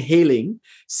while inhaling,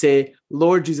 say,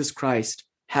 Lord Jesus Christ,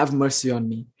 have mercy on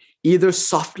me, either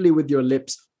softly with your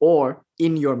lips or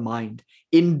in your mind.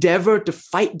 Endeavor to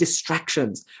fight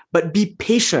distractions, but be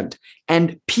patient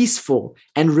and peaceful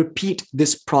and repeat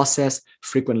this process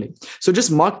frequently. So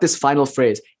just mark this final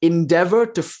phrase. Endeavor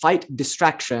to fight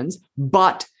distractions,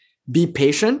 but be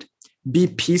patient, be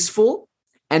peaceful,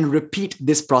 and repeat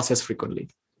this process frequently.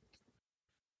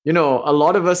 A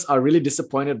lot of us are really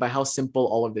disappointed by how simple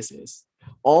all of this is.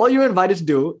 All you're invited to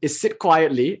do is sit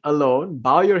quietly, alone,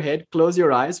 bow your head, close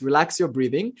your eyes, relax your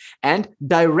breathing, and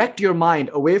direct your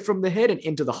mind away from the head and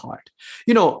into the heart.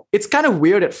 It's kind of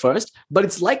weird at first, but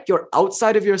it's like you're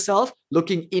outside of yourself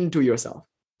looking into yourself.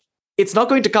 It's not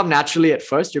going to come naturally at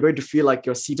first. You're going to feel like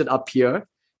you're seated up here,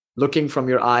 looking from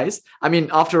your eyes. I mean,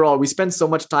 after all, we spend so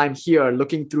much time here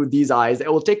looking through these eyes.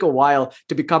 It will take a while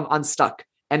to become unstuck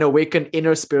and awaken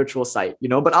inner spiritual sight,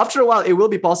 but after a while, it will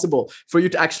be possible for you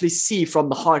to actually see from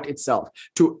the heart itself.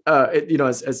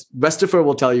 As Westerfer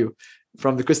will tell you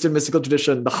from the Christian mystical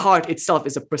tradition, the heart itself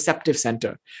is a perceptive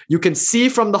center. You can see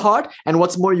from the heart, and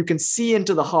what's more, you can see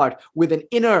into the heart with an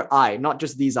inner eye, not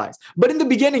just these eyes. But in the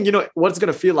beginning, what it's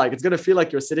going to feel like? It's going to feel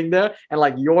like you're sitting there and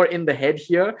like you're in the head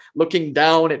here, looking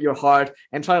down at your heart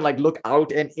and trying to like look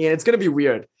out and in. It's going to be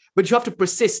weird, but you have to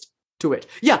persist to it.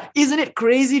 Yeah, isn't it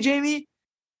crazy, Jamie?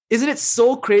 Isn't it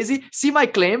so crazy? See my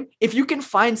claim? If you can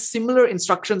find similar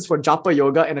instructions for japa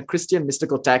yoga in a Christian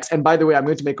mystical text, and by the way, I'm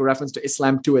going to make a reference to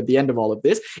Islam too at the end of all of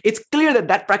this, it's clear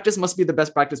that practice must be the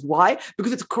best practice. Why?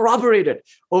 Because it's corroborated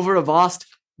over a vast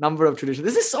number of traditions.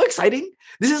 This is so exciting.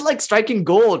 This is like striking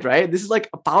gold, right? This is like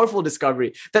a powerful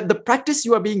discovery that the practice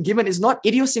you are being given is not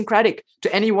idiosyncratic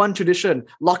to any one tradition,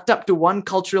 locked up to one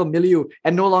cultural milieu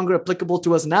and no longer applicable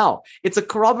to us now. It's a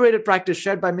corroborated practice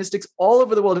shared by mystics all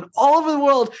over the world. And all over the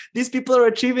world, these people are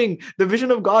achieving the vision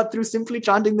of God through simply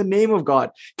chanting the name of God.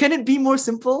 Can it be more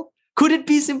simple? Could it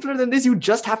be simpler than this? You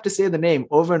just have to say the name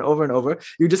over and over and over.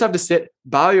 You just have to sit,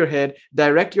 bow your head,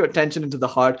 direct your attention into the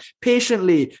heart,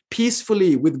 patiently,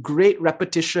 peacefully, with great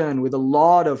repetition, with a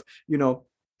lot of,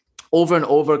 over and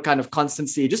over kind of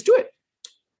constancy. Just do it.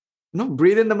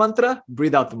 Breathe in the mantra,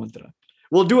 breathe out the mantra.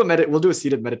 We'll do a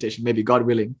seated meditation, maybe, God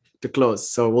willing, to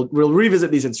close. So we'll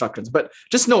revisit these instructions. But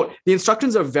just note, the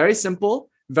instructions are very simple,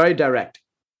 very direct.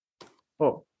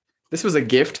 Oh, this was a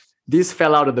gift. These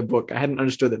fell out of the book. I hadn't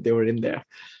understood that they were in there,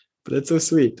 but that's so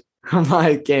sweet.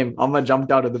 Amma came. Amma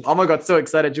jumped out of the. Amma got so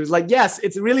excited. She was like, "Yes,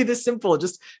 it's really this simple.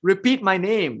 Just repeat my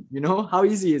name. How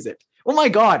easy is it? Oh my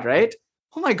God, right?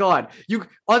 Oh my God. You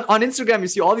on Instagram, you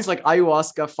see all these like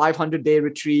ayahuasca 500-day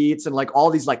retreats and like all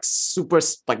these like super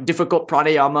like difficult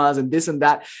pranayamas and this and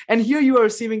that. And here you are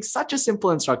receiving such a simple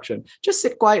instruction. Just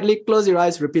sit quietly, close your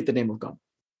eyes, repeat the name of God.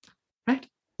 Right?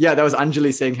 Yeah, that was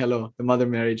Anjali saying hello. The Mother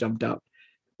Mary jumped out.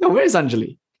 No, where is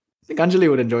Anjali? I think Anjali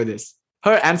would enjoy this.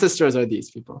 Her ancestors are these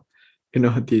people,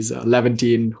 these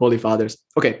Levantine Holy Fathers.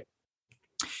 Okay.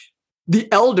 The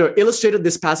elder illustrated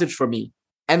this passage for me.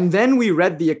 And then we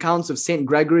read the accounts of Saint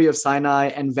Gregory of Sinai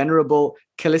and Venerable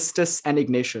Callistus and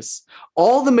Ignatius.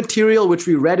 All the material which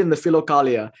we read in the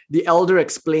Philokalia, the elder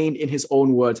explained in his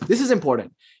own words. This is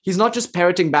important. He's not just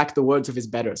parroting back the words of his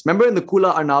betters. Remember in the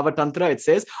Kula Arnava Tantra, it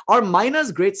says, are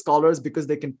Minas great scholars because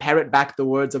they can parrot back the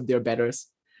words of their betters?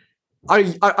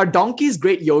 Are donkeys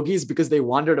great yogis because they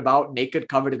wandered about naked,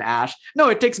 covered in ash? No,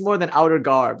 it takes more than outer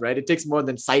garb, right? It takes more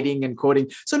than citing and quoting.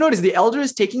 So notice the elder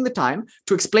is taking the time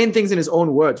to explain things in his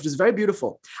own words, which is very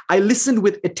beautiful. I listened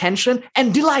with attention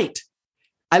and delight.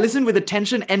 I listened with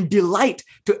attention and delight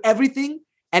to everything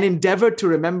and endeavored to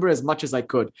remember as much as I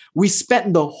could. We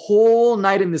spent the whole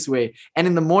night in this way. And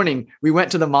in the morning, we went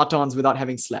to the matons without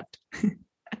having slept.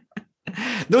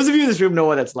 Those of you in this room know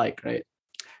what that's like, right?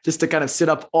 Just to kind of sit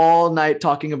up all night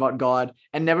talking about God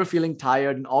and never feeling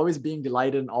tired and always being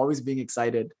delighted and always being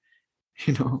excited,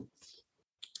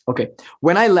 Okay.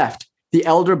 When I left, The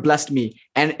elder blessed me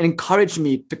and encouraged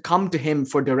me to come to him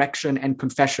for direction and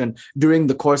confession during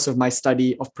the course of my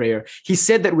study of prayer. He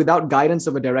said that without guidance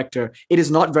of a director, it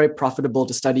is not very profitable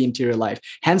to study interior life.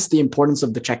 Hence the importance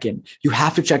of the check-in. You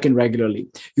have to check in regularly.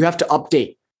 You have to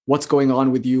update what's going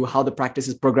on with you, how the practice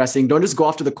is progressing. Don't just go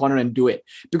off to the corner and do it,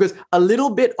 because a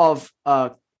little bit of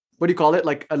what do you call it?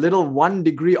 Like a little 1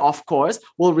 degree off course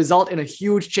will result in a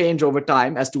huge change over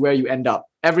time as to where you end up.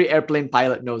 Every airplane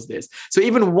pilot knows this. So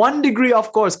even 1 degree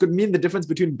off course could mean the difference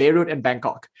between Beirut and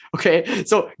Bangkok. Okay.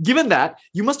 So given that,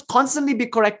 you must constantly be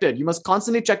corrected. You must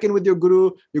constantly check in with your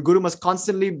guru. Your guru must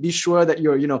constantly be sure that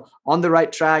you're, on the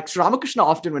right track. Sri Ramakrishna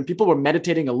often, when people were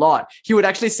meditating a lot, he would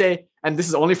actually say, and this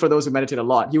is only for those who meditate a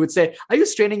lot, he would say, are you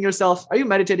straining yourself? Are you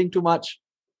meditating too much?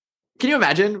 Can you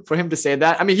imagine for him to say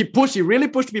that? I mean, he really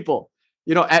pushed people.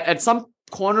 At some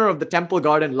corner of the temple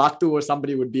garden, Latu or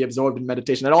somebody would be absorbed in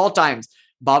meditation at all times.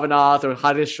 Bhavanath or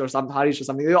Harish or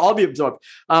something, they'll all be absorbed.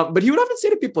 But he would often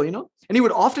say to people, and he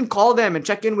would often call them and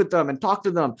check in with them and talk to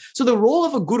them. So the role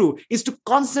of a guru is to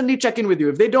constantly check in with you.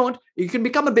 If they don't, you can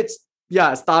become a bit,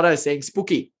 as Tara is saying,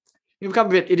 spooky. You become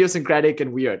a bit idiosyncratic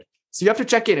and weird. So you have to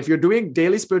check in. If you're doing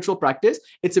daily spiritual practice,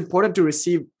 it's important to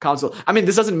receive counsel. I mean,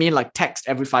 this doesn't mean like text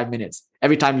every 5 minutes,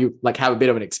 every time you like have a bit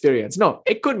of an experience. No,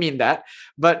 it could mean that.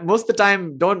 But most of the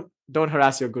time, don't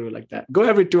harass your guru like that. Go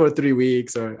every 2 or 3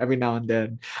 weeks or every now and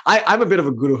then. I'm a bit of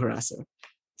a guru harasser.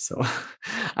 So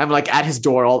I'm like at his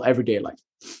door every day, like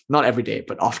not every day,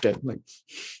 but often like,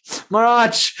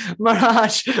 Maharaj,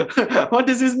 what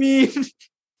does this mean?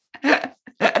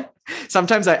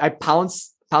 Sometimes I pounce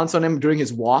on him during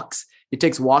his walks. He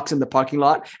takes walks in the parking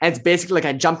lot. And it's basically like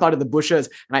I jump out of the bushes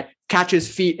and I catch his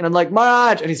feet and I'm like,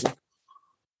 Maharaj. And he's like,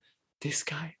 this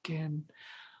guy again.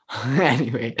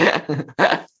 Anyway.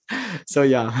 So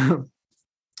yeah.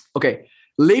 Okay.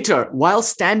 Later, while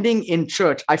standing in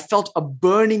church, I felt a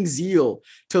burning zeal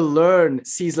to learn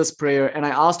ceaseless prayer, and I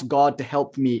asked God to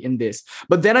help me in this.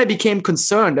 But then I became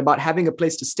concerned about having a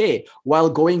place to stay while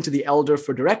going to the elder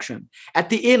for direction. At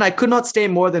the inn, I could not stay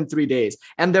more than 3 days,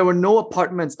 and there were no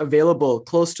apartments available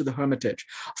close to the hermitage.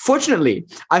 Fortunately,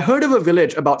 I heard of a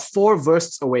village about 4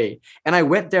 versts away, and I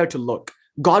went there to look.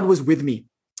 God was with me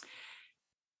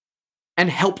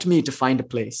and helped me to find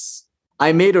a place.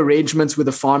 I made arrangements with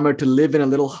a farmer to live in a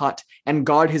little hut and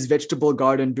guard his vegetable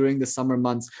garden during the summer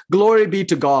months. Glory be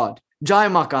to God. Jai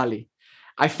Ma Kali.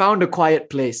 I found a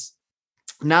quiet place.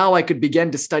 Now I could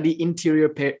begin to study interior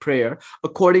prayer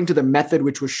according to the method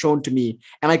which was shown to me,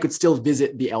 and I could still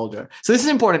visit the elder. So this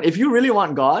is important. If you really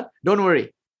want God, don't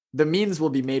worry. The means will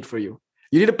be made for you.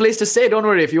 You need a place to stay, don't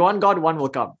worry. If you want God, one will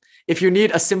come. If you need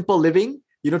a simple living,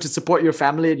 to support your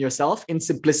family and yourself in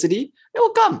simplicity, it will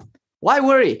come. Why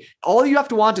worry? All you have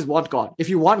to want is want God. If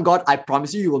you want God, I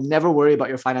promise you, you will never worry about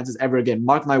your finances ever again.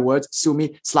 Mark my words, sue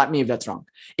me, slap me if that's wrong.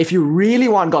 If you really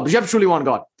want God, but you have to truly want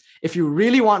God. If you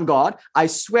really want God, I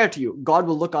swear to you, God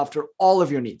will look after all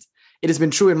of your needs. It has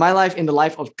been true in my life, in the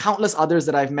life of countless others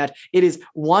that I've met. It is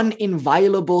one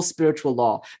inviolable spiritual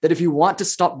law that if you want to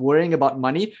stop worrying about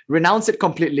money, renounce it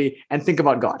completely and think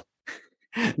about God.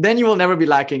 Then you will never be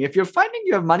lacking. If you're finding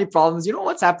you have money problems, you know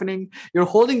what's happening? You're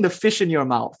holding the fish in your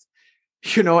mouth.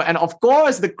 And of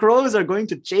course, the crows are going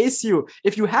to chase you.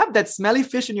 If you have that smelly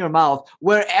fish in your mouth,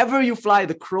 wherever you fly,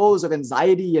 the crows of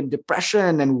anxiety and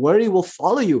depression and worry will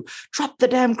follow you. Drop the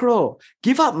damn crow.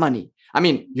 Give up money. I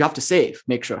mean, you have to save,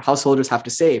 make sure householders have to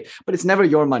save, but it's never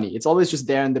your money. It's always just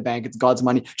there in the bank. It's God's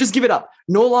money. Just give it up.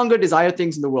 No longer desire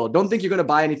things in the world. Don't think you're going to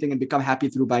buy anything and become happy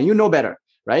through buying. You know better.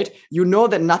 Right? You know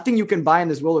that nothing you can buy in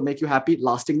this world will make you happy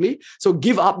lastingly. So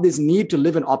give up this need to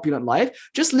live an opulent life.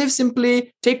 Just live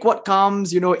simply, take what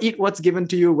comes, eat what's given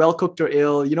to you, well cooked or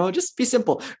ill, just be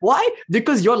simple. Why?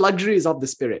 Because your luxury is of the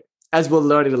spirit, as we'll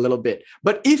learn in a little bit.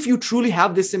 But if you truly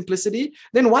have this simplicity,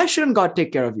 then why shouldn't God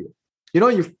take care of you?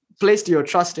 You've placed your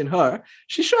trust in her.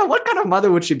 What kind of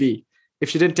mother would she be if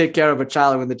she didn't take care of a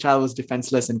child when the child was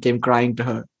defenseless and came crying to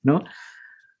her? No?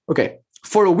 Okay.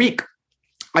 For a week,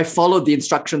 I followed the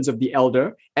instructions of the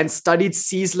elder and studied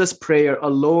ceaseless prayer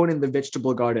alone in the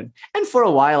vegetable garden. And for a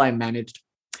while, I managed.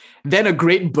 Then a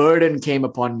great burden came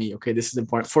upon me. Okay, this is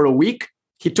important. For a week,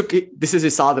 this is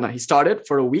his sadhana. He started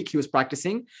for a week, he was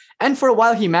practicing. And for a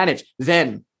while, he managed.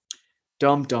 Then,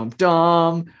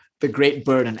 the great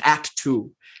burden, Act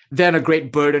 2. Then a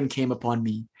great burden came upon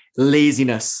me.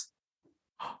 Laziness,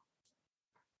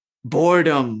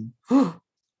 boredom,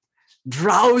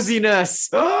 drowsiness,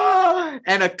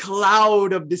 and a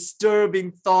cloud of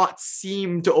disturbing thoughts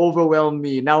seemed to overwhelm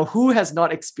me. Now, who has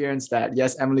not experienced that?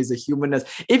 Yes, Emily's a humanness.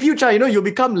 If you try, you'll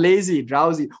become lazy,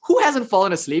 drowsy. Who hasn't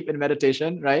fallen asleep in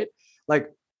meditation, right? Like,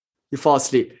 you fall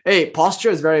asleep. Hey, posture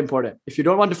is very important. If you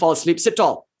don't want to fall asleep, sit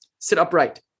tall, sit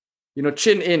upright,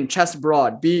 chin in, chest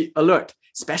broad, be alert,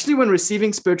 especially when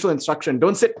receiving spiritual instruction.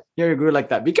 Don't sit near your guru like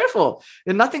that. Be careful.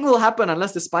 And nothing will happen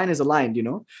unless the spine is aligned.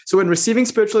 So when receiving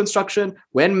spiritual instruction,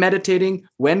 when meditating,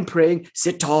 when praying,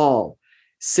 sit tall,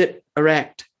 sit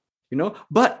erect.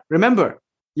 But remember,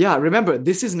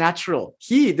 this is natural.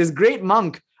 This great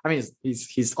monk, I mean,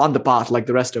 he's on the path like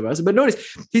the rest of us. But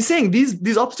notice, he's saying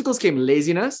these obstacles came: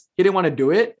 laziness, he didn't want to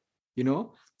do it,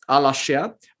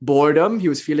 alasya, boredom, he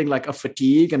was feeling like a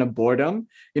fatigue and a boredom.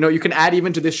 You can add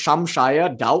even to this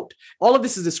shamshaya, doubt. All of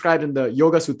this is described in the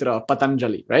Yoga Sutra of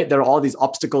Patanjali, right? There are all these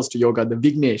obstacles to yoga, the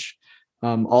vignesh,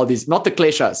 all these, not the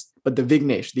kleshas, but the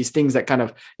vignesh, these things that kind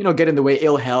of, get in the way: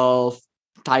 ill health,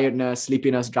 tiredness,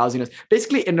 sleepiness, drowsiness,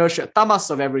 basically inertia, tamas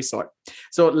of every sort.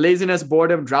 So laziness,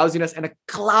 boredom, drowsiness, and a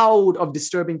cloud of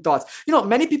disturbing thoughts.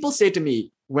 Many people say to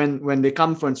me when they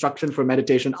come for instruction for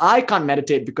meditation, I can't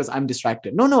meditate because I'm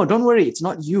distracted. No, don't worry. It's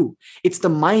not you. It's the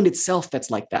mind itself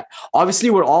that's like that. Obviously,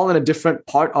 we're all in a different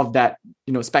part of that,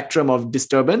 spectrum of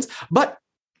disturbance, but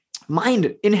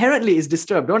mind inherently is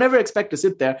disturbed. Don't ever expect to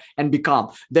sit there and be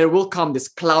calm. There will come this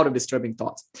cloud of disturbing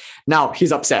thoughts. Now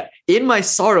he's upset. In my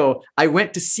sorrow, I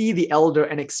went to see the elder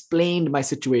and explained my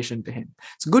situation to him.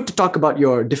 It's good to talk about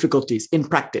your difficulties in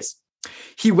practice.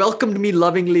 He welcomed me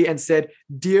lovingly and said,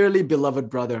 "Dearly beloved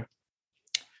brother,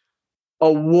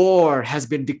 a war has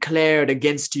been declared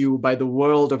against you by the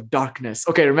world of darkness."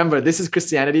 Okay, remember, this is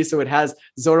Christianity, so it has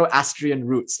Zoroastrian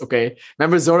roots, okay?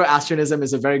 Remember, Zoroastrianism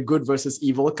is a very good versus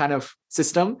evil kind of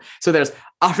system. So there's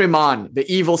Ahriman, the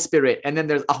evil spirit, and then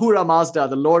there's Ahura Mazda,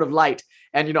 the Lord of Light.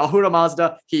 And, Ahura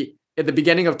Mazda, he, at the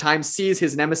beginning of time, sees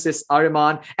his nemesis,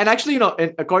 Ahriman. And actually,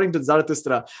 according to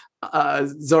Zarathustra,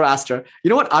 Zoroaster, you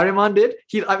know what Ahriman did?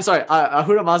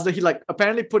 Ahura Mazda, he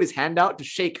apparently put his hand out to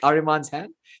shake Ahriman's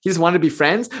hand. He just wanted to be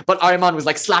friends, but Ahriman was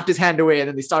slapped his hand away, and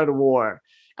then they started a war.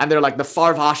 And they're like the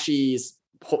Farvashis,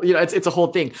 it's a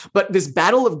whole thing. But this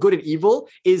battle of good and evil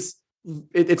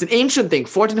it's an ancient thing.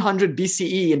 1400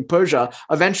 BCE in Persia,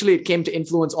 eventually it came to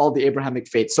influence all the Abrahamic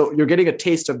faiths. So you're getting a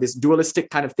taste of this dualistic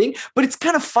kind of thing, but it's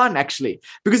kind of fun actually.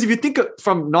 Because if you think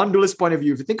from non-dualist point of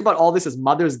view, if you think about all this as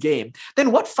mother's game,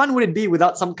 then what fun would it be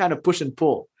without some kind of push and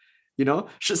pull?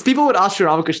 People would ask Sri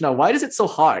Ramakrishna, why is it so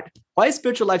hard? Why is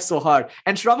spiritual life so hard?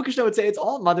 And Sri Ramakrishna would say, it's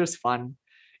all mother's fun.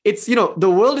 It's, the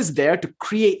world is there to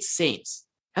create saints.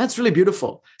 And that's really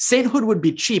beautiful. Sainthood would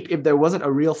be cheap if there wasn't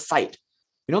a real fight.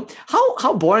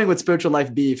 How boring would spiritual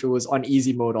life be if it was on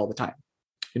easy mode all the time?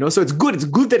 So it's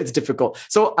good that it's difficult.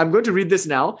 So I'm going to read this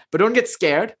now, but don't get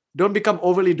scared. Don't become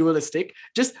overly dualistic.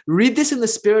 Just read this in the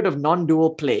spirit of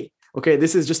non-dual play. Okay,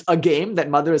 this is just a game that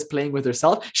mother is playing with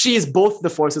herself. She is both the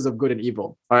forces of good and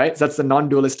evil. All right, so that's the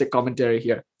non-dualistic commentary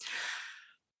here.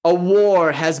 A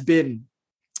war has been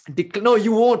no,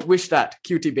 you won't wish that,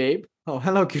 cutie babe. Oh,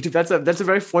 hello, cutie. That's a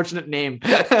very fortunate name.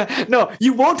 No,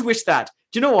 you won't wish that.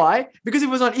 Do you know why? Because if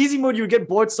it was on easy mode, you would get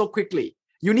bored so quickly.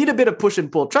 You need a bit of push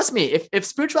and pull. Trust me, if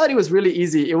spirituality was really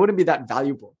easy, it wouldn't be that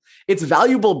valuable. It's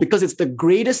valuable because it's the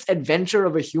greatest adventure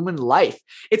of a human life.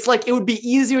 It's like it would be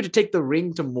easier to take the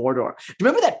ring to Mordor. Do you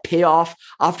remember that payoff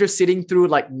after sitting through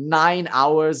 9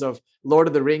 hours of Lord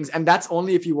of the Rings? And that's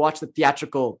only if you watch the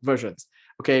theatrical versions.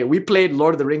 Okay, we played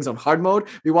Lord of the Rings on hard mode.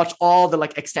 We watched all the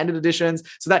extended editions.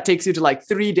 So that takes you to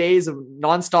 3 days of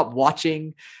nonstop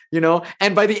watching,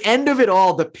 and by the end of it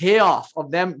all, the payoff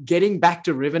of them getting back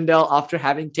to Rivendell after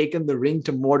having taken the ring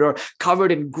to Mordor,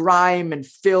 covered in grime and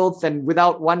filth and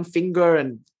without one finger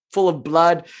and full of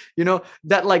blood,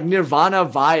 that Nirvana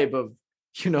vibe of,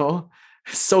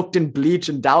 soaked in bleach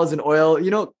and doused in oil,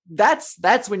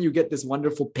 that's when you get this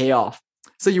wonderful payoff.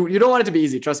 So you don't want it to be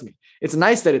easy. Trust me. It's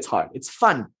nice that it's hard. It's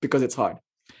fun because it's hard.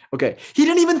 Okay. He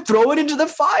didn't even throw it into the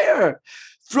fire.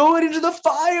 Throw it into the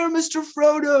fire, Mr.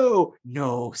 Frodo.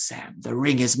 No, Sam, the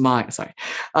ring is mine. Sorry.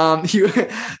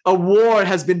 A war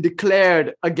has been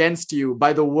declared against you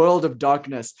by the world of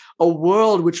darkness, a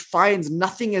world which finds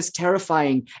nothing as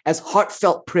terrifying as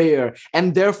heartfelt prayer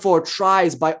and therefore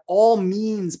tries by all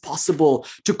means possible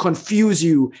to confuse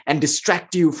you and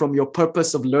distract you from your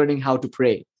purpose of learning how to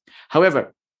pray.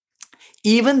 However,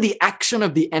 even the action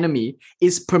of the enemy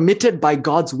is permitted by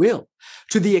God's will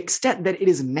to the extent that it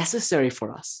is necessary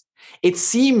for us. It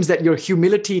seems that your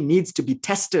humility needs to be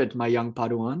tested, my young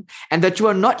Padawan, and that you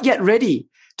are not yet ready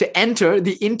to enter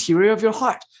the interior of your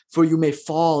heart, for you may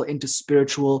fall into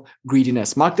spiritual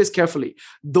greediness. Mark this carefully.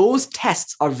 Those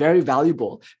tests are very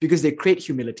valuable because they create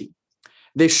humility.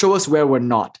 They show us where we're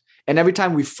not. And every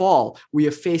time we fall, we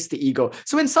efface the ego.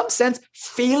 So in some sense,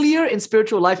 failure in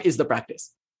spiritual life is the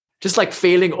practice. Just like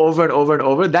failing over and over and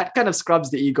over, that kind of scrubs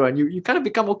the ego and you kind of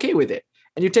become okay with it.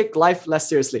 and you take life less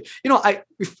seriously.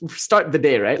 We start the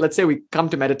day, right? Let's say we come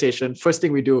to meditation. First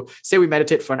thing we do, say we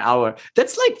meditate for an hour.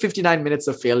 That's like 59 minutes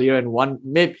of failure and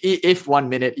maybe if 1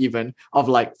 minute even of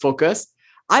like focus.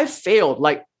 I've failed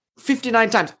like 59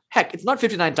 times. Heck, it's not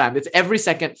 59 times. It's every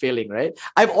second failing, right?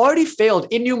 I've already failed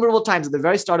innumerable times at the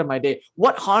very start of my day.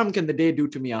 What harm can the day do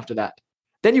to me after that?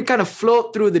 Then you kind of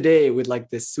float through the day with like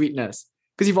this sweetness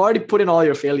because you've already put in all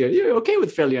your failure. You're okay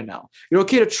with failure now. You're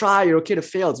okay to try. You're okay to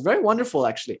fail. It's very wonderful,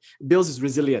 actually. It builds his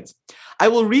resilience. I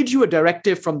will read you a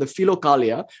directive from the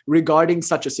Philokalia regarding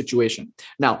such a situation.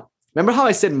 Now, remember how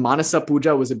I said Manasa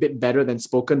Puja was a bit better than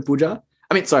spoken Puja?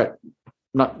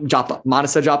 Not Japa.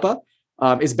 Manasa Japa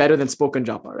is better than spoken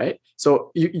Japa, right?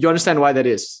 So you understand why that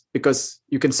is, because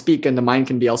you can speak and the mind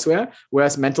can be elsewhere,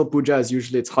 whereas mental puja is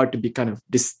usually, it's hard to be kind of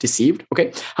deceived,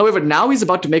 okay? However, now he's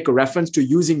about to make a reference to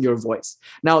using your voice.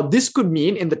 Now, this could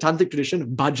mean in the Tantric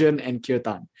tradition, bhajan and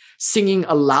kirtan, singing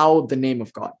aloud the name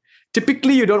of God.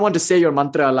 Typically, you don't want to say your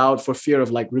mantra aloud for fear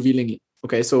of like revealing it,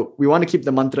 okay? So we want to keep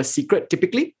the mantra secret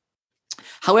typically.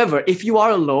 However, if you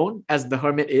are alone, as the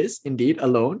hermit is indeed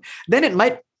alone, then it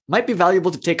might be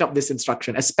valuable to take up this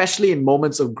instruction, especially in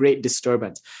moments of great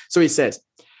disturbance. So he says,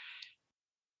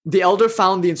 the elder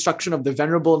found the instruction of the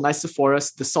venerable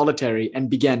Nicephorus the solitary and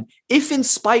began, if in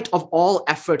spite of all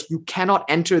effort you cannot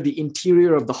enter the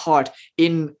interior of the heart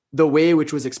in the way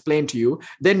which was explained to you,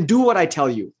 then do what I tell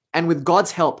you, and with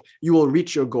God's help, you will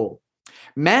reach your goal.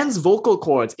 Man's vocal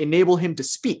cords enable him to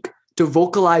speak, to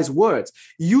vocalize words.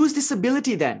 Use this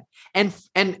ability then, and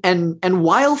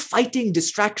while fighting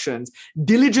distractions,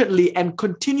 diligently and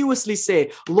continuously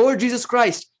say, Lord Jesus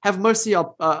Christ, have mercy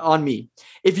on me.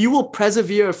 If you will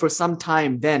persevere for some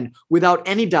time, then without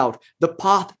any doubt, the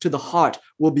path to the heart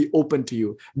will be open to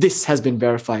you. This has been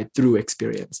verified through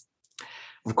experience.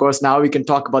 Of course, now we can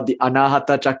talk about the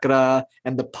Anahata Chakra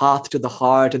and the path to the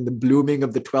heart and the blooming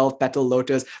of the 12-petal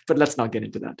lotus, but let's not get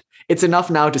into that. It's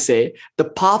enough now to say the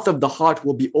path of the heart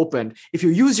will be opened if you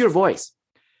use your voice.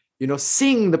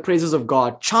 Sing the praises of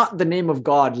God, chant the name of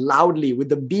God loudly with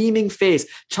the beaming face,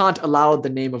 chant aloud the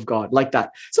name of God like that.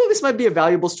 So this might be a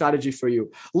valuable strategy for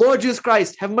you. Lord Jesus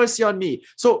Christ, have mercy on me.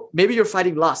 So maybe you're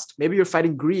fighting lust. Maybe you're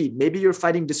fighting greed. Maybe you're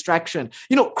fighting distraction.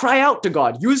 Cry out to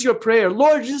God. Use your prayer.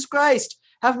 Lord Jesus Christ,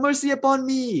 have mercy upon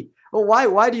me.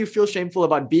 Well, why do you feel shameful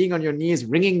about being on your knees,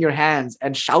 wringing your hands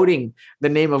and shouting the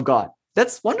name of God?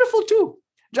 That's wonderful too.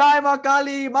 Jai Ma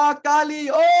Kali,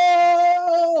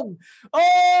 Om,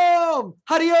 Om,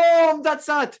 Hari Om Tat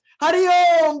Sat, Hari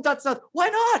Om Tat Sat. Why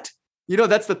not?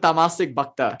 That's the Tamasic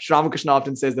Bhakta. Sri Ramakrishna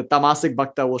often says the Tamasic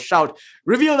Bhakta will shout,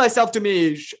 reveal thyself to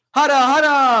me, Hara,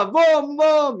 Hara, Vom,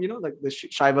 Vom. Like the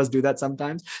Shaivas do that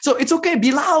sometimes. So it's okay,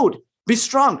 be loud, be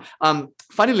strong.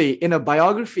 Funnily, in a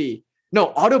autobiography,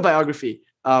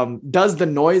 Does the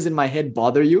Noise in My Head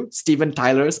Bother You? Steven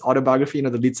Tyler's autobiography,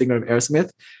 the lead singer of Aerosmith.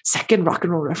 Second rock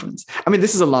and roll reference.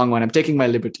 This is a long one. I'm taking my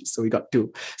liberties, so we got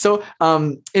two. So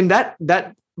in that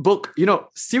book,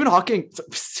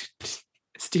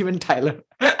 Steven Tyler,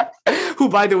 who,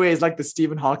 by the way, is like the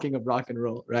Stephen Hawking of rock and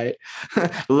roll, right?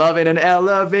 Love in an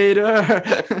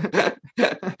elevator.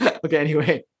 Okay,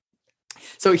 anyway.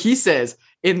 So he says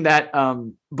in that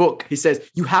book, he says,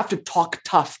 you have to talk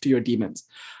tough to your demons.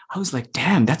 I was like,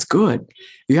 damn, that's good.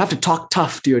 You have to talk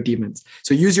tough to your demons.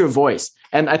 So use your voice.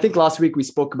 And I think last week we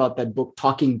spoke about that book,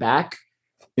 Talking Back,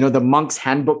 the monk's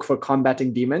handbook for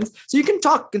combating demons. So you can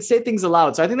talk and say things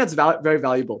aloud. So I think that's very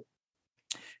valuable.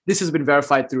 This has been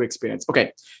verified through experience.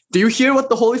 Okay. Do you hear what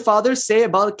the Holy Fathers say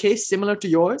about a case similar to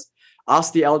yours?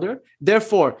 Asked the elder.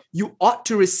 Therefore, you ought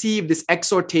to receive this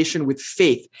exhortation with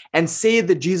faith and say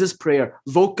the Jesus prayer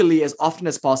vocally as often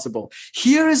as possible.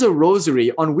 Here is a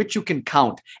rosary on which you can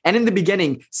count. And in the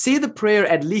beginning, say the prayer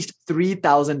at least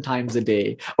 3,000 times a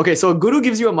day. Okay, so a guru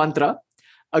gives you a mantra.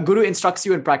 A guru instructs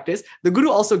you in practice. The guru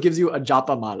also gives you a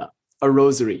japa mala, a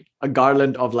rosary, a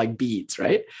garland of like beads,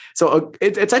 right? So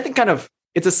it's I think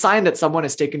it's a sign that someone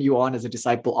has taken you on as a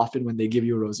disciple often when they give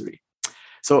you a rosary.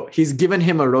 So he's given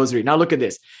him a rosary. Now look at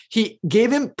this. He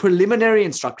gave him preliminary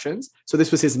instructions. So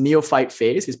this was his neophyte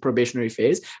phase, his probationary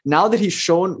phase. Now that he's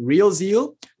shown real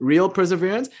zeal, real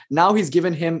perseverance, now he's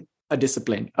given him a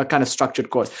discipline, a kind of structured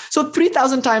course. So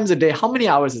 3,000 times a day, how many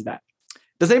hours is that?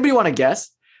 Does anybody want to guess?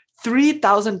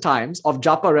 3,000 times of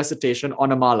japa recitation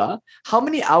on a mala. How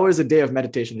many hours a day of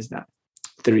meditation is that?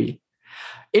 3.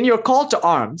 In your call to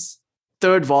arms,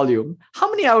 3rd volume, how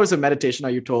many hours of meditation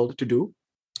are you told to do?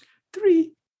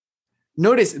 3.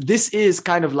 Notice this is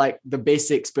kind of like the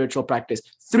basic spiritual practice.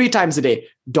 3 times a day,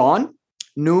 dawn,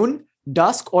 noon,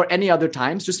 dusk, or any other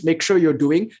times, just make sure you're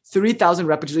doing 3,000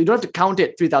 repetitions. You don't have to count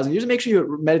it 3,000. You just make sure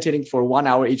you're meditating for 1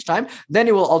 hour each time. Then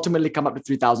it will ultimately come up to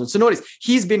 3,000. So notice,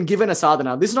 he's been given a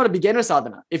sadhana. This is not a beginner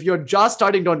sadhana. If you're just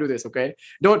starting, don't do this, okay?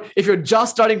 If you're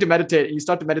just starting to meditate, you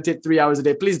start to meditate 3 hours a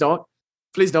day, please don't.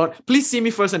 Please don't. Please see me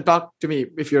first and talk to me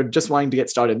if you're just wanting to get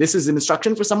started. This is an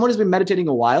instruction for someone who's been meditating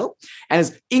a while and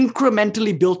has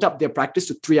incrementally built up their practice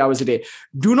to 3 hours a day.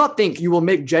 Do not think you will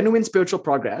make genuine spiritual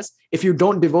progress if you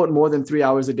don't devote more than 3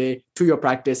 hours a day to your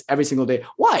practice every single day.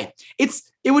 Why?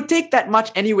 It would take that much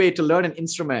anyway to learn an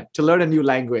instrument, to learn a new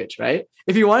language, right?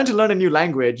 If you wanted to learn a new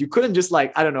language, you couldn't just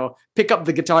pick up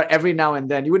the guitar every now and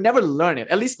then. You would never learn it,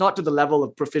 at least not to the level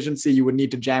of proficiency you would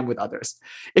need to jam with others.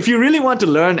 If you really want to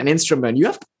learn an instrument, you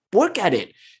have to work at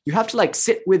it. You have to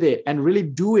sit with it and really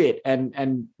do it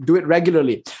and do it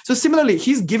regularly. So similarly,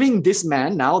 he's giving this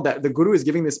man, now that the guru is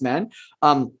giving this man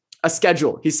a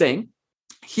schedule. He's saying,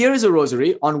 here is a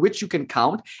rosary on which you can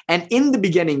count. And in the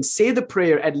beginning, say the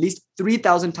prayer at least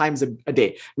 3,000 times a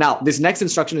day. Now, this next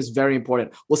instruction is very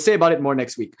important. We'll say about it more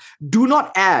next week. Do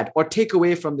not add or take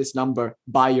away from this number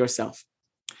by yourself.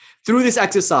 Through this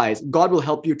exercise, God will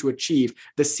help you to achieve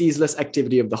the ceaseless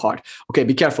activity of the heart. Okay,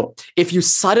 be careful. If you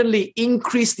suddenly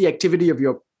increase the activity of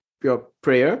your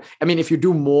prayer, if you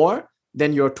do more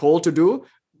than you're told to do,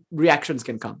 reactions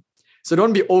can come. So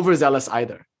don't be overzealous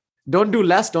either. Don't do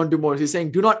less, don't do more. He's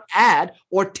saying, do not add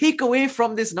or take away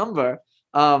from this number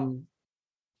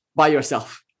by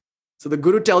yourself. So the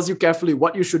guru tells you carefully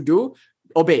what you should do,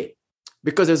 obey.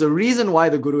 Because there's a reason why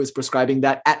the guru is prescribing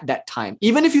that at that time.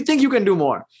 Even if you think you can do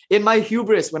more. In my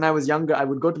hubris, when I was younger, I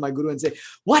would go to my guru and say,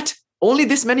 what? Only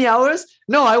this many hours?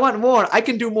 No, I want more. I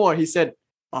can do more. He said,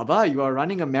 Baba, you are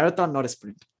running a marathon, not a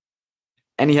sprint.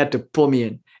 And he had to pull me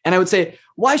in. And I would say,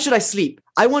 why should I sleep?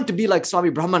 I want to be like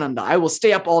Swami Brahmananda. I will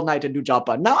stay up all night and do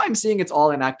japa. Now I'm seeing it's all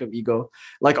an act of ego.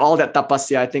 Like all that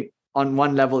tapasya, I think on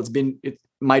one level,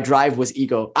 my drive was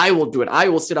ego. I will do it. I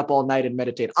will sit up all night and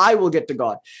meditate. I will get to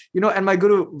God. And my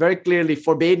guru very clearly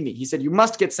forbade me. He said, you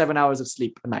must get 7 hours of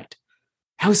sleep a night.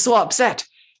 I was so upset.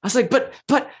 I was like, but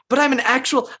I'm an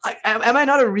am I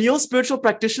not a real spiritual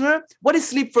practitioner? What is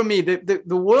sleep for me? The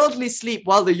worldly sleep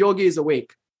while the yogi is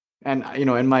awake. And,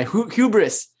 in my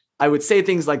hubris, I would say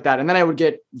things like that. And then I would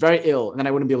get very ill and then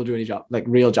I wouldn't be able to do any job, like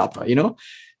real japa,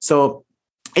 So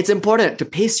it's important to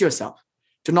pace yourself,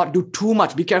 to not do too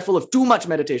much. Be careful of too much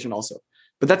meditation also.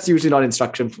 But that's usually not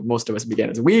instruction for most of us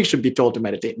beginners. We should be told to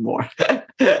meditate more.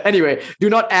 Anyway,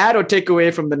 do not add or take away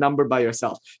from the number by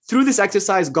yourself. Through this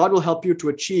exercise, God will help you to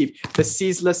achieve the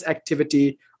ceaseless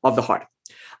activity of the heart.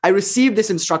 I received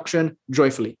this instruction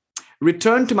joyfully.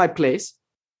 Return to my place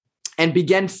and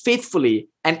began faithfully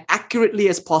and accurately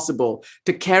as possible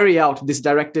to carry out this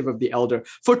directive of the elder.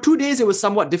 For 2 days, it was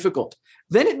somewhat difficult.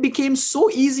 Then it became so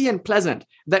easy and pleasant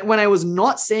that when I was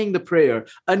not saying the prayer,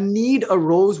 a need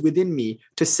arose within me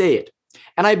to say it.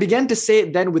 And I began to say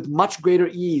it then with much greater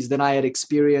ease than I had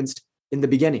experienced in the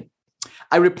beginning.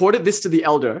 I reported this to the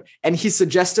elder, and he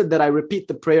suggested that I repeat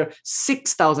the prayer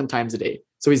 6,000 times a day.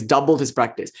 So he's doubled his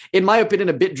practice. In my opinion,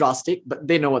 a bit drastic, but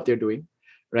they know what they're doing.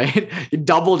 Right? He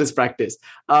doubled his practice.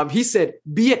 He said,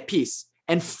 be at peace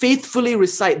and faithfully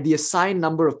recite the assigned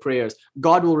number of prayers.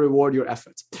 God will reward your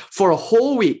efforts. For a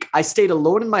whole week, I stayed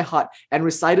alone in my hut and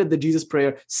recited the Jesus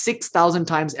prayer 6,000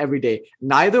 times every day,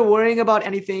 neither worrying about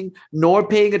anything nor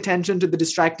paying attention to the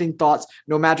distracting thoughts,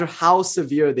 no matter how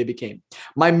severe they became.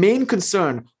 My main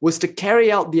concern was to carry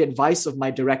out the advice of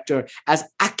my director as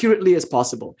accurately as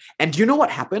possible. And do you know what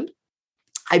happened?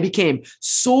 I became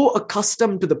so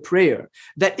accustomed to the prayer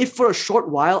that if for a short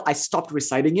while I stopped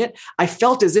reciting it, I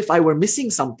felt as if I were missing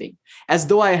something, as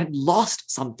though I had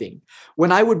lost something.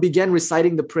 When I would begin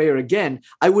reciting the prayer again,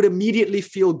 I would immediately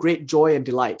feel great joy and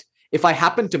delight. If I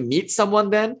happened to meet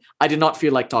someone then, I did not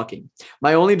feel like talking.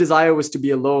 My only desire was to be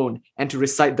alone and to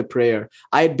recite the prayer.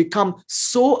 I had become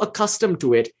so accustomed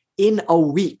to it in a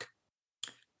week.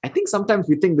 I think sometimes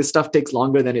we think this stuff takes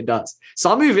longer than it does.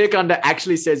 Swami Vivekananda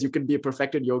actually says you can be a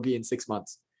perfected yogi in 6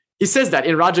 months. He says that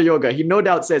in Raja Yoga. He no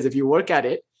doubt says if you work at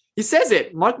it, he says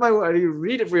it. Mark my word, you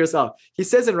read it for yourself. He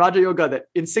says in Raja Yoga that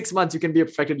in 6 months you can be a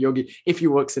perfected yogi if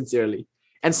you work sincerely.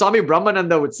 And Swami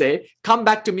Brahmananda would say, come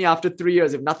back to me after 3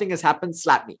 years. If nothing has happened,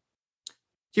 slap me.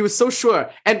 He was so sure.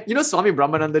 And Swami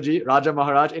Brahmananda ji, Raja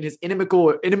Maharaj, in his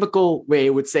inimical way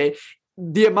would say,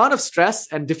 the amount of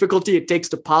stress and difficulty it takes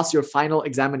to pass your final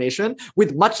examination,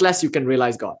 with much less you can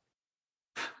realize God.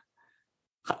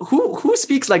 Who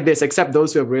speaks like this except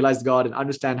those who have realized God and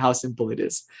understand how simple it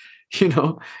is?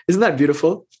 Isn't that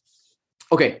beautiful?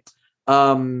 Okay.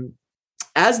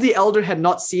 As the elder had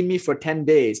not seen me for 10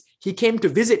 days, he came to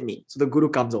visit me. So the guru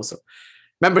comes also.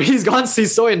 Remember, he's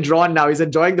so endrawn now. He's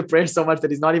enjoying the prayer so much that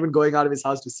he's not even going out of his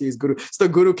house to see his guru. So the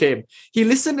guru came. He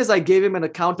listened as I gave him an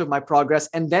account of my progress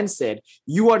and then said,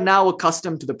 "You are now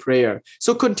accustomed to the prayer.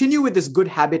 So continue with this good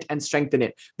habit and strengthen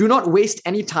it. Do not waste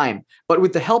any time, but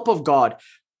with the help of God,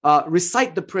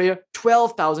 recite the prayer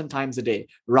 12,000 times a day.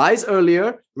 Rise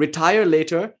earlier, retire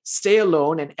later, stay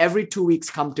alone, and every 2 weeks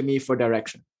come to me for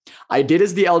direction." I did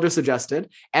as the elder suggested,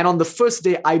 and on the first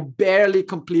day, I barely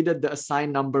completed the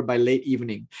assigned number by late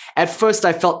evening. At first,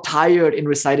 I felt tired in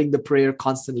reciting the prayer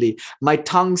constantly. My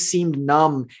tongue seemed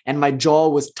numb and my jaw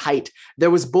was tight.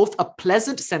 There was both a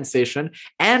pleasant sensation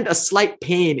and a slight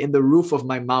pain in the roof of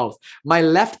my mouth. My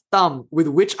left thumb, with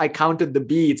which I counted the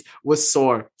beads, was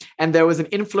sore, and there was an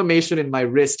inflammation in my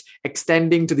wrist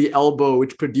extending to the elbow,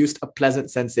 which produced a pleasant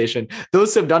sensation.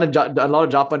 Those who have done a lot of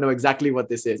japa know exactly what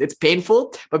this is. It's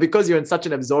painful, but because you're in such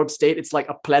an absorbed state, it's like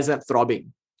a pleasant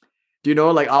throbbing. Do you know,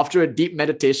 like after a deep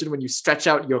meditation, when you stretch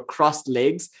out your crossed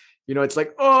legs, it's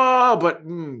like, oh, but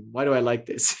why do I like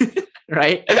this?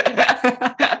 Right?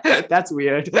 That's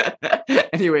weird.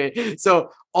 Anyway,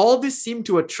 so all this seemed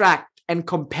to attract and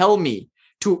compel me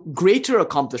to greater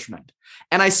accomplishment.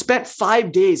 And I spent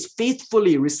 5 days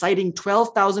faithfully reciting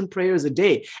 12,000 prayers a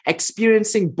day,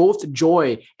 experiencing both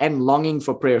joy and longing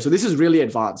for prayer. So this is really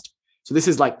advanced. So this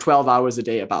is like 12 hours a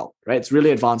day about, right? It's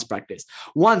really advanced practice.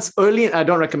 Once early, I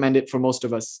don't recommend it for most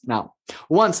of us now.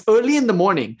 Once early in the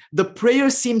morning, the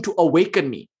prayer seemed to awaken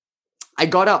me. I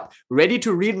got up, ready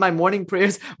to read my morning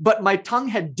prayers, but my tongue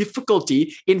had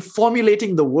difficulty in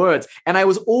formulating the words, and I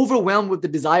was overwhelmed with the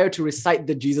desire to recite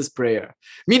the Jesus prayer.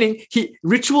 Meaning,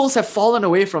 rituals have fallen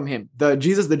away from him. The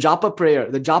japa prayer,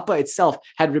 the japa itself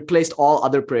had replaced all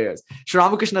other prayers. Sri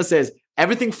Ramakrishna says,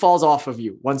 everything falls off of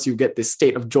you once you get this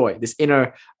state of joy, this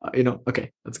inner,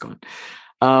 okay, let's go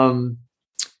on.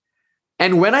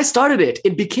 And when I started it,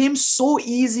 it became so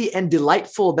easy and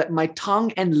delightful that my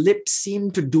tongue and lips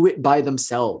seemed to do it by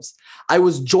themselves. I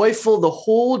was joyful the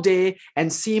whole day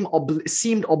and seemed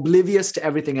oblivious to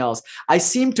everything else. I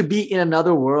seemed to be in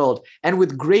another world, and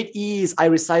with great ease, I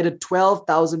recited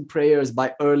 12,000 prayers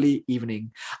by early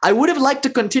evening. I would have liked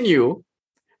to continue,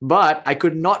 but I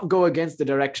could not go against the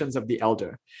directions of the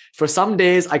elder. For some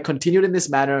days, I continued in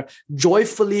this manner,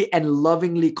 joyfully and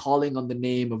lovingly calling on the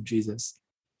name of Jesus.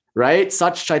 Right?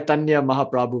 Such Chaitanya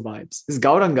Mahaprabhu vibes. This is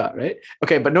Gauranga, right?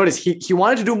 Okay, but notice he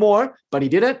wanted to do more, but he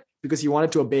didn't because he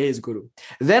wanted to obey his guru.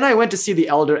 Then I went to see the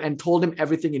elder and told him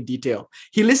everything in detail.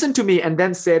 He listened to me and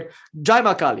then said, "Jai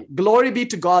Ma Kali, glory be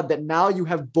to God that now you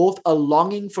have both a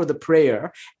longing for the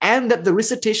prayer and that the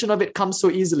recitation of it comes so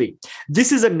easily.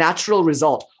 This is a natural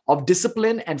result of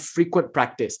discipline and frequent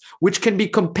practice, which can be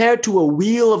compared to a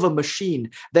wheel of a machine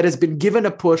that has been given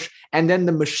a push and then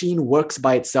the machine works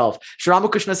by itself." Sri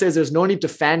Ramakrishna says there's no need to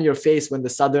fan your face when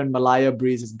the southern Malaya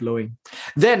breeze is blowing.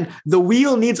 Then the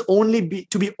wheel needs only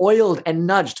to be oiled and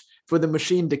nudged for the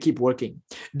machine to keep working.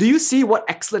 Do you see what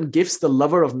excellent gifts the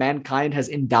lover of mankind has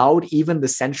endowed even the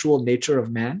sensual nature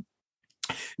of man?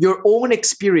 Your own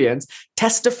experience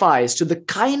testifies to the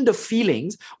kind of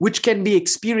feelings which can be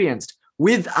experienced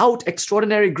without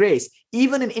extraordinary grace,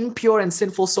 even in impure and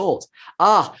sinful souls.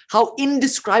 Ah, how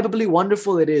indescribably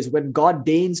wonderful it is when God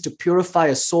deigns to purify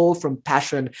a soul from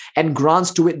passion and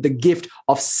grants to it the gift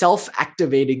of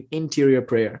self-activating interior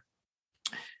prayer.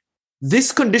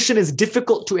 This condition is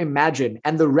difficult to imagine,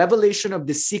 and the revelation of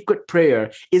this secret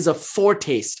prayer is a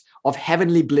foretaste of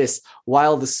heavenly bliss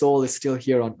while the soul is still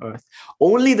here on earth.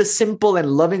 Only the simple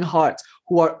and loving hearts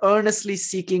who are earnestly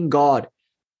seeking God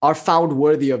are found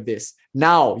worthy of this.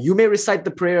 Now, you may recite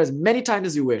the prayer as many times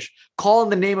as you wish. Call in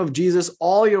the name of Jesus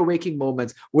all your waking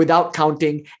moments without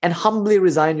counting and humbly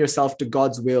resign yourself to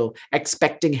God's will,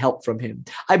 expecting help from him.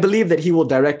 I believe that he will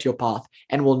direct your path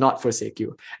and will not forsake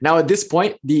you. Now, at this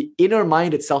point, the inner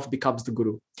mind itself becomes the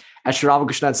guru. As Sri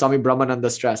Ramakrishna and Swami Brahmananda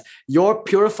stress, your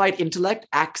purified intellect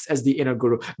acts as the inner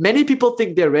guru. Many people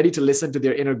think they're ready to listen to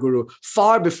their inner guru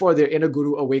far before their inner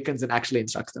guru awakens and actually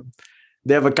instructs them.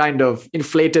 They have a kind of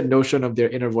inflated notion of their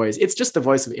inner voice. It's just the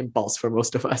voice of impulse for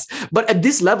most of us. But at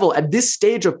this level, at this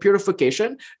stage of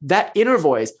purification, that inner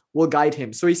voice will guide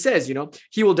him. So he says,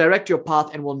 he will direct your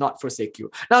path and will not forsake you.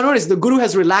 Now notice the guru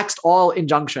has relaxed all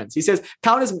injunctions. He says,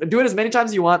 do it as many times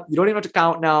as you want. You don't even have to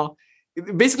count now.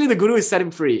 Basically, the guru has set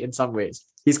him free in some ways.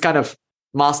 He's kind of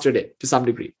mastered it to some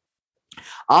degree.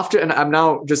 And I'm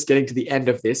now just getting to the end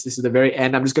of this. This is the very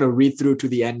end. I'm just going to read through to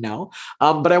the end now.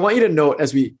 But I want you to note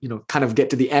as we, kind of get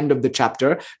to the end of the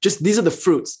chapter, just these are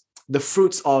the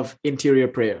fruits of interior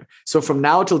prayer. So from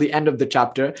now till the end of the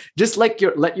chapter, just let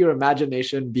your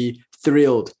imagination be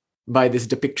thrilled by this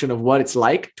depiction of what it's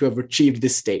like to have achieved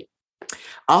this state.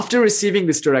 After receiving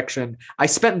this direction, I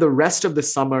spent the rest of the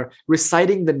summer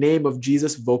reciting the name of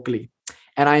Jesus vocally,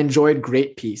 and I enjoyed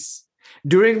great peace.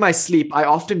 During my sleep, I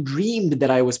often dreamed that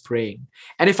I was praying.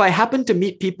 And if I happened to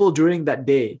meet people during that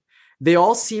day, they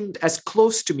all seemed as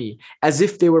close to me as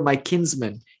if they were my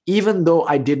kinsmen, even though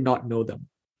I did not know them.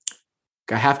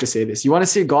 I have to say this. You want to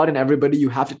see God in everybody, you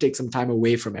have to take some time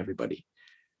away from everybody.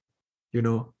 You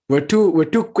know, we're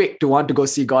too quick to want to go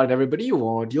see God in everybody. You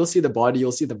won't. You'll see the body,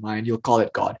 you'll see the mind, you'll call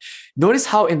it God. Notice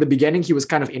how in the beginning he was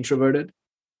kind of introverted.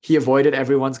 He avoided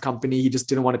everyone's company. He just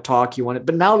didn't want to talk.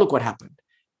 But now look what happened.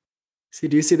 See,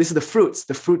 do you see? This is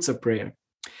the fruits of prayer.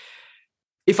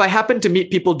 If I happened to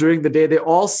meet people during the day, they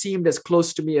all seemed as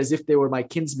close to me as if they were my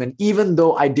kinsmen, even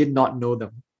though I did not know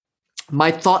them.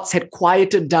 My thoughts had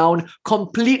quieted down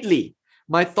completely.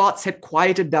 I thought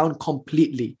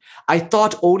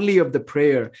only of the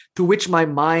prayer to which my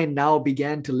mind now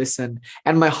began to listen,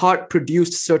 and my heart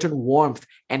produced certain warmth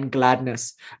and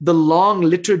gladness. The long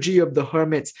liturgy of the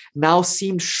hermits now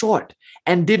seemed short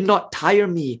and did not tire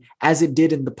me as it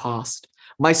did in the past.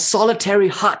 My solitary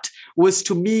hut was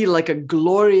to me like a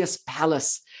glorious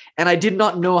palace, and I did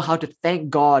not know how to thank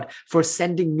God for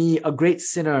sending me, a great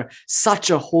sinner, such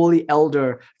a holy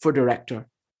elder for director.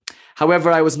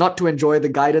 However, I was not to enjoy the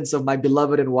guidance of my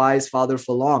beloved and wise father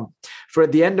for long, for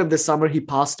at the end of the summer he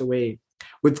passed away.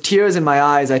 With tears in my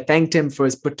eyes, I thanked him for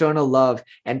his paternal love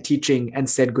and teaching and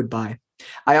said goodbye.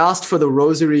 I asked for the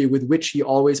rosary with which he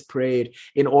always prayed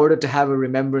in order to have a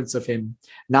remembrance of him.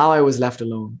 Now I was left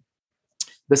alone.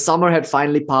 The summer had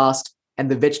finally passed, and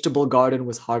the vegetable garden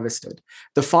was harvested.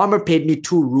 The farmer paid me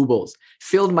 2 rubles,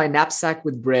 filled my knapsack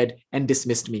with bread, and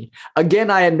dismissed me.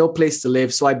 Again, I had no place to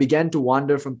live, so I began to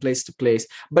wander from place to place.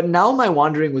 But now my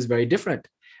wandering was very different.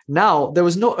 Now there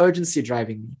was no urgency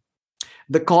driving me.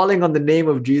 The calling on the name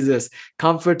of Jesus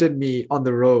comforted me on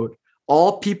the road.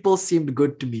 All people seemed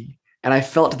good to me, and I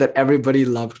felt that everybody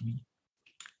loved me.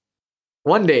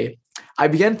 One day, I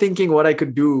began thinking what I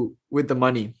could do with the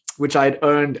money which I had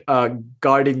earned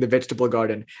guarding the vegetable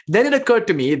garden. Then it occurred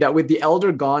to me that with the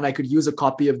elder gone, I could use a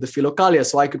copy of the Philokalia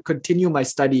so I could continue my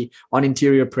study on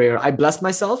interior prayer. I blessed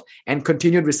myself and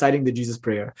continued reciting the Jesus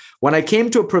prayer. When I came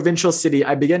to a provincial city,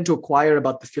 I began to acquire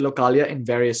about the Philokalia in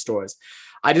various stores.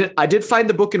 I did find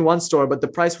the book in one store, but the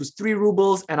price was 3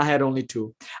 rubles and I had only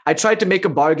 2. I tried to make a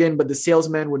bargain, but the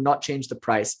salesman would not change the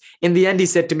price. In the end, he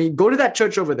said to me, go to that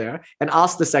church over there and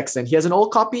ask the sexton. He has an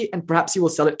old copy and perhaps he will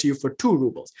sell it to you for 2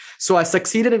 rubles. So I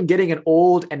succeeded in getting an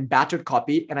old and battered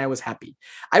copy and I was happy.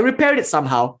 I repaired it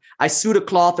somehow. I sewed a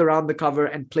cloth around the cover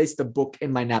and placed the book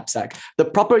in my knapsack. The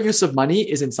proper use of money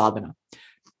is in sadhana.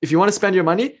 If you want to spend your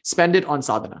money, spend it on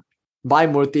sadhana. Buy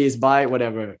murtis, buy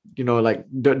whatever,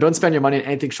 don't spend your money on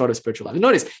anything short of spiritual life.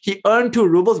 Notice, he earned 2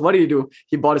 rubles. What did he do?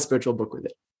 He bought a spiritual book with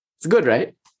it. It's good,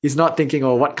 right? He's not thinking,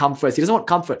 oh, what comforts. He doesn't want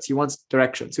comforts. He wants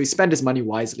direction. So he spent his money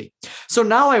wisely. So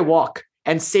now I walk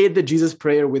and say the Jesus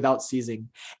prayer without ceasing.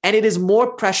 And it is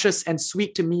more precious and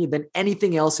sweet to me than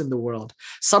anything else in the world.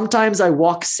 Sometimes I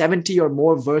walk 70 or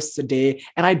more verses a day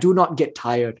and I do not get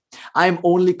tired. I am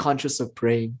only conscious of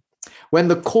praying. When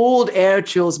the cold air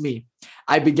chills me,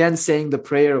 I began saying the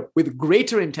prayer with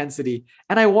greater intensity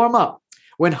and I warm up.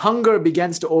 When hunger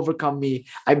begins to overcome me,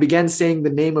 I began saying the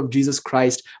name of Jesus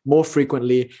Christ more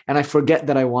frequently and I forget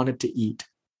that I wanted to eat.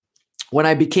 When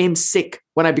I become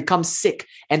sick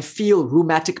and feel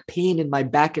rheumatic pain in my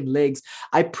back and legs,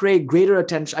 I pay greater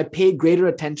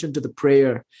attention to the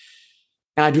prayer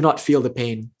and I do not feel the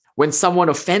pain. When someone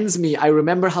offends me, I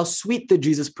remember how sweet the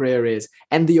Jesus prayer is,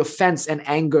 and the offense and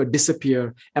anger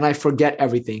disappear, and I forget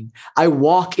everything. I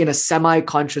walk in a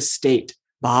semi-conscious state,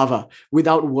 bhava,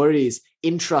 without worries,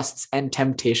 interests, and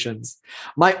temptations.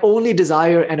 My only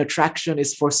desire and attraction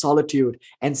is for solitude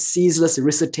and ceaseless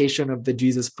recitation of the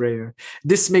Jesus prayer.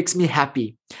 This makes me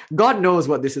happy. God knows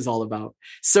what this is all about.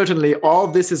 Certainly, all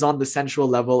this is on the sensual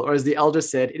level, or as the elder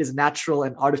said, it is natural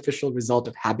and artificial result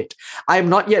of habit. I am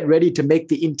not yet ready to make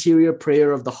the interior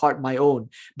prayer of the heart my own,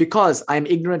 because I am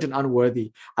ignorant and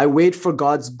unworthy. I wait for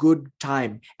God's good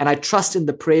time, and I trust in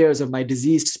the prayers of my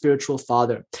diseased spiritual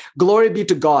father. Glory be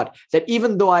to God, that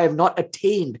even though I have not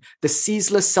attained the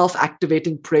ceaseless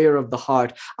self-activating prayer of the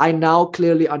heart, I now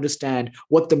clearly understand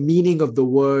what the meaning of the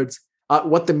words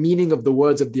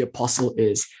of the apostle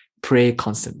is. Pray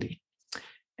constantly.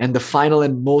 And the final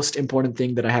and most important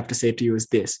thing that I have to say to you is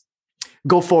this.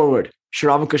 Go forward. Sri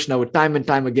Ramakrishna would time and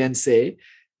time again say,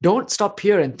 don't stop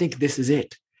here and think this is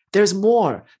it. There's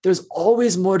more. There's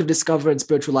always more to discover in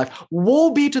spiritual life.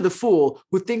 Woe be to the fool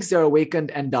who thinks they're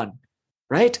awakened and done.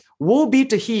 Right? Woe be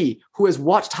to he who has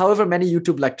watched however many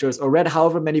YouTube lectures or read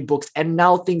however many books and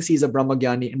now thinks he's a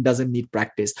Brahmagyani and doesn't need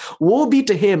practice. Woe be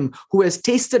to him who has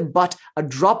tasted but a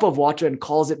drop of water and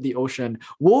calls it the ocean.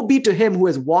 Woe be to him who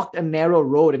has walked a narrow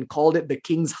road and called it the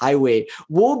king's highway.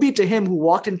 Woe be to him who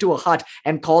walked into a hut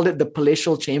and called it the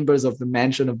palatial chambers of the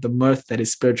mansion of the mirth that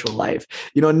is spiritual life.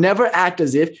 Never act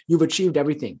as if you've achieved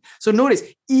everything. So notice,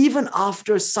 even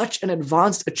after such an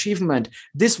advanced achievement,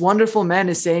 this wonderful man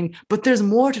is saying, but there's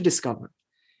more to discover.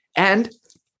 And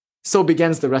so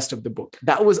begins the rest of the book.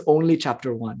 That was only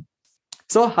chapter 1.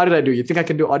 So how did I do? You think I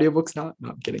can do audiobooks now? No,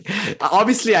 I'm kidding.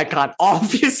 Obviously, I can't.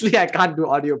 Obviously, I can't do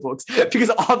audiobooks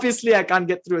because obviously I can't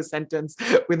get through a sentence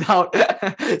without.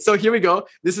 So here we go.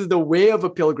 This is The Way of a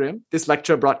Pilgrim. This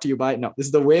lecture brought to you by, this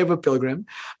is The Way of a Pilgrim.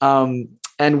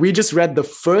 And we just read the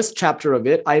first chapter of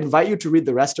it. I invite you to read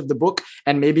the rest of the book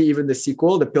and maybe even the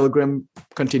sequel, The Pilgrim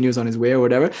Continues on His Way or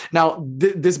whatever. Now,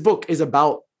 this book is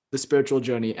about the spiritual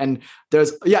journey. And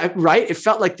there's, right? It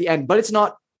felt like the end, but it's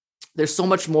not. There's so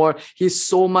much more. He's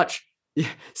so much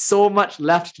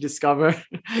left to discover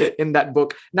in that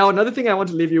book. Now, another thing I want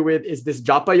to leave you with is this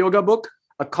Japa Yoga book,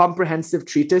 a comprehensive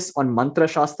treatise on Mantra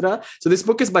Shastra. So this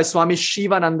book is by Swami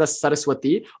Shivananda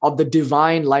Saraswati of the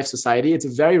Divine Life Society. It's a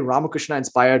very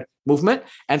Ramakrishna-inspired movement.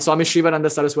 And Swami Shivananda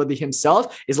Saraswati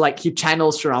himself is like, he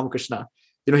channels Sri Ramakrishna.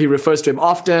 He refers to him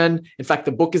often. In fact,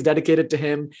 the book is dedicated to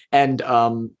him. And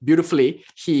beautifully,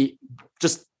 he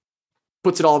just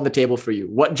puts it all on the table for you.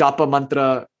 What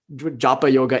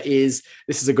Japa Yoga is.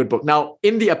 This is a good book. Now,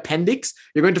 in the appendix,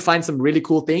 you're going to find some really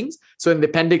cool things. So in the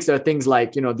appendix, there are things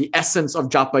like, the essence of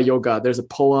Japa Yoga. There's a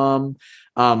poem.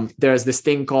 There's this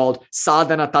thing called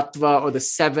Sadhana Tattva, or the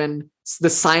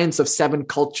science of 7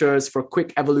 cultures for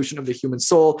quick evolution of the human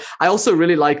soul. I also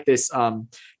really like this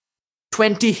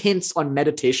 20 hints on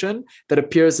meditation that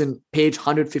appears in page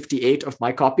 158 of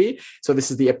my copy. So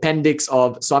this is the appendix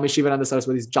of Swami Shivananda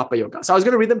Saraswati's Japa Yoga. So I was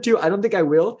going to read them to you. I don't think I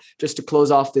will, just to close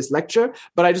off this lecture,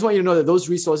 but I just want you to know that those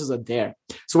resources are there.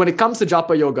 So when it comes to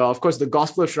Japa Yoga, of course, the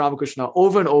Gospel of Sri Ramakrishna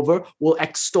over and over will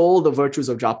extol the virtues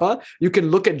of Japa. You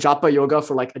can look at Japa Yoga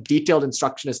for like a detailed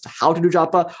instruction as to how to do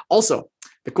Japa. Also,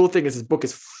 the cool thing is this book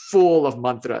is full of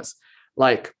mantras.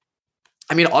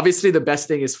 Obviously the best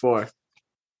thing is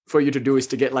for you to do is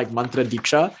to get like mantra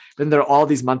diksha. Then there are all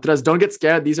these mantras. Don't get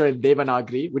scared. These are in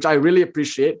Devanagari, which I really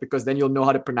appreciate because then you'll know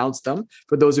how to pronounce them.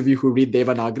 For those of you who read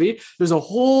Devanagari, there's a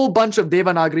whole bunch of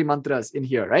Devanagari mantras in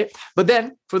here, right? But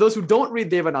then for those who don't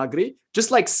read Devanagari, just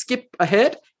like skip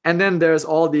ahead. And then there's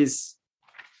all these,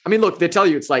 look, they tell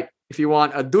you it's like, if you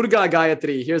want a Durga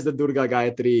Gayatri, here's the Durga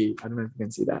Gayatri. I don't know if you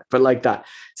can see that, but like that.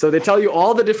 So they tell you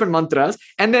all the different mantras.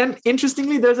 And then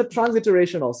interestingly, there's a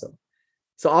transliteration also.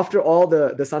 So after all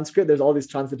the Sanskrit, there's all these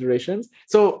transliterations.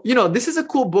 So, this is a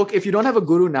cool book. If you don't have a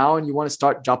guru now and you want to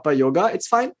start Japa Yoga, it's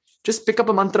fine. Just pick up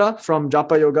a mantra from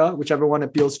Japa Yoga, whichever one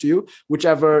appeals to you,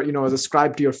 whichever, is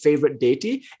ascribed to your favorite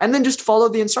deity, and then just follow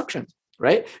the instructions,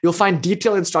 right? You'll find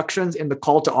detailed instructions in the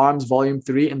Call to Arms, Volume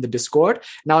 3 in the Discord.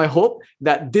 Now, I hope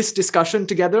that this discussion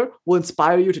together will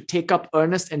inspire you to take up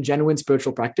earnest and genuine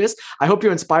spiritual practice. I hope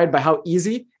you're inspired by how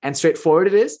easy and straightforward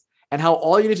it is, and how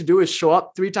all you need to do is show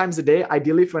up 3 times a day,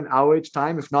 ideally for an hour each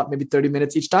time, if not maybe 30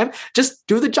 minutes each time. Just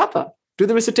do the japa, do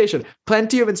the recitation.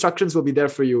 Plenty of instructions will be there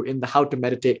for you in the How to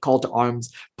Meditate Call to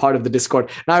Arms part of the Discord.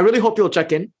 Now, I really hope you'll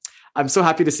check in. I'm so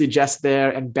happy to see Jess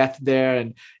there and Beth there.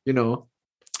 And,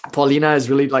 Paulina is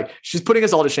really she's putting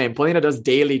us all to shame. Paulina does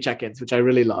daily check-ins, which I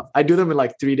really love. I do them in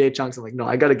 3-day chunks. I'm like, no,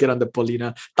 I got to get on the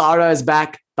Paulina. Tara is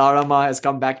back. Tarama has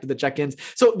come back to the check-ins.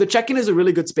 So the check-in is a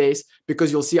really good space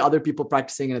because you'll see other people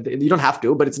practicing, and you don't have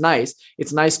to, but it's nice.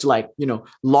 It's nice to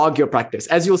log your practice.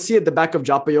 As you'll see at the back of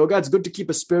Japa Yoga, it's good to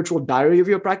keep a spiritual diary of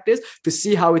your practice to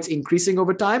see how it's increasing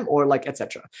over time or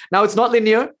etc. Now, it's not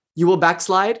linear. You will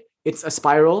backslide. It's a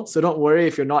spiral. So don't worry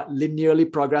if you're not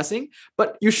linearly progressing,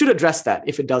 but you should address that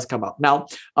if it does come up. Now,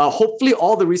 hopefully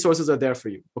all the resources are there for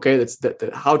you. Okay. That's the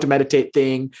How to Meditate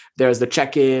thing. There's the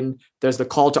check-in. There's the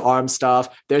Call to Arms stuff.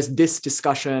 There's this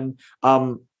discussion.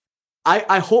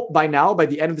 I hope by now, by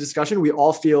the end of the discussion, we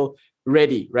all feel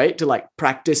ready, right? To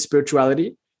practice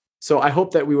spirituality. So I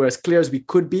hope that we were as clear as we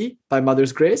could be by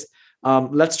Mother's grace.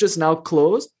 Let's just now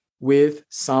close with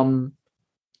some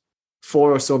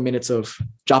 4 or so minutes of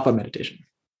japa meditation.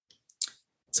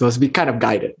 So as we kind of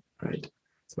guided, right?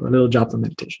 So a little japa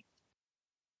meditation.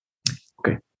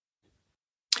 Okay.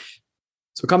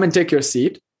 So come and take your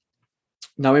seat.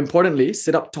 Now, importantly,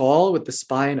 sit up tall with the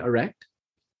spine erect.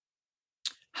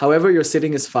 However you're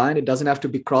sitting is fine. It doesn't have to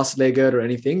be cross-legged or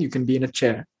anything. You can be in a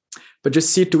chair. But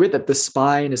just see to it that the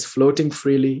spine is floating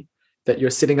freely, that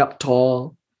you're sitting up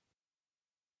tall,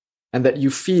 and that you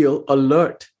feel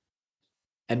alert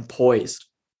and poised.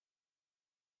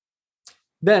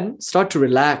 Then start to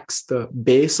relax the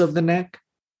base of the neck,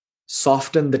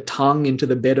 soften the tongue into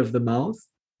the bed of the mouth,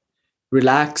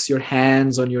 relax your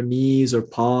hands on your knees or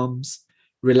palms,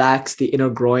 relax the inner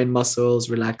groin muscles,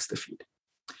 relax the feet.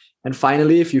 And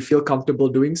finally, if you feel comfortable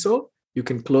doing so, you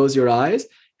can close your eyes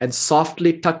and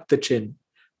softly tuck the chin,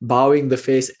 bowing the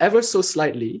face ever so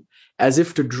slightly as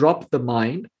if to drop the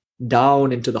mind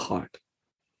down into the heart.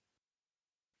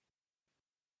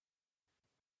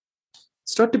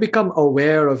 Start to become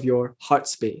aware of your heart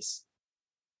space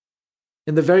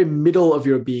in the very middle of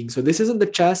your being. So this isn't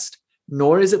the chest,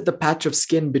 nor is it the patch of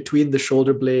skin between the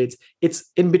shoulder blades.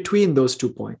 It's in between those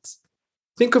 2 points.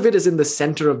 Think of it as in the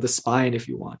center of the spine if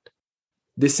you want.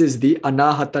 This is the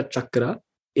Anahata Chakra.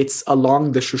 It's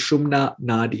along the Shushumna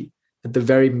Nadi at the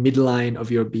very midline of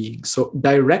your being. So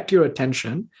direct your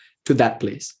attention to that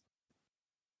place.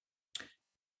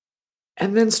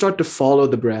 And then start to follow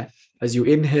the breath as you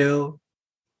inhale,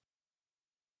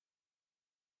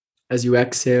 as you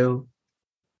exhale.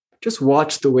 Just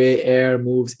watch the way air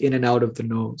moves in and out of the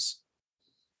nose.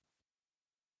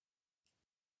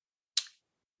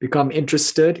 Become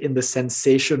interested in the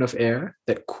sensation of air,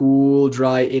 that cool,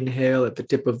 dry inhale at the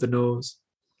tip of the nose.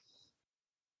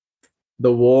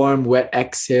 The warm, wet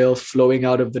exhale flowing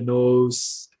out of the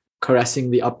nose, caressing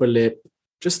the upper lip.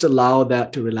 Just allow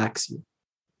that to relax you.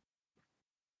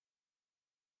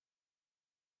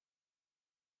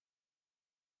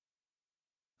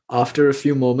 After a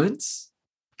few moments,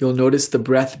 you'll notice the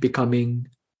breath becoming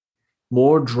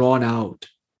more drawn out,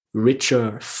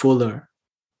 richer, fuller.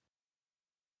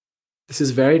 This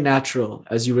is very natural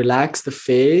as you relax the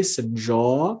face and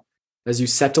jaw, as you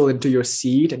settle into your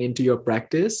seat and into your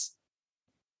practice.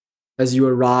 As you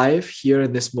arrive here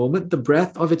in this moment, the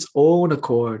breath of its own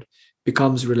accord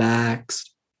becomes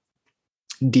relaxed,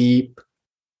 deep,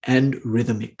 and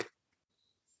rhythmic.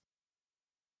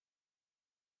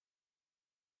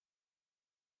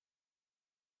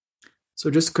 So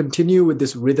just continue with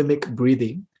this rhythmic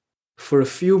breathing for a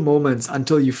few moments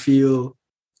until you feel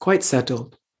quite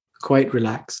settled, quite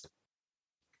relaxed.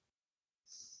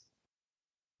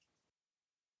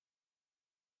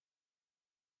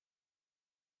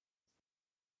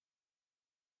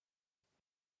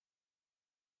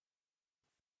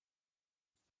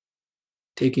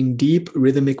 Taking deep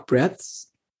rhythmic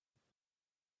breaths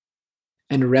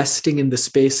and resting in the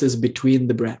spaces between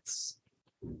the breaths.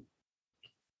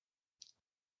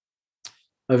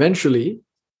 Eventually,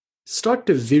 start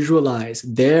to visualize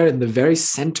there in the very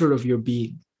center of your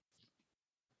being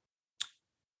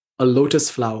a lotus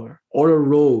flower or a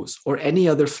rose or any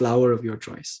other flower of your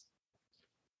choice.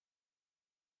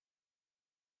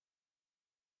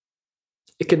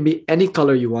 It can be any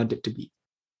color you want it to be.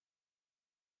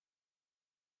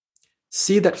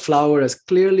 See that flower as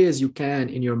clearly as you can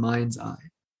in your mind's eye.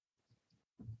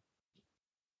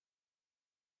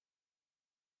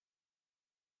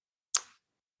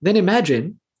 Then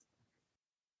imagine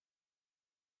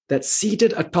that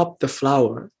seated atop the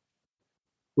flower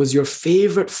was your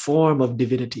favorite form of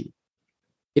divinity.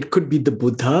 It could be the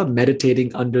Buddha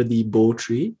meditating under the bo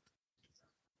tree.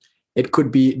 It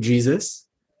could be Jesus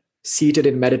seated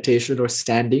in meditation or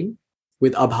standing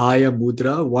with Abhaya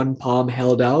Mudra, one palm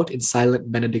held out in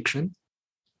silent benediction.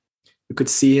 You could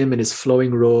see him in his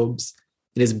flowing robes,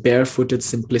 in his barefooted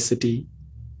simplicity.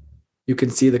 You can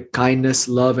see the kindness,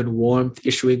 love, and warmth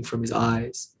issuing from his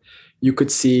eyes. You could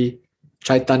see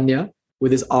Chaitanya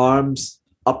with his arms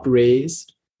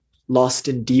upraised, lost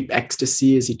in deep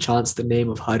ecstasy as he chants the name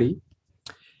of Hari.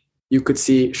 You could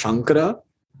see Shankara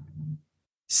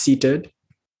seated,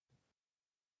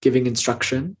 giving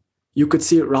instruction. You could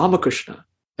see Ramakrishna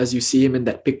as you see him in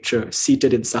that picture,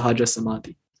 seated in Sahaja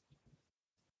Samadhi.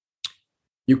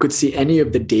 You could see any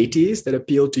of the deities that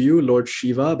appeal to you, Lord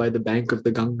Shiva by the bank of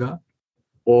the Ganga,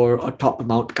 or atop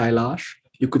Mount Kailash.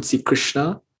 You could see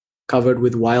Krishna covered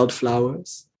with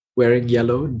wildflowers, wearing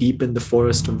yellow, deep in the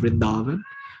forest of Vrindavan.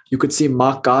 You could see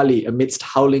Ma Kali amidst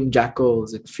howling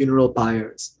jackals and funeral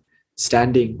pyres,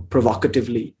 standing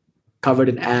provocatively, covered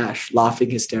in ash, laughing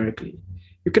hysterically.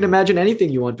 You can imagine anything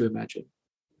you want to imagine.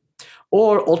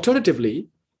 Or alternatively,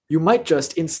 you might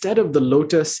just, instead of the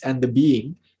lotus and the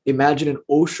being, imagine an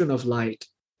ocean of light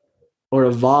or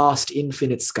a vast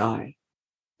infinite sky.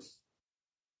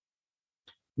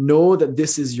 Know that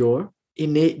this is your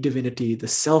innate divinity, the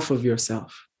self of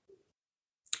yourself.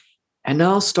 And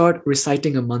now start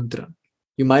reciting a mantra.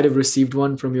 You might have received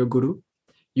one from your guru.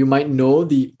 You might know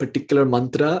the particular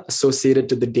mantra associated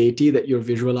to the deity that you're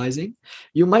visualizing.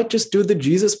 You might just do the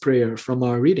Jesus prayer from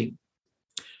our reading.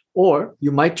 Or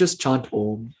you might just chant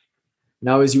Om.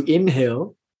 Now, as you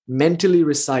inhale, Mentally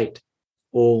recite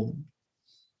Om.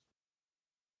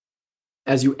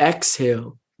 As you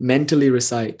exhale, mentally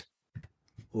recite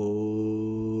Om.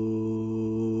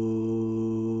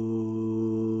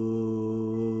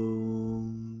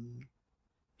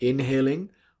 Inhaling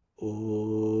Om.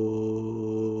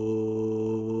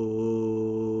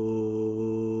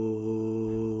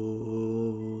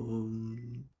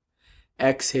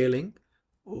 Exhaling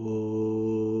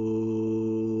Om.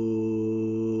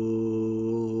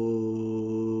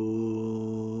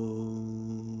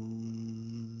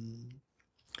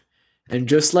 And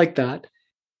just like that,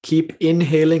 keep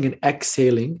inhaling and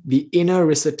exhaling the inner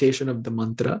recitation of the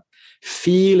mantra.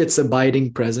 Feel its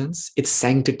abiding presence, its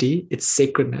sanctity, its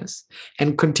sacredness,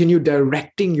 and continue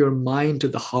directing your mind to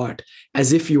the heart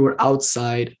as if you were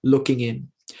outside looking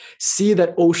in. See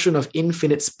that ocean of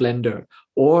infinite splendor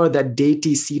or that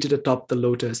deity seated atop the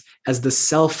lotus as the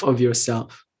self of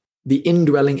yourself, the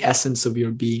indwelling essence of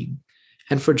your being.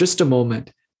 And for just a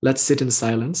moment, let's sit in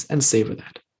silence and savor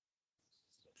that.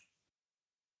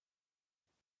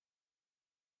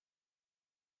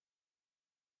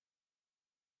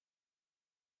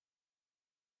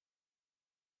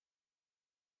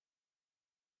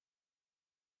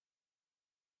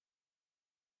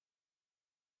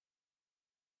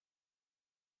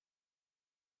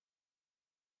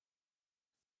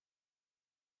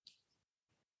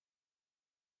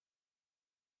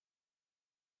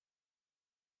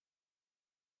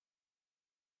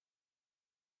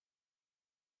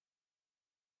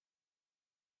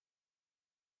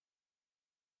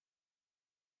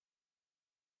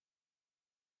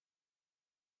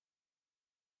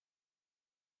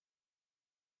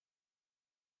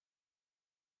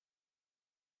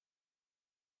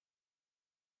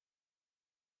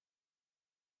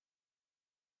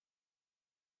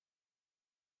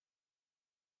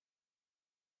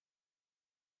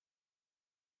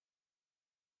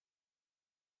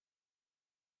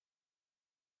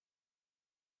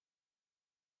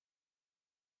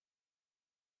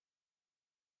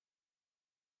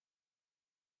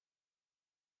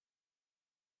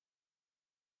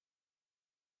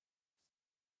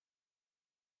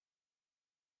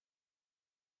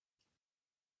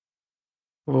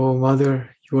 O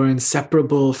Mother, you are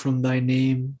inseparable from thy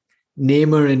name.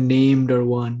 Namer and named are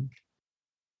one.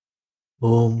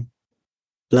 Om,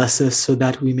 bless us so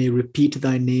that we may repeat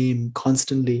thy name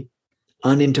constantly,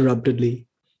 uninterruptedly.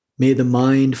 May the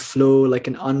mind flow like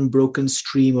an unbroken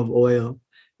stream of oil.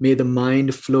 May the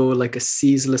mind flow like a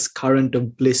ceaseless current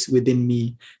of bliss within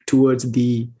me towards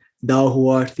thee, thou who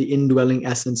art the indwelling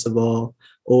essence of all.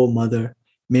 O Mother,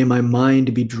 may my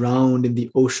mind be drowned in the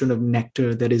ocean of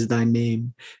nectar that is thy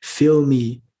name. Fill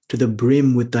me to the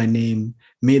brim with thy name.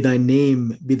 May thy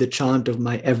name be the chant of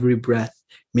my every breath.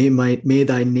 May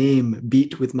thy name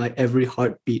beat with my every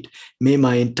heartbeat. May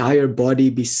my entire body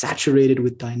be saturated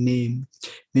with thy name.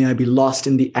 May I be lost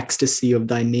in the ecstasy of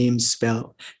thy name's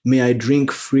spell. May I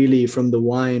drink freely from the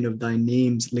wine of thy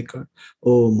name's liquor.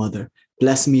 O Mother,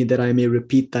 bless me that I may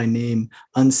repeat thy name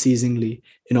unceasingly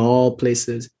in all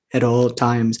places, at all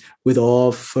times, with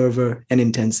all fervor and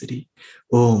intensity.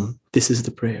 Om, this is the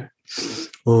prayer.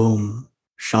 Om,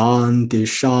 Shanti,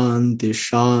 Shanti,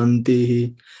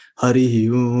 Shanti. Hari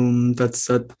Om Tat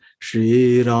Sat.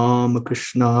 Shri Ram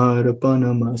Krishna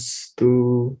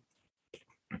Arpanamastu.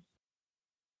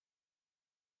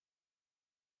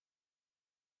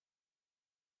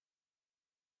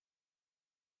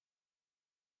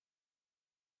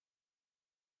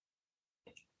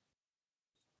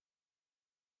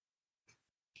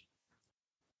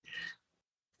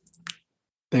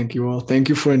 Thank you all. Thank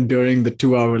you for enduring the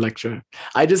 2-hour lecture.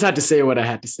 I just had to say what I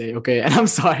had to say, okay? And I'm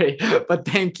sorry, but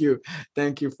thank you.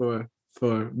 Thank you for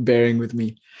bearing with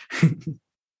me.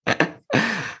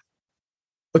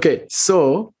 Okay,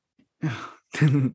 so